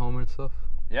when you get home and stuff?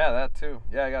 Yeah, that too.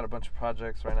 Yeah, I got a bunch of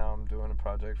projects right now. I'm doing a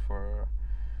project for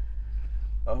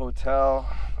a hotel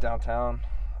downtown.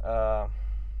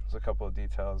 There's a couple of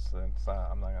details, and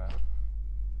I'm not gonna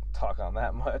talk on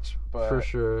that much, but For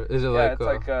sure. Is it yeah, like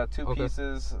it's like two okay.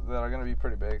 pieces that are gonna be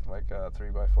pretty big, like 3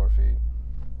 by 4 feet.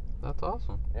 That's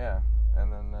awesome. Yeah,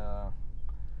 and then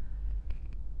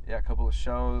yeah, a couple of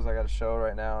shows. I got a show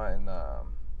right now in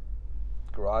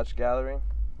Garage Gallery.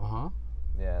 Uh-huh.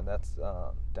 Yeah, and that's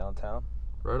downtown.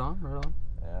 Right on, right on.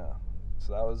 Yeah,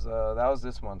 so that was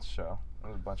this month's show.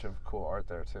 There's a bunch of cool art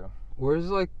there too. Where's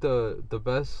like the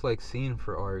best like scene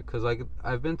for art? Cause like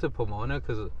I've been to Pomona,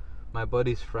 cause my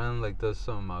buddy's friend like does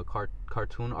some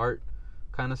cartoon art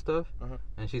kind of stuff, Mhm.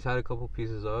 and she's had a couple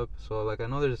pieces up. So like I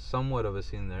know there's somewhat of a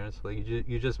scene there. So like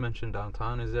you just mentioned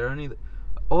downtown. Is there any?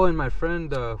 Oh, and my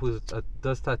friend who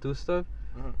does tattoo stuff,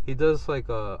 Mhm. he does like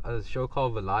a show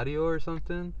called Veladio or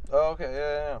something. Oh, okay,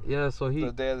 yeah. Yeah, so he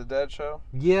The Day of the Dead show.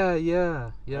 yeah.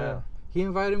 Yeah. He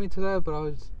invited me to that, but I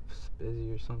was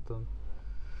busy or something.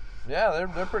 Yeah,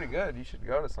 they're pretty good. You should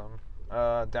go to some.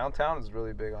 Downtown is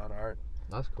really big on art.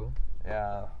 That's cool.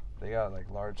 Yeah, they got like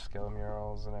large scale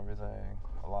murals and everything.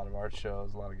 A lot of art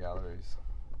shows, a lot of galleries.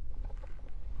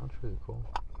 That's really cool.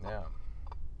 Yeah.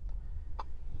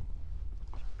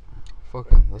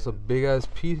 Fucking, that's a big ass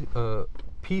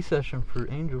pee session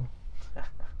for Angel.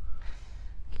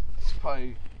 It's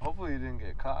probably. Hopefully, you didn't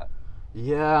get caught.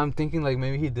 Yeah, I'm thinking like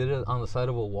maybe he did it on the side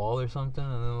of a wall or something,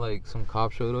 and then like some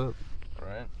cop showed up.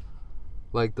 Right.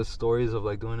 Like the stories of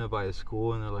like doing it by a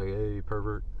school, and they're like, "Hey, you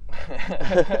pervert."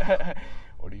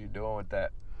 What are you doing with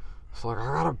that? It's like, I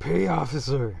got a pee,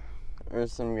 officer. Or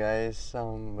some guy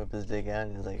saw him whip his dick out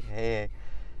and he's like, hey,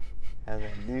 how's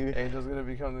that dude? Angel's gonna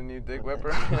become the new dick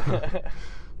whipper.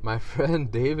 My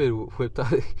friend David whipped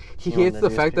out. He You hates on the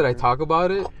the fact that I newspaper? talk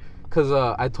about it, cause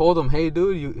I told him, "Hey,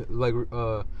 dude, you like."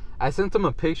 I sent him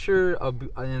a picture of,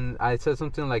 and I said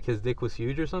something like his dick was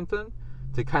huge or something,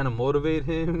 to kind of motivate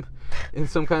him in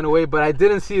some kind of way. But I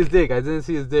didn't see his dick.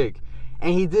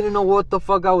 And he didn't know what the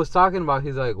fuck I was talking about.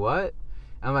 He's like, "What?"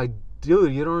 I'm like,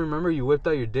 "Dude, you don't remember you whipped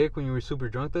out your dick when you were super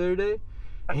drunk the other day?"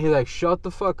 And he's like, "Shut the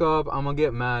fuck up. I'm gonna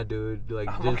get mad, dude." Like,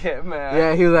 I'm gonna get mad.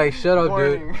 Yeah, he was like, "Shut up,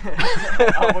 Warning.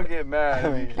 dude." I'm gonna get mad.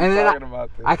 And And then talking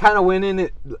about this. I kind of went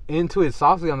into it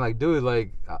softly. I'm like, "Dude,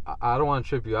 like, I don't want to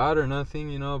trip you out or nothing,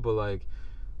 you know, but like,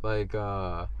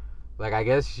 I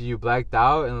guess you blacked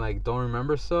out and like don't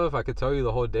remember stuff. I could tell you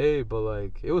the whole day, but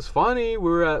like, it was funny. We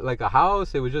were at like a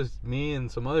house. It was just me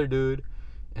and some other dude,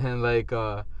 and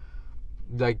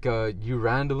you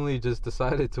randomly just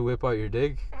decided to whip out your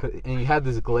dick, and you had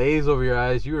this glaze over your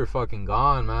eyes. You were fucking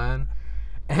gone, man."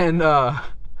 And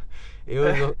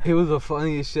it was the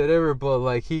funniest shit ever. But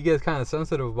like, he gets kind of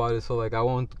sensitive about it, so like I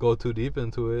won't go too deep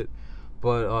into it.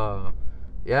 But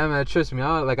yeah, man, it trips me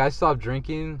out. Like, I stopped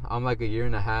drinking. I'm like a year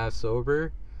and a half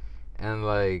sober, and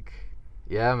like,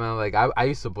 yeah, man, like I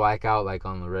used to black out like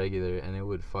on the regular, and it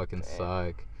would fucking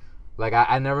suck. Like,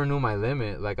 I never knew my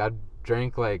limit. Like, I'd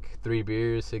drink like 3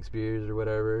 beers, 6 beers, or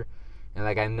whatever, and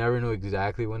like I never knew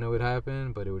exactly when it would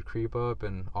happen, but it would creep up,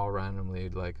 and all randomly,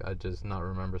 like, I'd just not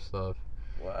remember stuff.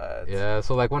 What? Yeah,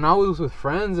 so like when I was with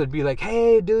friends, it'd be like,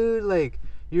 "Hey, dude, like,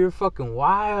 you're fucking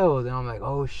wild," and I'm like,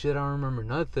 "Oh shit, I don't remember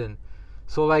nothing."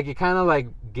 So like it kind of like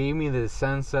gave me the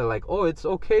sense that like, oh, it's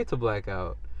okay to black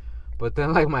out. But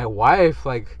then like my wife,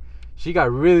 like, she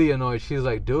got really annoyed. She's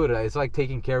like, "Dude, it's like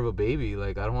taking care of a baby.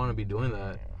 Like, I don't want to be doing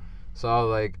that." So I was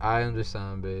like, "I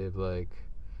understand, babe. Like,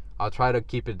 I'll try to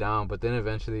keep it down." But then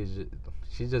eventually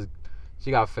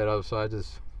she got fed up. So I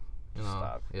just,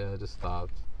 Stopped. yeah, just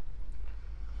stopped.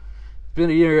 It's been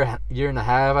a year and a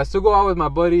half. I still go out with my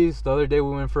buddies. The other day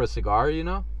we went for a cigar, you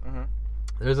know? Mhm.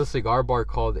 There's a cigar bar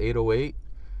called 808,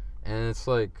 and it's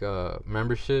like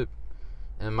membership,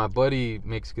 and my buddy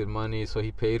makes good money, so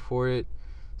he paid for it.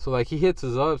 So like he hits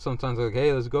us up sometimes like,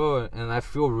 "Hey, let's go," and I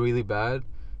feel really bad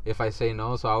if I say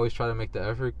no, so I always try to make the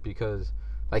effort because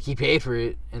like he paid for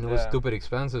it and it was Yeah. stupid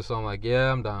expensive, so I'm like,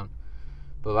 "Yeah, I'm down."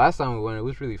 But last time we went, it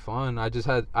was really fun.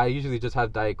 I usually just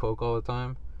have Diet Coke all the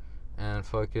time, and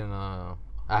fucking I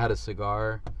had a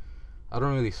cigar. I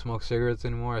don't really smoke cigarettes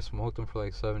anymore. I smoked them for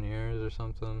like 7 years or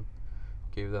something.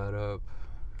 Gave that up.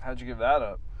 How'd you give that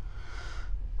up?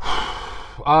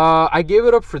 I gave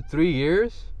it up for 3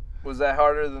 years. Was that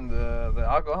harder than the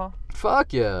alcohol?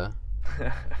 Fuck yeah.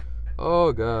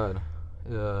 Oh god.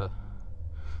 Yeah.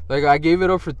 Like, I gave it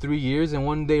up for 3 years, and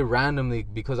one day randomly,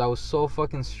 because I was so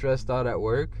fucking stressed out at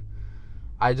work,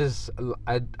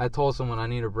 I told someone I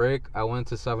need a break. I went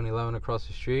to 7-Eleven across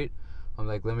the street. I'm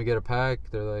like, let me get a pack.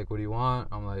 They're like, what do you want?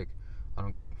 I'm like, I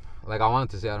don't, like, I wanted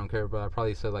to say I don't care, but I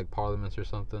probably said like Parliaments or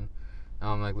something. And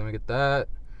I'm like, let me get that.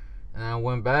 And I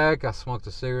went back, I smoked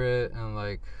a cigarette, and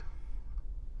like,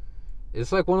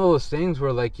 it's like one of those things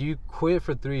where like you quit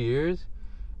for 3 years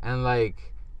and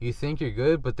like you think you're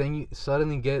good, but then you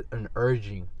suddenly get an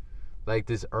urging, like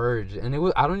this urge. And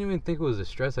I don't even think it was a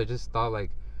stress. I just thought like,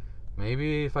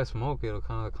 maybe if I smoke, it'll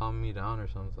kind of calm me down or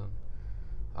something.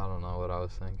 I don't know what I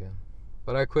was thinking.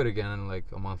 But I quit again in like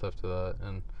a month after that,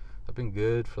 and I've been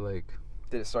good for like...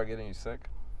 Did it start getting you sick?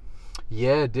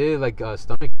 Yeah, it did, like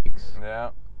stomach aches. Yeah.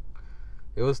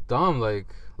 It was dumb, like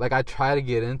I tried to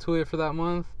get into it for that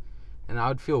month, and I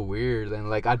would feel weird, and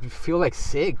like I'd feel like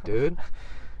sick, dude. And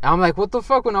I'm like, what the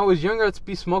fuck? When I was younger, I'd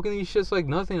be smoking these shits like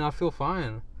nothing, and I feel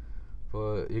fine.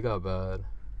 But it got bad.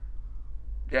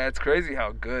 Yeah, it's crazy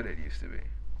how good it used to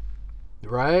be.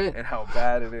 Right? And how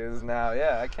bad it is now.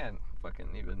 Yeah, I can't fucking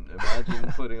even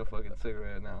imagine putting a fucking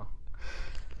cigarette now.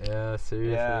 Yeah,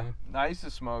 seriously. Yeah, I used to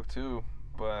smoke too,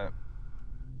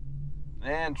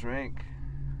 and drink.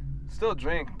 Still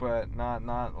drink, but not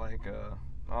like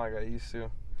I used to.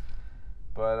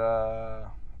 But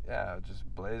yeah, just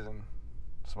blazing,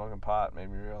 smoking pot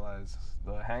made me realize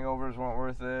the hangovers weren't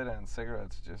worth it, and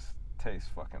cigarettes just taste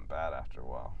fucking bad after a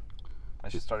while.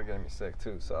 And she started getting me sick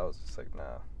too, so I was just like,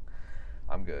 nah,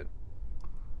 I'm good.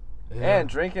 Yeah. And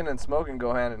drinking and smoking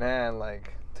go hand in hand,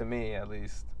 like, to me at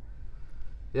least.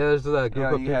 Yeah, there's that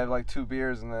group of You have like 2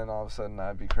 beers and then all of a sudden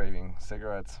I'd be craving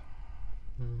cigarettes.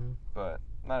 Mm-hmm. But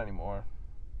not anymore.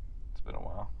 It's been a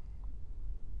while.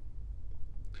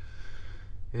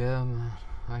 Yeah, man,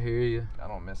 I hear you. I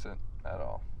don't miss it at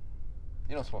all.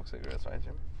 You don't smoke cigarettes, right,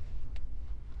 Jim?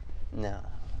 No.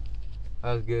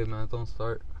 That's good, man. Don't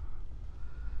start.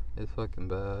 It's fucking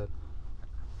bad.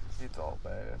 It's all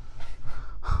bad.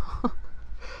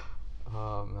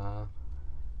 Oh, man.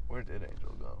 Where did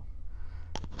Angel go?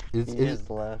 It's He just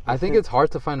left. I think it's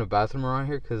hard to find a bathroom around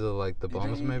here because of like the You bums.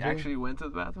 think he Maybe actually went to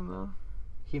the bathroom though?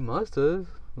 he must have,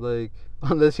 like,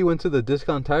 unless he went to the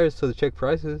discount tires to check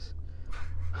prices.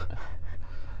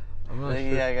 I'm not sure.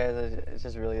 Yeah, guys, it's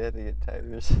just really good to get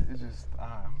tires. It's just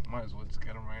might as well just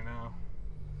get him right now.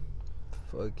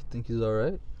 Fuck, you think he's all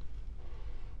right?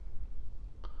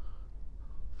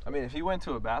 I mean, if he went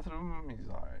to a bathroom, he's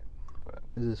all right. But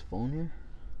Is his phone here?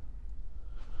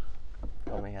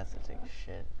 Oh, he has to take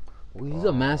shit. Well, he's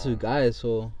a massive guy,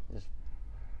 so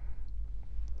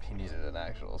he needed an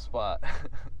actual spot.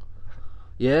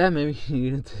 yeah, maybe he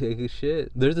needed to take a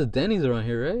shit. There's a Denny's around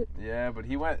here, right? Yeah, but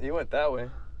he went that way.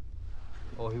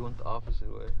 Oh, he went the opposite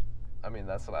way. I mean,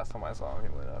 that's the last time I saw him.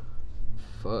 He went up.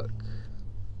 Fuck.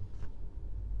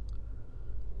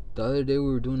 The other day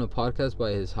we were doing a podcast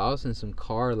by his house, and some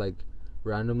car like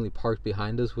randomly parked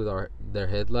behind us with their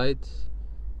headlights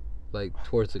like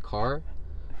towards the car.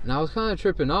 And I was kind of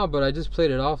tripping out, but I just played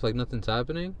it off like nothing's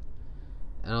happening.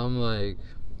 And I'm like,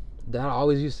 that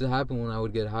always used to happen when I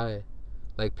would get high.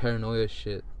 Like paranoia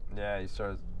shit. Yeah, you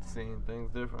start seeing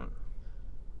things different.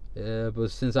 Yeah,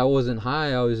 but since I wasn't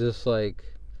high, I was just like,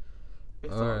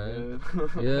 It's all all right. good.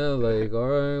 Yeah, like,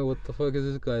 alright, what the fuck is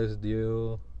this guy's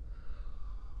deal?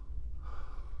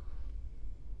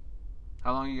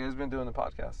 How long you guys been doing the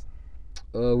podcast?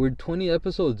 We're 20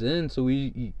 episodes in, so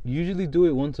we usually do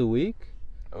it once a week.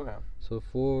 Okay. So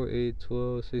 4, 8,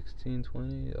 12, 16,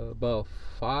 20, about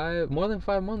 5, more than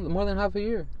 5 months, more than half a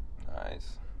year.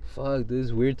 Nice. Fuck, this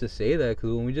is weird to say that,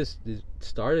 because when we just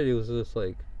started, it was just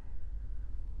like,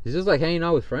 it's just like hanging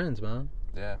out with friends, man.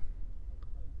 Yeah.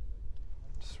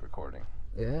 Just recording.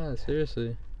 Yeah,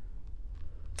 seriously.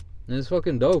 And it's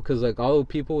fucking dope, because like all the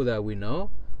people that we know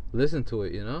listen to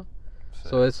it, you know?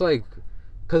 So it's like,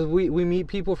 because we meet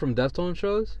people from Deftone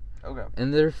shows, Okay.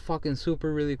 and they're fucking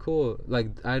super really cool.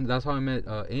 Like, that's how I met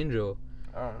Angel.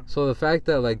 Alright. So the fact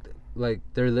that like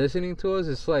they're listening to us,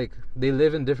 it's like they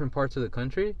live in different parts of the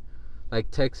country, like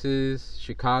Texas,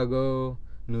 Chicago,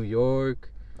 New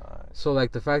York. Nice. So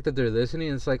like the fact that they're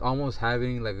listening, it's like almost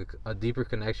having like a deeper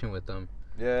connection with them.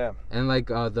 Yeah. And like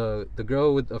the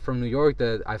girl from New York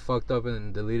that I fucked up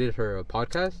and deleted her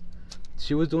podcast,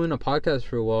 she was doing a podcast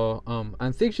for a while.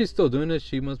 I think she's still doing it.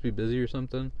 She must be busy or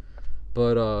something.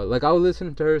 But like I was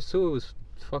listening to hers too. It was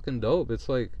fucking dope. It's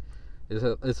like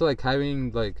it's like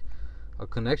having like a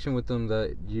connection with them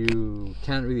that you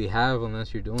can't really have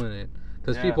unless you're doing it.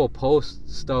 Because people post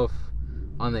stuff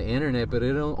on the internet, but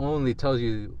it only tells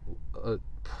you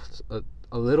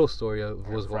a little story of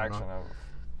what's going on.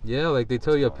 Yeah, like they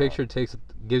tell you a picture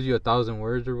gives you 1,000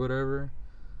 words or whatever,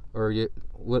 or it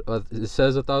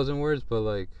says 1,000 words, but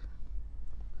like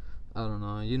I don't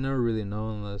know. You never really know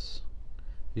unless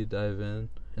you dive in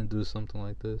and do something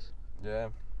like this. Yeah.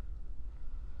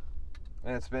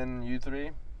 And it's been you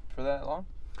three for that long?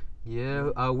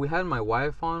 Yeah, we had my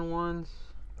wife on once.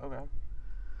 Okay.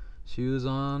 She was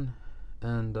on.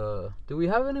 And did we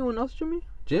have anyone else, Jimmy?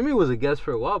 Jimmy was a guest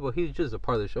for a while, but he's just a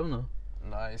part of the show now.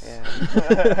 Nice.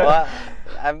 Yeah. Well,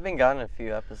 I've been gone a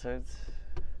few episodes.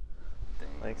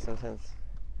 Like sometimes.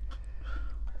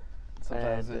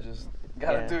 Sometimes Uh, they just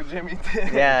gotta yeah. do Jimmy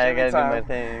thing. Yeah, I Jimmy gotta do my time.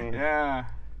 thing. Yeah.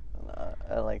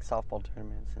 Like softball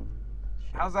tournaments and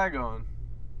shit. How's that going?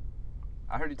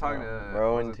 I heard you talking to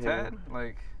Rowan was it too. Ted.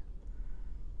 Like,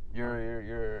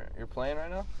 you're playing right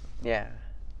now. Yeah.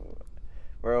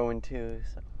 We're 0-2,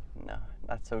 so no,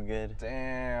 not so good.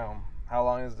 Damn. How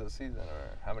long is the season,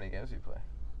 or how many games do you play?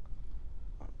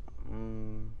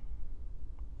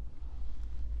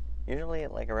 Usually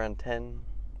like around 10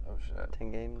 Oh shit.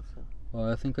 games. So.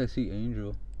 Oh, I think I see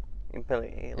Angel. You can play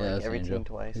like that's every Angel. team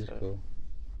twice. He's So. cool.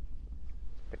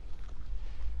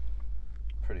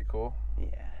 Pretty cool. Yeah.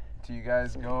 Do you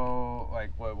guys go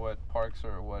like what parks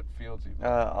or what fields you play?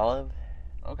 Olive.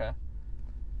 Okay.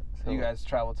 So, You guys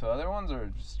travel to other ones,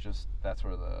 or just that's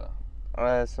where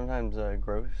the? sometimes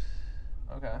Gross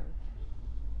Okay.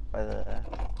 by the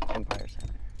Empire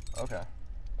Center. Okay.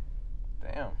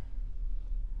 Damn.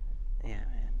 Yeah,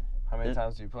 man. How many It-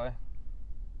 times do you play?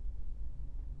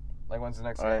 Like, when's the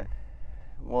next Alright.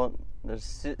 game? Well, there's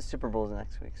Super Bowls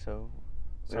next week, so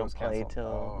we don't it's play canceled. till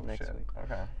Oh, next shit. week.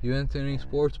 Okay. You into any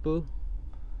sports, boo?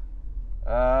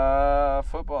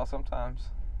 Football sometimes.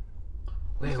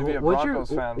 Wait, Used to be a what's Broncos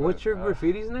fan, what's but, your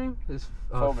graffiti's name? Is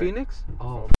Phobic. Phoenix?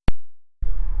 Oh,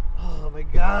 Oh my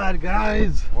God,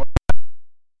 guys.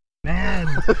 Man.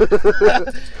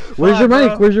 where's your Fuck, mic?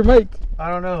 bro. Where's your mic? I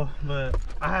don't know, but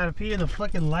I had to pee and the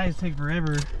fucking lights take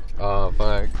forever. Oh,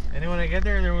 fuck. And then when I get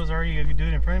there was already a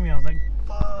dude in front of me. I was like,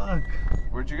 fuck.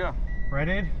 Where'd you go? Right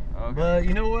in? Okay. But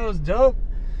you know what was dope?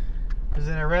 Is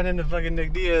then I ran into fucking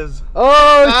Nick Diaz.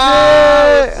 Oh,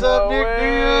 shit! What's up, No Nick way.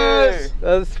 Diaz?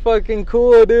 That's fucking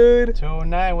cool, dude.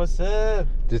 209, what's up?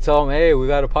 Just tell him, hey, we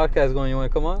got a podcast going. You want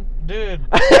to come on? Dude,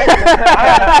 I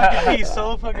had to pee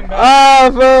so fucking bad. Ah,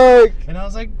 fuck. And I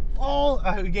was like, oh,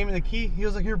 he gave me the key. He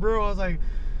was like, here, bro. I was like,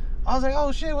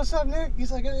 oh shit, what's up, Nick?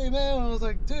 He's like, hey, man. I was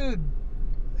like, dude,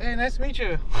 hey, nice to meet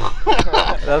you.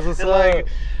 That's what's And, up. like,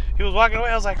 he was walking away.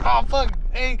 I was like, oh fuck,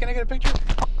 hey, can I get a picture?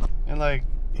 And like,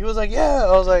 he was like, yeah.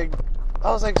 I was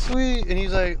like, sweet. And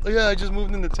he's like, oh, yeah, I just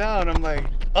moved into town. I'm like,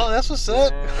 oh, that's what's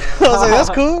up. I was like, that's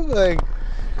cool. Like,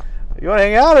 you want to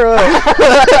hang out or what?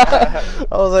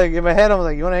 I was like, in my head, I was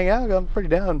like, you want to hang out? I'm pretty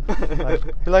down. Like,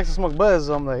 he likes to smoke buzz,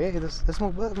 so I'm like, hey, let's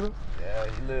smoke buzz, bro. Yeah,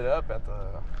 he lit up at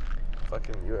the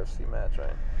fucking UFC match,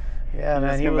 right? Yeah, You man,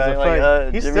 just he come was a back like,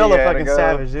 fucking, he's Jimmy, still I a gotta fucking go.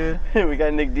 savage, dude. We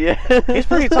got Nick Diaz. He's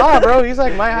pretty tall, bro. He's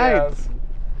like my height. Diaz-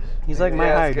 He's like my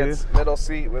Diaz height, dude. gets middle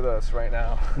seat with us right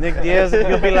now. Nick Diaz,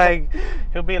 he'll be like, hey,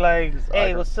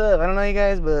 awkward. what's up? I don't know you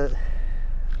guys, but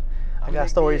I got Nick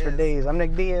stories for Diaz. days. I'm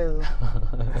Nick Diaz.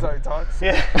 That's how he talks.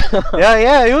 Yeah,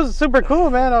 yeah, he was super cool,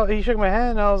 man. He shook my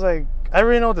hand, and I was like, I didn't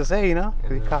really know what to say, you know?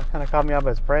 'Cause he Yeah. kind of caught me out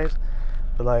by surprise.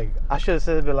 But like, I should have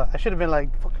said, I should have been like,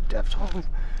 fucking Deftones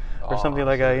or something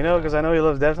like that, you know? Because I know he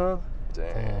loves Deftones.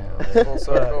 Damn. Damn. Full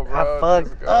circle, bro. I fucked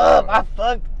Let's go. up. I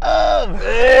fucked up.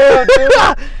 Damn,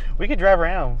 dude. We could drive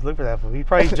around, look for that fool. He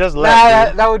probably just Nah,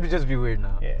 left. dude. that would just be weird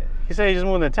now. Yeah. He said he just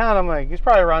moved into town. I'm like, he's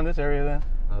probably around this area then.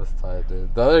 That's tight,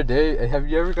 dude. The other day, have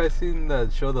you ever guys seen the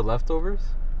show The Leftovers?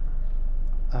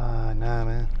 Nah,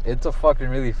 man. It's a fucking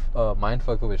really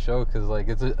mindfuck of a show, because like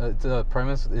it's a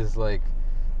premise is like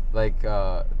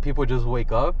people just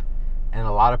wake up and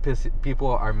a lot of people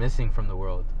are missing from the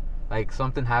world. Like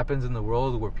something happens in the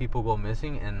world where people go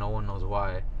missing and no one knows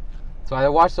why. So I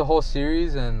watched the whole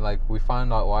series and like we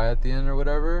found out why at the end or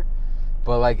whatever.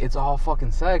 But like it's all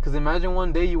fucking sad, because imagine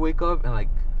one day you wake up and like,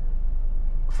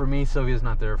 for me Sylvia's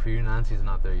not there, for you Nancy's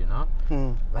not there, you know?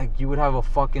 Like you would have a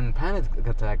fucking panic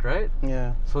attack, right?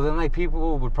 Yeah. So then like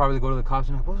people would probably go to the cops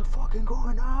and like, what's fucking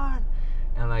going on?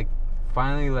 And like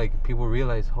finally like people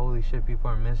realize, holy shit, people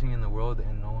are missing in the world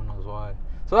and no one knows why.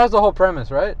 So that's the whole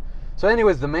premise, right? So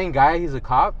anyways, the main guy, he's a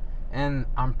cop, and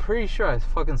I'm pretty sure I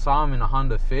fucking saw him in a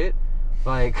Honda Fit.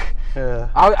 Like Yeah.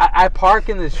 I park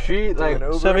in the street like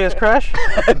Doing Uber. Sylvia's crush?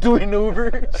 doing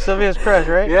Uber. Sylvia's crush,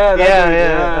 right? Yeah, that yeah, dude,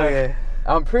 yeah. yeah. Okay.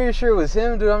 I'm pretty sure it was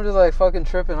him, dude. I'm just like fucking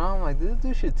tripping. I'm like, this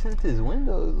dude should tint his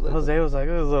windows. Like, Jose was like,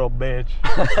 this little bitch.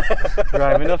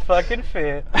 Driving a fucking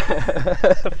Fit.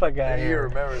 Get the fuck out of You here.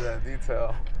 remember that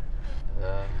detail.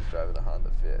 Yeah. He's driving the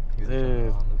Honda Fit. He's Dude. driving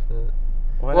a Honda Fit.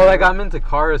 Whatever. Well, like I'm into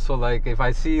cars, so like if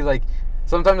I see like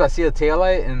sometimes I see a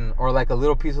taillight and or like a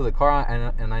little piece of the car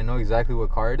and I know exactly what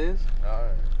car it is.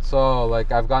 Alright. So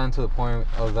like I've gotten to the point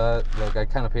of that, like I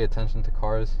kind of pay attention to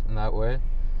cars in that way.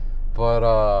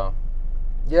 But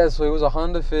yeah, so it was a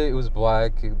Honda Fit. It was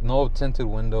black, no tinted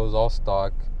windows, all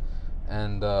stock,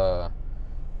 and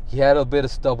he had a bit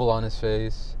of stubble on his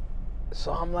face.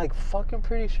 So I'm like fucking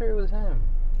pretty sure it was him.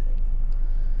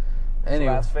 The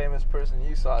Anyway, last famous person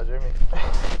you saw, Jimmy.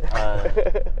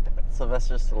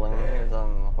 Sylvester Stallone, he was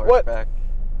on What? horseback.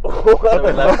 What? So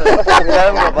we let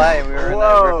him go by. We were in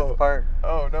Whoa. Griffith Park.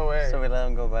 Oh, no way. So we let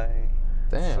him go by.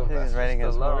 damn. He was riding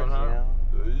his Stallone, horse, huh? you know.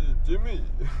 Hey, Jimmy.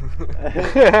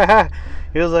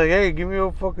 He was like, "Hey, give me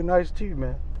a fucking iced tea,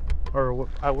 man." Or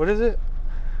what is it?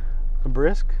 A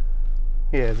brisk?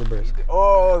 Yeah, it's a brisk.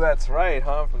 Oh, that's right,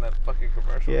 huh? From that fucking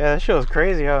commercial. Yeah, that shit was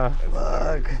crazy, huh? That's Fuck.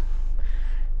 hilarious.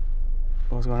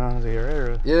 What's going on? Is it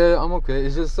alright? Yeah, I'm okay.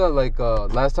 It's just that like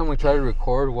last time we tried to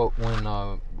record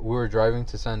when we were driving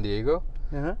to San Diego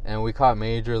Uh-huh. and we caught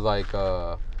major like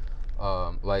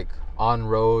on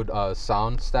road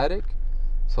sound static.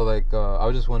 So like I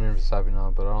was just wondering if it's happening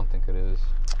now, but I don't think it is.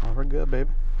 Oh, we're good, baby.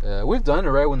 Yeah, we've done it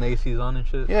right when the AC's on and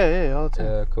shit. Yeah, all the time.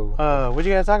 Yeah, cool. What'd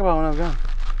you guys talk about when I was gone?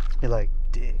 You're like,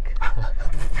 dick.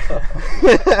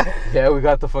 Yeah, we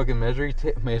got the fucking measuring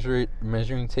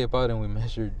tape out and we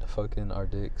measured fucking our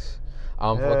dicks.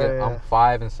 I'm Yeah. I'm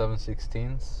 5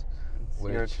 7/16, It's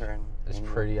your which turn. is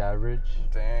Angel. pretty average.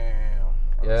 Damn.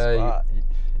 On the Yeah, spot.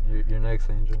 you're next,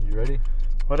 Angel. You ready?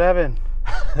 What happened?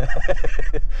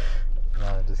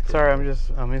 Nah, just kidding. Sorry,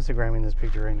 I'm Instagramming this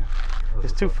picture right now. That's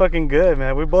It's what's too up. fucking good,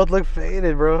 man. We both look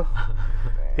faded, bro.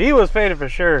 He was faded for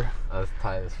sure. That's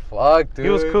tight as fuck, dude.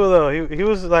 He was cool though. He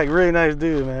was like really nice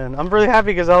dude, man. I'm really happy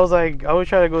because I was like, I always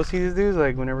try to go see these dudes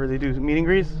like whenever they do meet and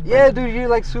greets. Yeah, dude, you're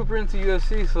like super into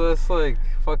UFC, so that's like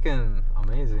fucking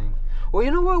amazing. Well,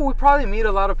 you know what? We probably meet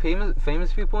a lot of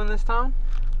famous people in this town,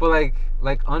 but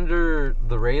like under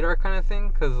the radar kind of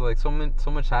thing, cause like so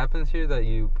much happens here that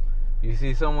you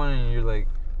see someone and you're like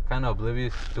kind of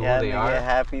oblivious to Yeah, who they they are. get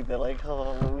happy. They're like,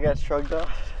 oh, we got shrugged off.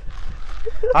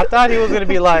 I thought he was gonna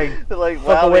be like, They're like, fuck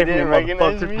wow, away they from didn't me,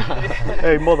 recognize motherfucker. me.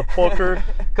 Hey, motherfucker.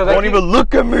 Cause I Don't keep- even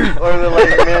look at me. Or they're like,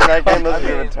 man, that guy must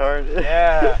be I mean, retarded.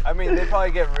 Yeah, I mean, they probably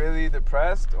get really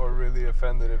depressed or really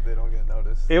offended if they don't get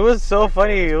noticed. It was so Like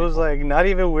funny. famous It was people. like not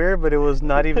even weird, but it was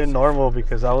not even normal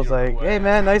because I was You're like, aware. "Hey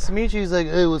man, nice to meet you." He's like,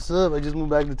 "Hey, what's up? I just moved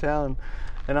back to town,"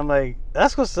 and I'm like,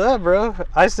 "That's what's up, bro."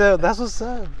 I said, "That's what's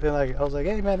up," and like I was like,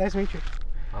 "Hey man, nice to meet you."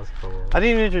 That's cool. I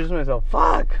didn't even introduce myself.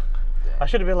 Fuck. I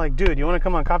should have been like, "Dude, you want to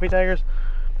come on Coffee Tigers?"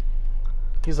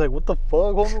 He's like, "What the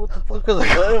fuck, homie? What the fuck is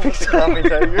a What's a Coffee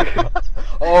Tiger?"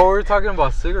 Oh, we were talking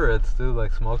about cigarettes, dude,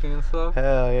 like smoking and stuff.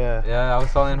 Hell yeah. Yeah, I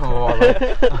was telling him about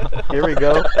like. Here we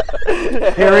go.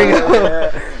 Here we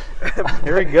go.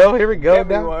 Here we go. Here we go. Get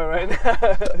me Now. one right now.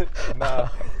 Nah,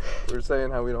 we're saying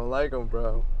how we don't like them,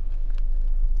 bro.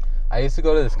 I used to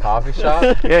go to this coffee shop.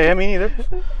 Yeah, me neither.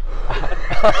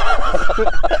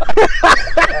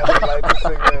 I would like to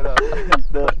cigarette up.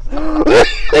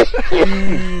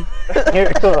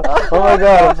 Here, oh my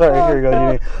god, I'm sorry. Here we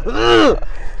go,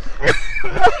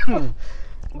 Jimmy.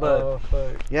 But Oh,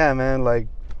 fuck. yeah, man, like,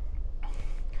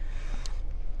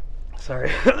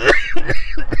 sorry.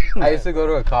 I used to go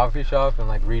to a coffee shop and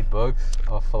like read books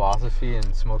of philosophy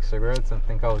and smoke cigarettes and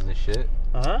think I was the shit.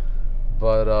 Uh-huh.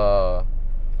 But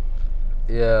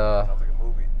yeah, Sounds like a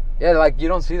movie. yeah, like you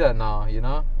don't see that now, you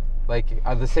know. Like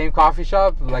at the same coffee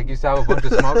shop, like used to have a bunch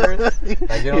of smokers.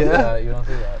 Like you don't see that. You don't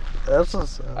see that. That's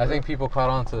what's up. I think people caught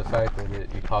on to the fact that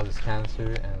it causes cancer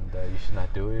and you should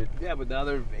not do it. Yeah, but now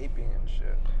they're vaping and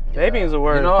shit. Vaping is the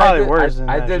worst. You know, Probably I did, worse than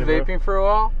I that did shit, bro. vaping for a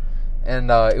while, and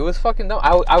it was fucking dumb.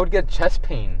 I would get chest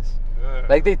pains. Ugh.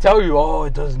 Like they tell you, oh,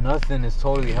 it does nothing. It's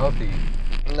totally healthy.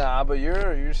 Nah, but you're.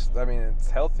 I mean, it's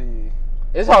healthy.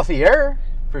 It's healthier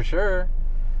for sure,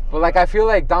 but like I feel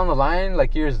like down the line,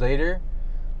 like years later,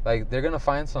 like they're gonna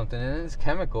find something and it's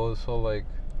chemicals. So like,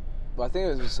 Well, I think it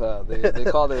was just they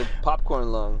called it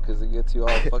popcorn lung because it gets you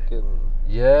all fucking.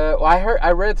 yeah. Well,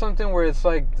 I read something where it's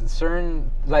like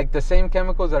certain like the same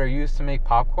chemicals that are used to make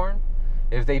popcorn.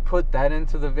 If they put that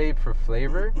into the vape for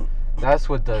flavor, that's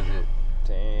what does it.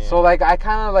 Damn. So like I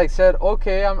kind of like said,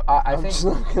 okay, I I'm think just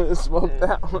not gonna smoke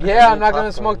that one. yeah, I'm not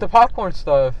gonna smoke the popcorn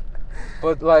stuff.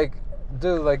 But like,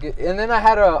 dude, like, and then I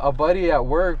had a buddy at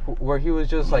work where he was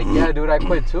just like, yeah, dude, I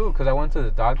quit too because I went to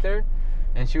the doctor,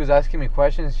 and she was asking me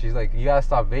questions. She's like, you gotta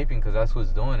stop vaping because that's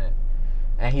what's doing it.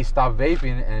 And he stopped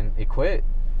vaping and it quit.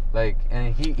 Like,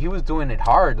 and he was doing it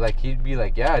hard. Like he'd be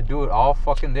like, yeah, I do it all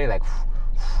fucking day, like,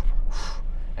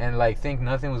 and like think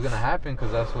nothing was gonna happen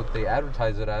because that's what they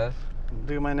advertise it as.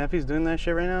 Dude, my nephew's doing that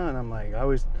shit right now, and I'm like, I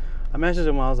always I messaged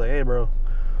him. I was like, hey, bro,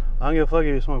 I don't give a fuck if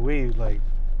you smoke weed. Like,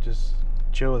 just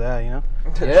chill with that, you know?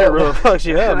 Yeah, Shit really fucks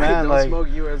you up, man. Don't Like, smoke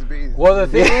USBs. Well, the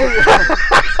thing is,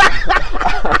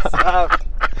 Stop.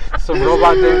 some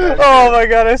robot thing. oh my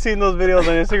god, I seen those videos on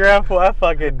Instagram. Fool, I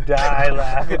fucking die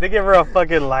laughing. They give her a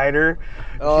fucking lighter.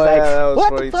 Oh, She's yeah, like, that was what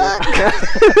funny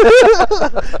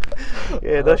the fuck?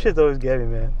 Yeah, those shits always get me,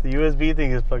 man. The USB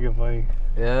thing is fucking funny.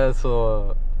 Yeah,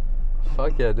 so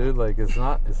fuck yeah, dude. Like it's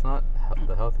not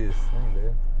the healthiest thing,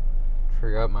 dude.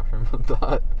 Forgot my frame of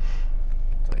thought.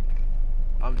 It's like,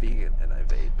 I'm vegan and I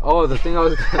vape. Oh, the thing I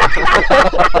was. Say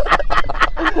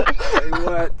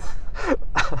what?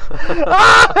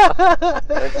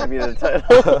 That should be the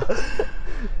title.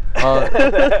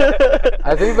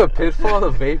 I think the pitfall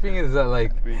of vaping is that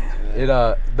like it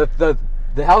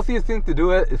the healthiest thing to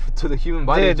do it to the human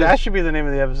body. Dude, is that just, should be the name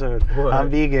of the episode. What? I'm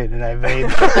vegan and I vape.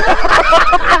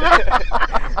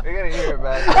 They're gonna hear it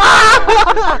back.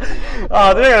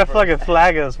 Oh, they're gonna fucking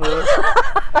flag us, bro.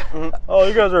 Oh,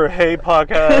 you guys are a hate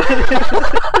podcast.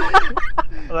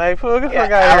 Like, fuck the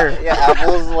fuck out of here. Yeah,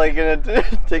 Apple's like gonna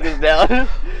take us down.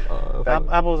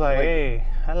 Apple's like, hey,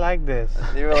 I like this.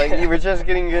 You were like, you were just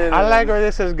getting good. I like where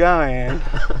this is going.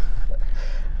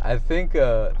 I think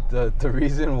the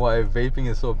reason why vaping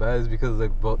is so bad is because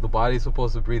like the body's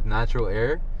supposed to breathe natural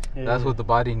air. That's what the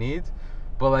body needs.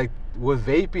 But like with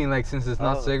vaping, like since it's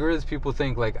not cigarettes, people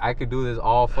think like I could do this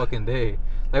all fucking day.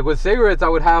 Like with cigarettes, I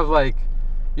would have like,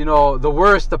 you know, the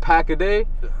worst a pack a day,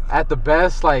 at the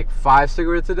best like 5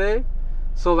 cigarettes a day.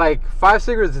 So like 5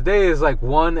 cigarettes a day is like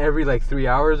one every like 3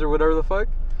 hours or whatever the fuck.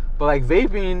 But like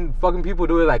vaping, fucking people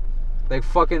do it like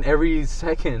fucking every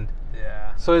second.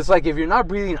 Yeah. So it's like if you're not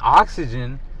breathing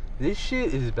oxygen, this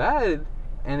shit is bad.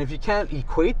 And if you can't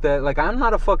equate that, like I'm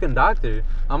not a fucking doctor.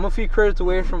 I'm a few credits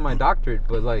away from my doctorate,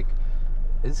 but like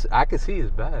I can see it's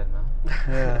bad, man.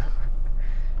 Yeah.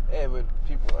 Hey, but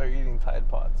people are eating Tide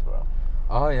Pods, bro.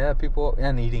 Oh yeah, people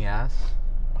and eating ass.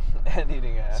 And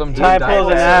eating ass. Some dude Tide died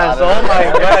pulls an there. ass. Oh my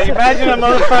god. Imagine a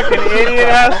motherfucking idiot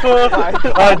asshole.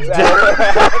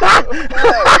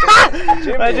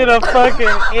 Imagine a fucking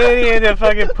idiot that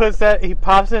fucking puts that, he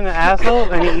pops in the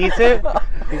asshole and he eats it.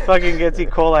 He fucking gets E.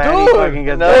 coli and he Dude, fucking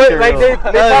gets Like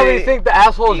bacterial. they probably think the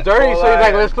asshole is dirty, so he's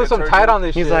like, let's put some Tide on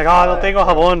this He's shit. like, oh, no tengo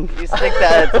jabón. You stick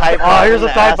that Tide Oh, Pod here's in a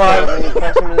the Tide Pod. asshole and you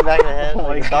punch him in the back of the head. Oh my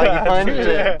like doggy God, punch. dude.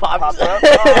 It pops Pops up.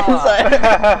 up.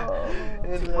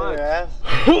 Inside Too much. your ass.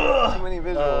 Too many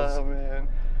visuals. Oh, man.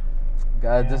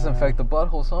 Gotta Yeah. disinfect the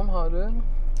butthole somehow, dude.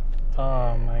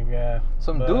 Oh my god.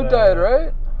 Some But, dude died,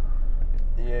 right?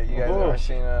 Yeah, you guys Oh. ever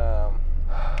seen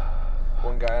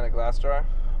one guy in a glass jar?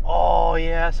 Oh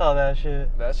yeah, I saw that shit.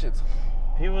 That shit's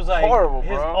He was like, Horrible,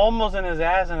 his bro. almost in his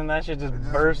ass, and then that shit just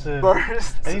bursted.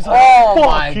 burst. And he's like, Oh fuck.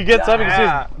 my He gets up and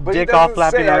Yeah, you see but his he dick all doesn't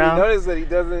flapping say, have around. you noticed that he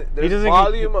doesn't? There's doesn't-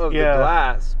 volume of yeah. the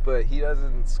glass, but he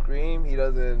doesn't scream. He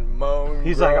doesn't moan.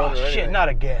 He's like, groan, oh or shit, anything. not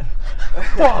again.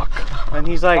 Fuck. And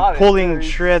he's like Got it, pulling dude.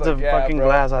 He's shreds like, of yeah, fucking bro.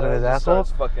 glass out of And his it just asshole.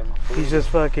 starts fucking He's bleeding. just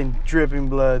fucking dripping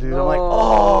blood, dude. I'm like,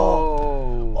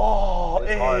 oh, oh,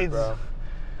 It's AIDS. hard, bro.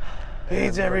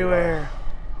 AIDS everywhere.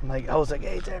 I'm like, I was like,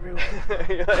 AIDS everywhere.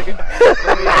 You're like,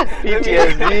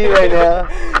 PTSD right now.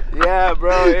 Yeah,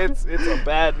 bro, it's a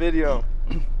bad video.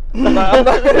 I'm not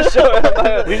gonna show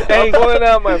it. I'm pulling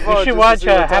out my phone. You should just watch to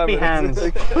see what time Happy it is. Hands.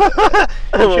 You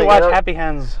Oh should my watch God. Happy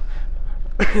Hands.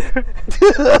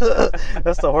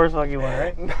 That's the horse fucking one,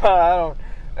 right? No, I don't.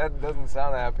 That doesn't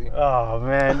sound happy. Oh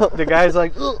man, the guy's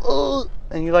like,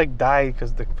 and you like die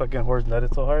because the fucking horse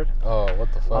nutted so hard. Oh,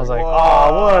 what the fuck? I was like, Whoa,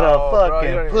 oh, what bro, a you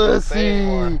fucking don't even know what to say pussy!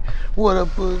 anymore. What a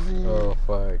pussy! oh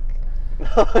fuck.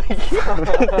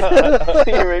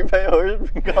 You raped by a horse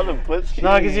and called him pussy.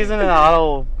 No, because he's in an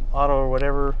auto or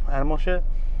whatever animal shit.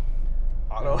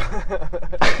 Auto.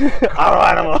 Auto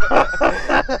animal.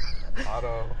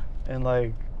 Auto. And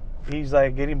like, he's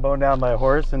like getting boned down by a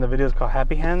horse, and the video's called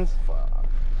Happy Hands. Fuck.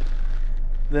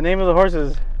 The name of the horse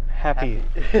is Happy.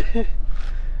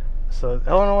 So I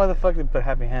don't know why the fuck they put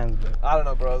Happy Hands, but I don't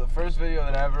know, bro. The first video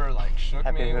that ever like shook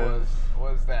Happy me Hands.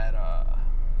 was that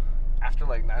after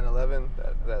like 9/11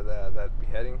 that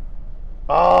beheading.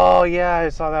 oh yeah, I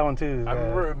saw that one too. I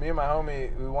remember me and my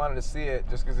homie, we wanted to see it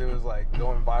just because it was like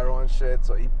going viral and shit.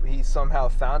 So he somehow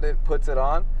found it, puts it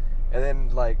on, and then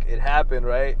like it happened,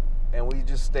 right? And we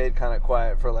just stayed kind of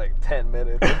quiet for like 10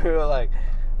 minutes. We were like,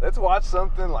 let's watch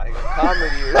something like a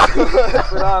comedy or something.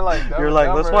 Put on like Dumb You're and like,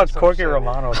 Dumber let's or watch some Corky shit.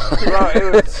 Romano. Bro,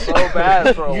 it was so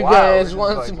bad for a You while. guys It was just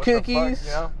want like, some what the fuck, cookies?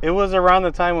 you know? It was around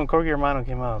the time when Corky Romano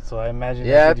came out, so I imagine.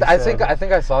 Yeah, that's what you said. I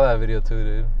think I saw that video too,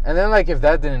 dude. And then like if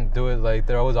that didn't do it, like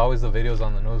there was always the videos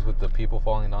on the news with the people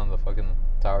falling down the fucking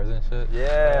towers and shit.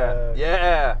 Yeah,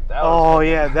 yeah. That Oh was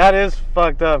yeah, that is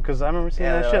fucked up. Cause I remember seeing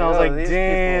Yeah, that shit. And I was like, like, these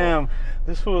damn,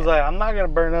 this fool was like, I'm not gonna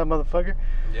burn up, motherfucker.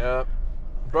 Yep.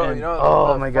 Bro, And- you know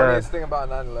oh the my God. funniest thing about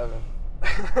 9/11?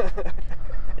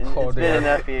 Oh, It's been damn.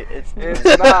 enough. It's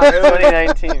not. It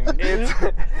was-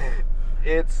 2019.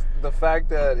 It's the fact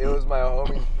that it was my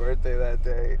homie's birthday that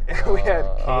day, and we had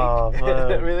cake Oh, fuck.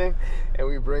 and everything, and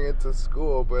we bring it to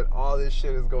school, but all this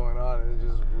shit is going on, and it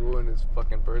just ruined his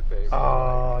fucking birthday. For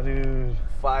Oh, dude. like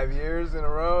 5 years in a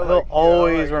row. He'll like, you know,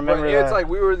 always like, remember but It's that. like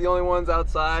we were the only ones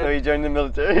outside. So he joined the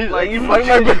military. He's like, like, you fuck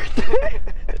fucked my birthday.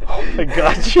 I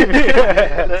got you.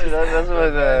 That's what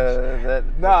that.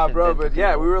 Nah, that bro, shit did but to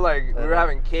yeah, people. we were like, we were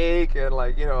having cake and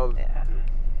like, you know, Yeah.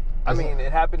 I mean,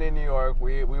 it happened in New York.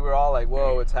 We were all like,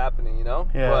 whoa, it's happening, you know?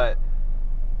 Yeah. But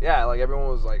yeah, like everyone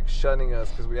was like shunning us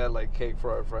because we had like cake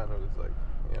for our friend. It was like,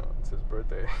 you know, it's his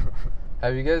birthday.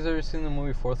 Have you guys ever seen the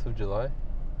movie 4th of July?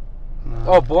 No.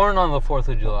 Oh, Born on the 4th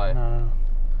of July. No.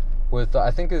 With I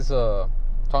think it's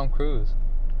Tom Cruise.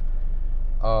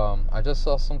 I just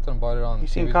saw something about it on You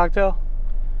seen TV. Cocktail?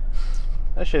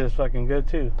 That shit is fucking good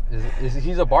too. Is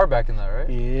he's a bar back in that, right?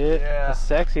 Yeah. Yeah. A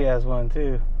sexy ass one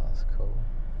too. That's cool.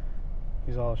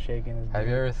 He's all shaking his Have dick.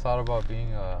 you ever thought about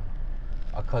being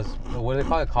what do they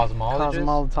call it, cosmologist?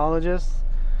 Cosmetologist?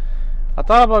 I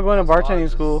thought about going to bartending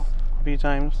Cosmologist. school a few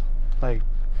times. Like,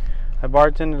 I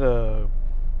bartended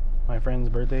my friend's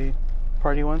birthday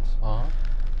party once. Uh-huh.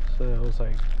 So it was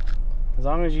like, as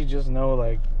long as you just know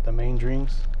like the main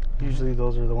drinks, usually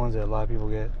those are the ones that a lot of people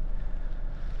get.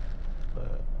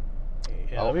 But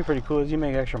yeah, that'd be pretty cool. You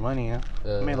make extra money, you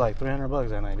know? I made like $300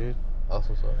 that night, dude. That's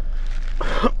what's up.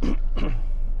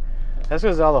 That's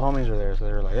because all the homies were there, so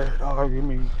they were like, "Hey, dog, give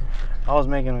me." I was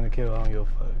making them to kill. I don't give a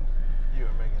fuck. You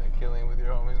were making a killing with your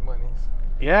homies' monies.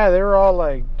 Yeah, they were all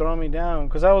like throwing me down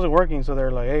because I wasn't working, so they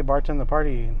were like, "Hey, bartend the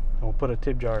party, and we'll put a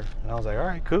tip jar." And I was like, "All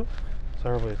right, cool." So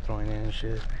everybody's throwing in and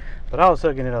shit, but I was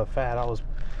sucking it up fat.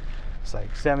 It's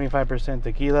like 75%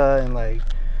 tequila and like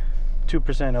 2%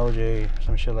 OJ or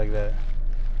some shit like that.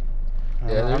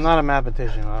 Yeah, I'm there's- not a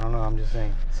mathematician. I don't know. I'm just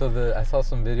saying. So I saw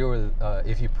some video where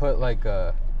if you put like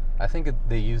I think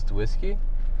they used whiskey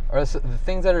or the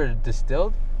things that are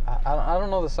distilled. I don't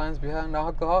know the science behind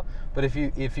alcohol, but if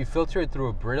you filter it through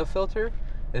a Brita filter,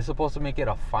 it's supposed to make it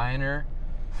a finer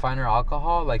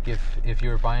alcohol. Like if you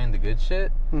were buying the good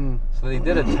shit. Mhm. So they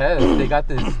did a test. They got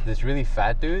this really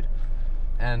fat dude,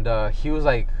 and he was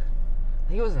like,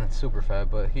 he wasn't super fat,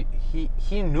 but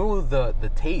he knew the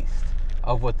taste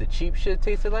of what the cheap shit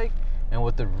tasted like and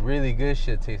what the really good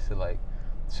shit tasted like.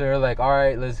 So they're like, all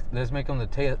right, let's make him the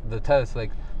test.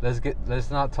 Like let's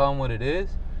not tell him what it is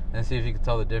and see if he could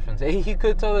tell the difference. He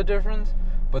could tell the difference,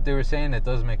 but they were saying it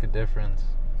does make a difference.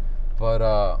 But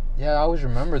yeah, I always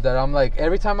remembered that. I'm like,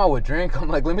 every time I would drink, I'm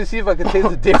like, let me see if I can taste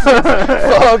the difference.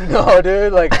 Fuck no,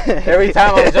 dude. Like every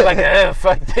time I was just like,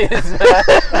 fuck this.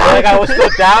 Like I was still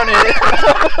down it.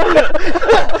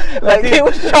 Like it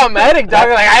was traumatic, dog.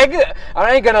 Like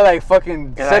I ain't gonna like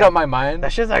fucking set up my mind.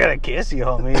 That shit's not gonna kiss you,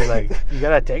 homie. Like you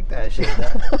gotta take that shit.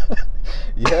 Dog.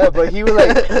 Yeah, but he would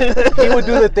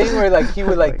do the thing where like he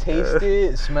would like taste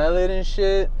it, smell it and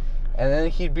shit, and then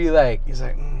he'd be like, He's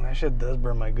like, that shit does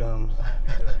burn my gums.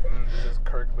 This is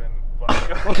Kirkland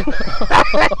vodka.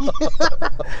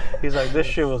 He's like, this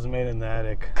shit was made in the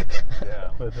attic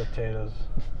Yeah. with potatoes.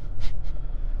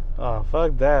 Oh,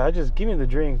 fuck that. I just give me the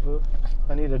drink, fool.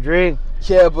 I need a drink.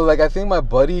 yeah, but like I think my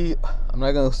buddy, I'm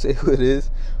not gonna say who it is,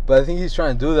 but I think he's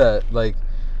trying to do that, like,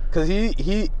 cause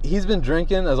he's been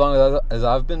drinking as long as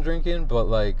I've been drinking, but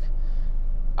like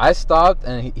I stopped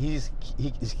and he's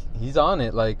on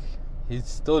it, like he's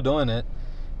still doing it,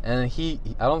 and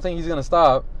I don't think he's gonna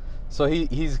stop. So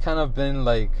he's kind of been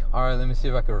like, all right, let me see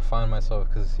if I can refine myself,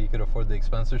 because he could afford the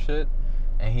expensive shit,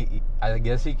 and I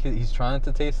guess he's trying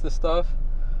to taste the stuff,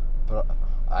 but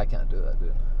I can't do that,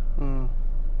 dude. Mm.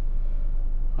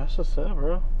 That's what's up,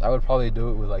 bro. I would probably do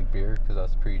it with like beer, because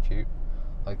that's pretty cheap.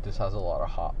 Like this has a lot of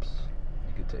hops,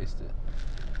 you could taste it.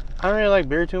 I don't really like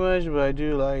beer too much, but I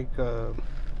do like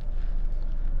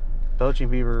Belching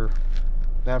Beaver.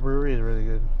 That brewery is really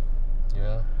good.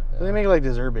 Yeah. They make like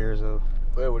dessert beers though.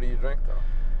 Wait, what do you drink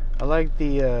though? I like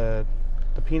the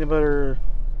peanut butter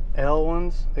ale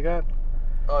ones they got.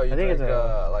 Oh, you I think drink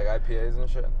it's like IPAs and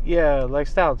shit? Yeah, like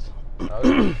stouts.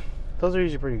 Okay. Those are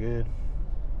usually pretty good.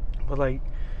 But like,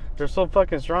 they're so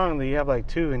fucking strong that you have like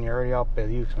 2 and you're already out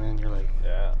pukes, man. You're like,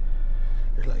 Yeah.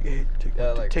 hey,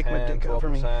 take my dick out for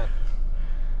me. Kind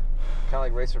of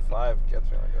like Racer 5 gets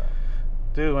me like that.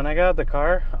 Dude, when I got out the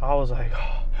car, I was like,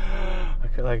 I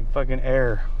could like fucking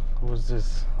air. It was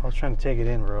just, I was trying to take it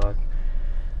in, bro. Like,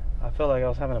 I felt like I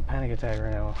was having a panic attack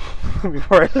right now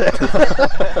before I left.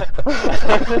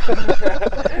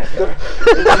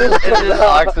 It's just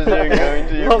oxygen going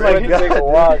to I your was like, When you take a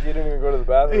walk, you didn't even go to the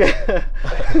bathroom.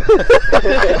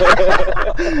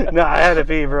 No, I had to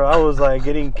pee, bro. I was like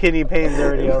getting kidney pains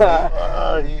already.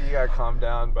 I was like, you got calmed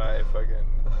down by fucking,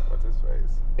 what's his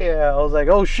face? yeah, I was like,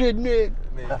 oh shit, Nick.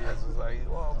 Maybe was like,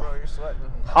 whoa, bro, you're sweating.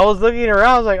 I was looking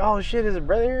around, I was like, oh shit, is it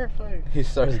brother here? Fuck. He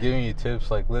starts giving you tips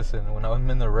like, listen, when I'm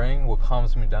in the ring, what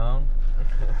calms me down?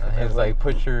 And he's like,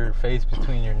 put your face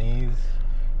between your knees,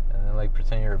 and then like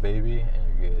pretend you're a baby,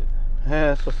 and you're good. Yeah,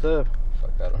 that's what's up.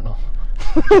 Fuck, I don't know.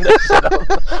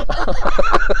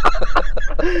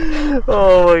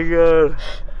 Oh my god.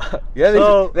 Yeah,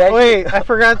 So, they actually- wait, I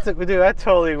forgot to, dude, I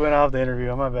totally went off the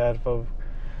interview. My bad, folks.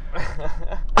 I'm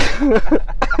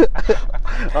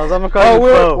gonna call Oh,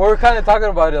 you Fo. we're kind of talking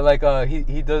about it. Like,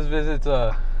 he does visit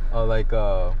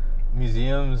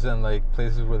museums and like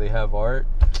places where they have art,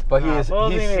 but Nah, he's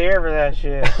wasn't even here for that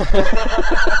shit.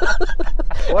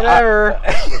 Whatever.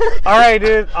 All right,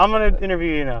 dude. I'm gonna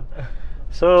interview you now.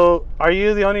 So, are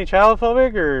you the only child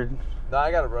phobic, or No,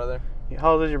 I got a brother.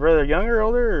 how old is your brother? Younger,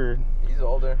 older, or? He's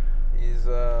older. He's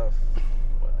what,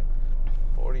 like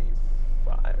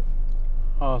 45.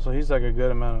 Oh, so he's like a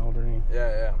good amount older than you.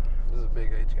 Yeah. This is a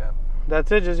big age gap. That's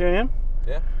it, just you and him?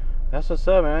 Yeah. That's what's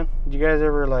up, man. Did you guys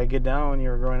ever like get down when you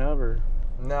were growing up, or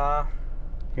Nah,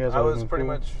 you guys I always was been pretty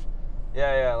cool? much.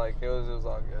 Yeah. Like it was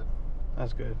all good.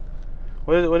 That's good.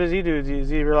 What does he do? Is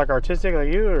he like artistic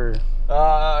like you, or?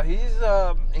 He's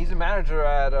a manager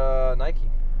at Nike.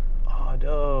 Oh,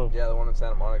 dope. Yeah, the one in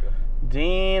Santa Monica.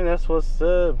 Damn, that's what's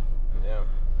up. Yeah.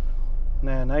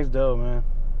 Man, Nike's dope, man.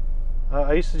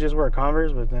 I used to just wear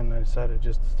Converse, but then I decided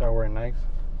just to start wearing Nikes.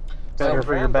 Better Same for your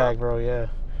brand, bro. back, bro. Yeah.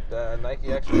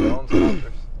 Nike actually owns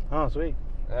Converse. Oh, sweet.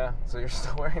 Yeah, so you're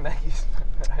still wearing Nikes.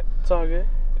 It's all good.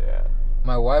 Yeah.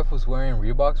 My wife was wearing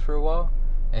Reeboks for a while,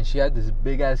 and she had this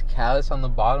big ass callus on the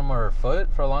bottom of her foot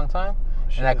for a long time,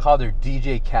 and I Shit. called her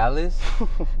DJ Callus,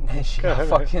 and she got God.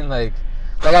 fucking like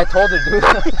I told her, dude.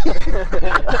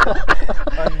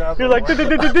 You're like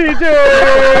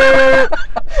DJ.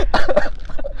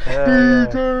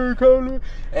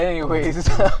 Anyways,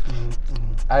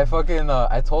 I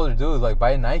told her, dude, like,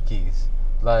 buy Nikes.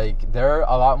 Like, they're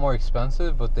a lot more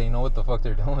expensive, but they know what the fuck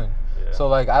they're doing. Yeah. So,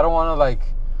 like, I didn't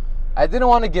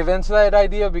want to give in to that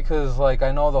idea because, like,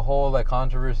 I know the whole, like,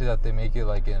 controversy that they make it,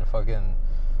 like, in fucking,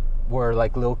 where,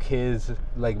 like, little kids,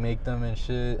 like, make them and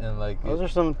shit, and, like... Those are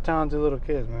some talented little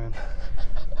kids, man.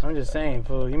 I'm just saying,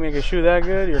 fool. You make a shoe that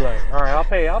good, you're like, all right, I'll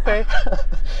pay.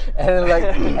 and then, like,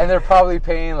 and they're probably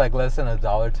paying like less than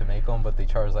 $1 to make them, but they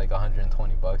charge like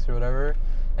 $120 or whatever.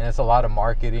 And it's a lot of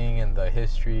marketing and the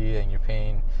history, and you're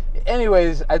paying.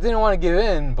 Anyways, I didn't want to give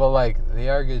in, but like they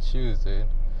are good shoes, dude.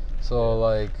 So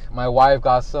like my wife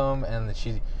got some, and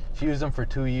she used them for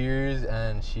 2 years,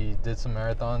 and she did some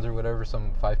marathons or whatever, some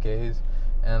 5Ks,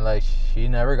 and like she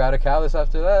never got a callus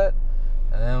after that.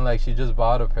 And then like she just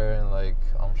bought a pair, and like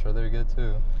I'm sure they're good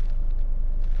too.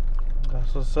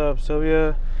 That's what's up,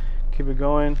 Sylvia. Keep it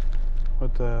going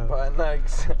with the Buy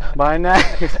Nikes. buy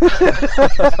Nikes.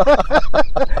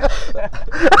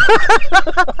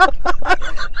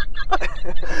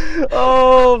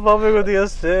 Oh, bumping with the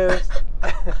assist.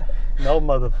 No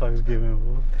motherfuckers giving.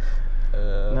 Fool.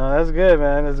 No, that's good,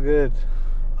 man. That's good.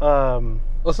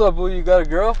 What's up, boo? You got a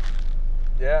girl?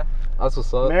 Yeah. That's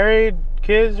what's up. Married,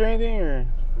 kids, or anything, or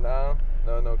No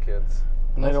kids.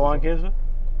 they don't want kids?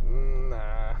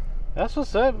 Nah. That's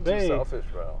what's up, Too babe. selfish,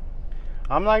 bro.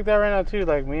 I'm like that right now too.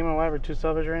 Like me and my wife are too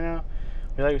selfish right now.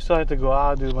 We still have to go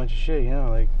out, do a bunch of shit, you know.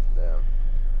 Like Damn.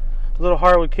 a little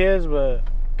hard with kids, but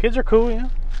kids are cool, you know.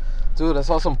 Dude, I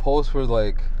saw some posts where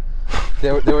like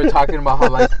they were talking about how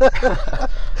like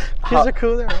Kids are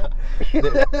cool, they're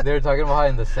they were talking about how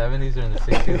in the 70s or in the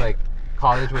 60s like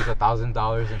college was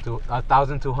 $1,000 and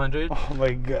 $1,200 Oh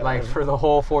my god. like for the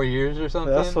whole 4 years or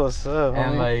something. That's what's up.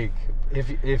 And homie. like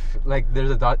if like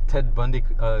there's a Ted Bundy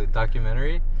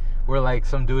documentary where like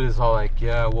some dude is all like,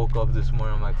 yeah, I woke up this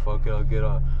morning, I'm like, fuck it, I'll get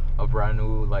a brand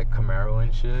new like Camaro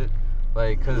and shit,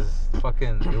 like cause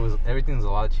fucking everything's a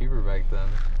lot cheaper back then.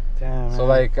 Damn, So man.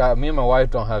 like me and my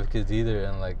wife don't have kids either,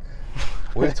 and like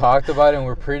we've talked about it and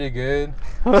we're pretty good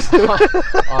on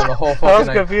the whole I was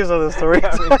fucking confused on the story.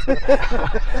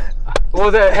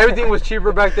 Well, everything was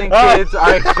cheaper back then. Oh. Kids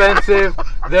are expensive.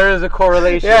 There is a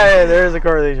correlation. Yeah, there is a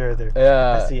correlation right there.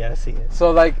 Yeah. I see it.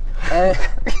 So like,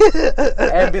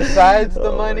 and besides the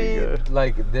Oh my money, God.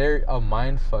 like they're a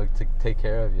mind fuck to take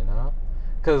care of, you know?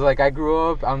 Cause like I grew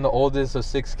up, I'm the oldest of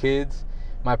 6 kids.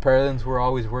 My parents were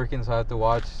always working, so I had to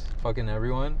watch fucking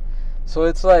everyone. So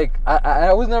it's like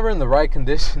I was never in the right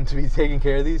condition to be taking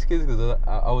care of these kids because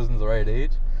I wasn't the right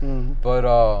age. Mhm. But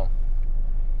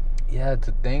yeah,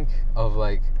 to think of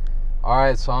like, all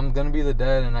right, so I'm gonna be the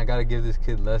dad and I gotta give this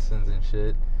kid lessons and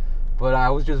shit. But I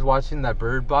was just watching that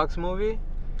Bird Box movie,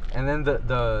 and then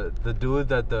the dude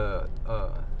that the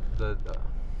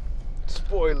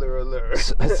Spoiler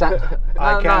alert.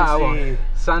 I can't see.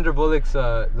 Sandra Bullock's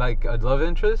like a love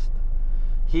interest.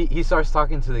 He starts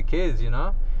talking to the kids, you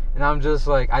know, and I'm just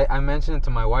like I mentioned it to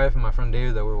my wife and my friend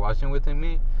David that were watching with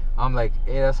me. I'm like,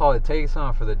 hey, that's all it takes,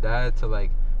 huh, for the dad to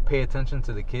like pay attention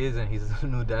to the kids, and he's the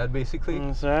new dad basically.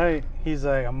 That's right. He's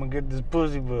like, I'm gonna get this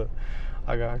pussy, but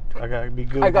I gotta be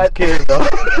good I with got this kid, though.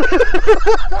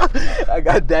 I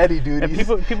got daddy duties.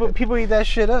 And people eat that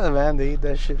shit up, man. They eat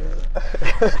that shit up.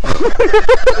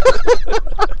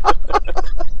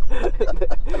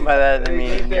 By that I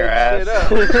mean your ass.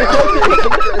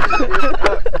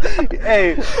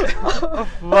 Hey,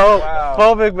 Wow.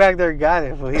 Phobic back there got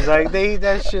it. He's like, they eat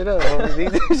that shit up. Homie. They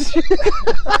eat that shit.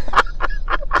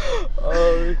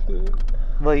 Oh shit.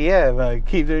 But yeah, man,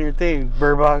 keep doing your thing,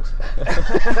 Bird Box.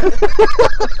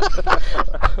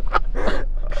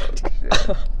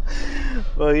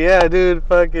 Well, yeah, dude,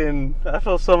 fucking, I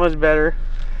feel so much better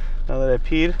now that I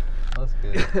peed. That's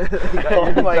good.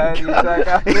 Oh my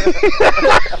God.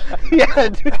 Yeah,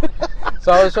 dude.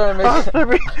 So I was trying to I was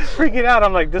make. freaking out.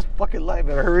 I'm like, this fucking light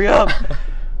better hurry up.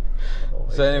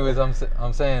 So, anyways,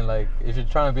 I'm saying like if you're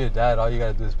trying to be a dad, all you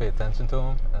gotta do is pay attention to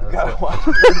him. And that's Gotta it. watch.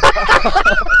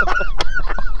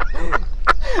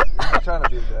 I'm trying to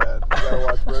be a dad. You gotta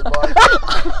watch Bird Box.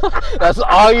 That's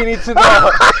all you need to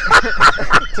know.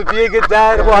 To be a good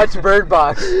dad, watch Bird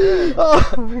Box.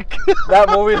 Oh my God. That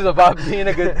movie is about being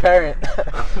a good parent.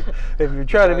 If you're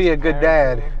trying to be a good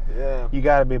dad, Yeah. you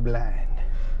gotta be blind.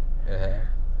 Yeah.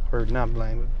 Or not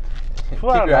blind. But Keep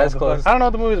Well, I don't your know eyes what the closed. fuck- I don't know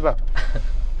what the movie's about.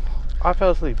 I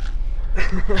fell asleep.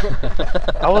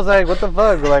 I was like, what the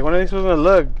fuck? Like, when are these people gonna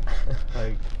look?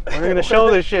 Like, when are they gonna show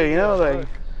this shit, you know? Like,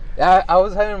 Yeah, I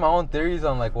was having my own theories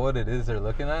on like what it is they're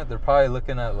looking at. They're probably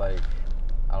looking at like,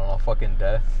 I don't know, fucking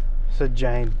death. it's a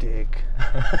giant dick.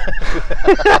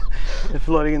 It's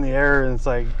floating in the air, and it's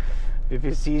like, if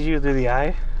it sees you through the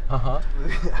eye, Uh-huh.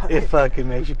 it fucking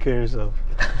makes you kill yourself.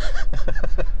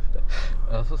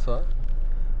 That's what's up.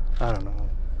 I don't know.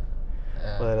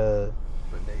 Yeah. But,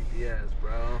 But Nate Diaz,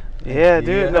 bro. yeah,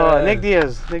 dude, no, Diaz.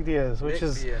 Nick Diaz, which Nick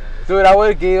is, Diaz. Dude, I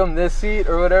would have gave him this seat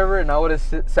or whatever, and I would have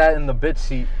sat in the bitch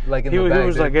seat, like in he the was, back. he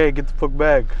was like, hey, get the fuck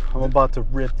back. I'm about to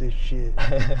rip this shit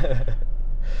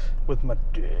with my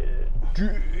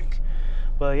dick.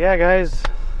 But yeah, guys.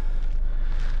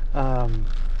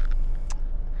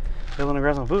 You want to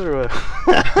grab some food or what?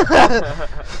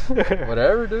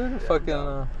 Whatever, dude. Fucking,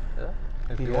 yeah.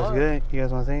 If You you guys want. good? You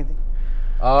guys want to say anything?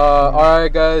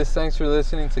 Alright, guys. Thanks for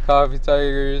listening to Coffee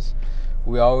Tigers.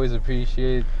 We always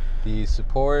appreciate the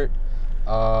support.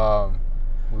 We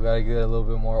gotta get a little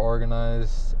bit more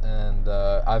organized, and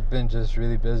I've been just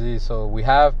really busy. So we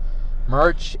have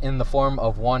merch in the form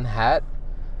of one hat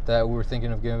that we were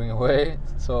thinking of giving away.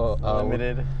 So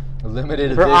Limited.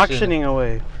 limited We're edition. auctioning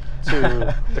away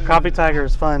to the Coffee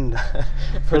Tigers Fund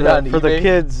for Put it on the eBay.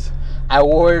 kids. I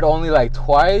wore it only like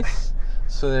twice,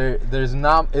 so there's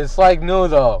not. It's like new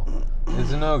though.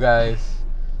 It's new, guys.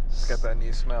 It's got that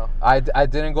new smell. I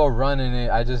didn't go run in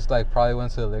it. I just like probably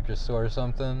went to the liquor store or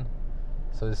something.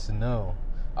 So it's new.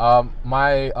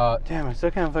 My Damn, I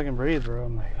still can't fucking breathe, bro.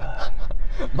 I'm like,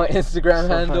 my Instagram So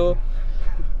handle.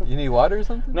 You need water or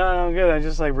something? no, I'm good. I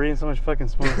just like breathing so much fucking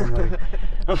smoke. I'm like,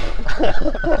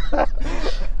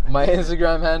 My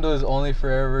Instagram handle is only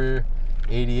forever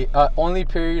 88. Only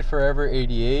period forever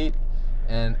 88,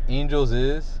 and Angels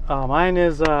is. Mine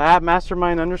is at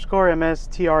mastermind _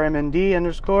 MSTRMND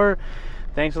 _.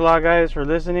 Thanks a lot, guys, for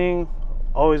listening.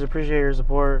 Always appreciate your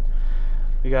support.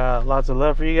 We got lots of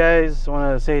love for you guys. I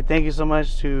want to say thank you so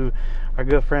much to our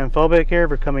good friend Phobic here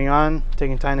for coming on,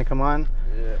 taking time to come on.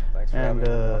 Yeah, thanks for And having me.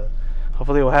 man.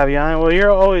 hopefully we'll have you on. Well,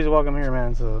 you're always welcome here,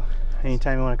 man. So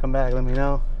anytime you want to come back, let me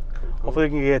know. Cool. Hopefully we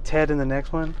can get Ted in the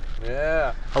next one.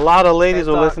 Yeah. A lot of ladies Ted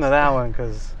will talks. listen to that one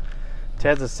because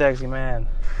Ted's a sexy man.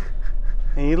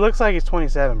 And he looks like he's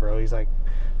 27, bro. He's like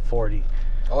 40.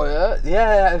 Oh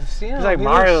yeah, I've seen him. He's like He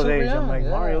looks Mario's super age. I'm young, like, yeah.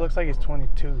 Mario looks like he's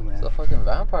 22, He's man. a fucking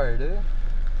vampire, dude.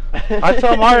 I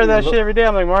tell Mario that shit every day.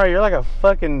 I'm like, Mario, you're like a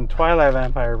fucking Twilight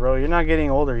vampire, bro. You're not getting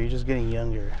older. You're just getting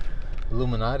younger.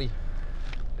 Illuminati.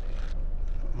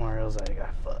 Mario's like, I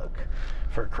fuck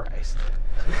for Christ.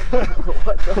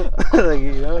 What the fuck? Like,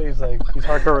 you know, he's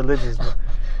hardcore religious.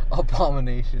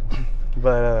 Abomination.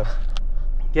 But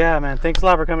yeah, man. Thanks a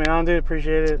lot for coming on, dude.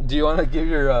 Appreciate it. Do you want to give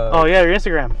your Oh yeah, your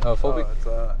Instagram. phobic? It's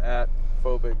at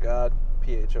Phobic God,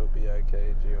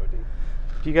 PHOBIKGOD.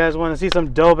 If you guys want to see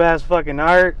some dope ass fucking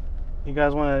art, you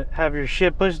guys want to have your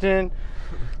shit pushed in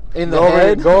In the go over,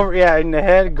 head? go over, yeah, in the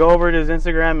head. Go over to his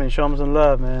Instagram and show him some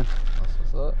love, man. That's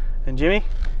what's up. And Jimmy,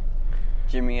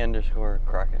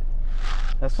 Jimmy_Crockett.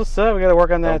 that's what's up. We gotta work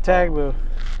on that tag, boo.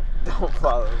 Don't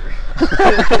follow me.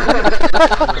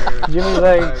 Jimmy's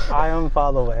like, I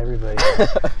unfollow everybody.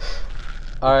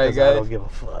 All right, Because I don't guys. give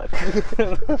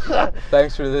a fuck.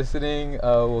 Thanks for listening.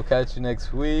 We'll catch you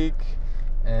next week.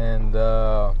 And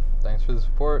thanks for the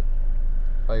support.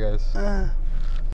 Bye, guys.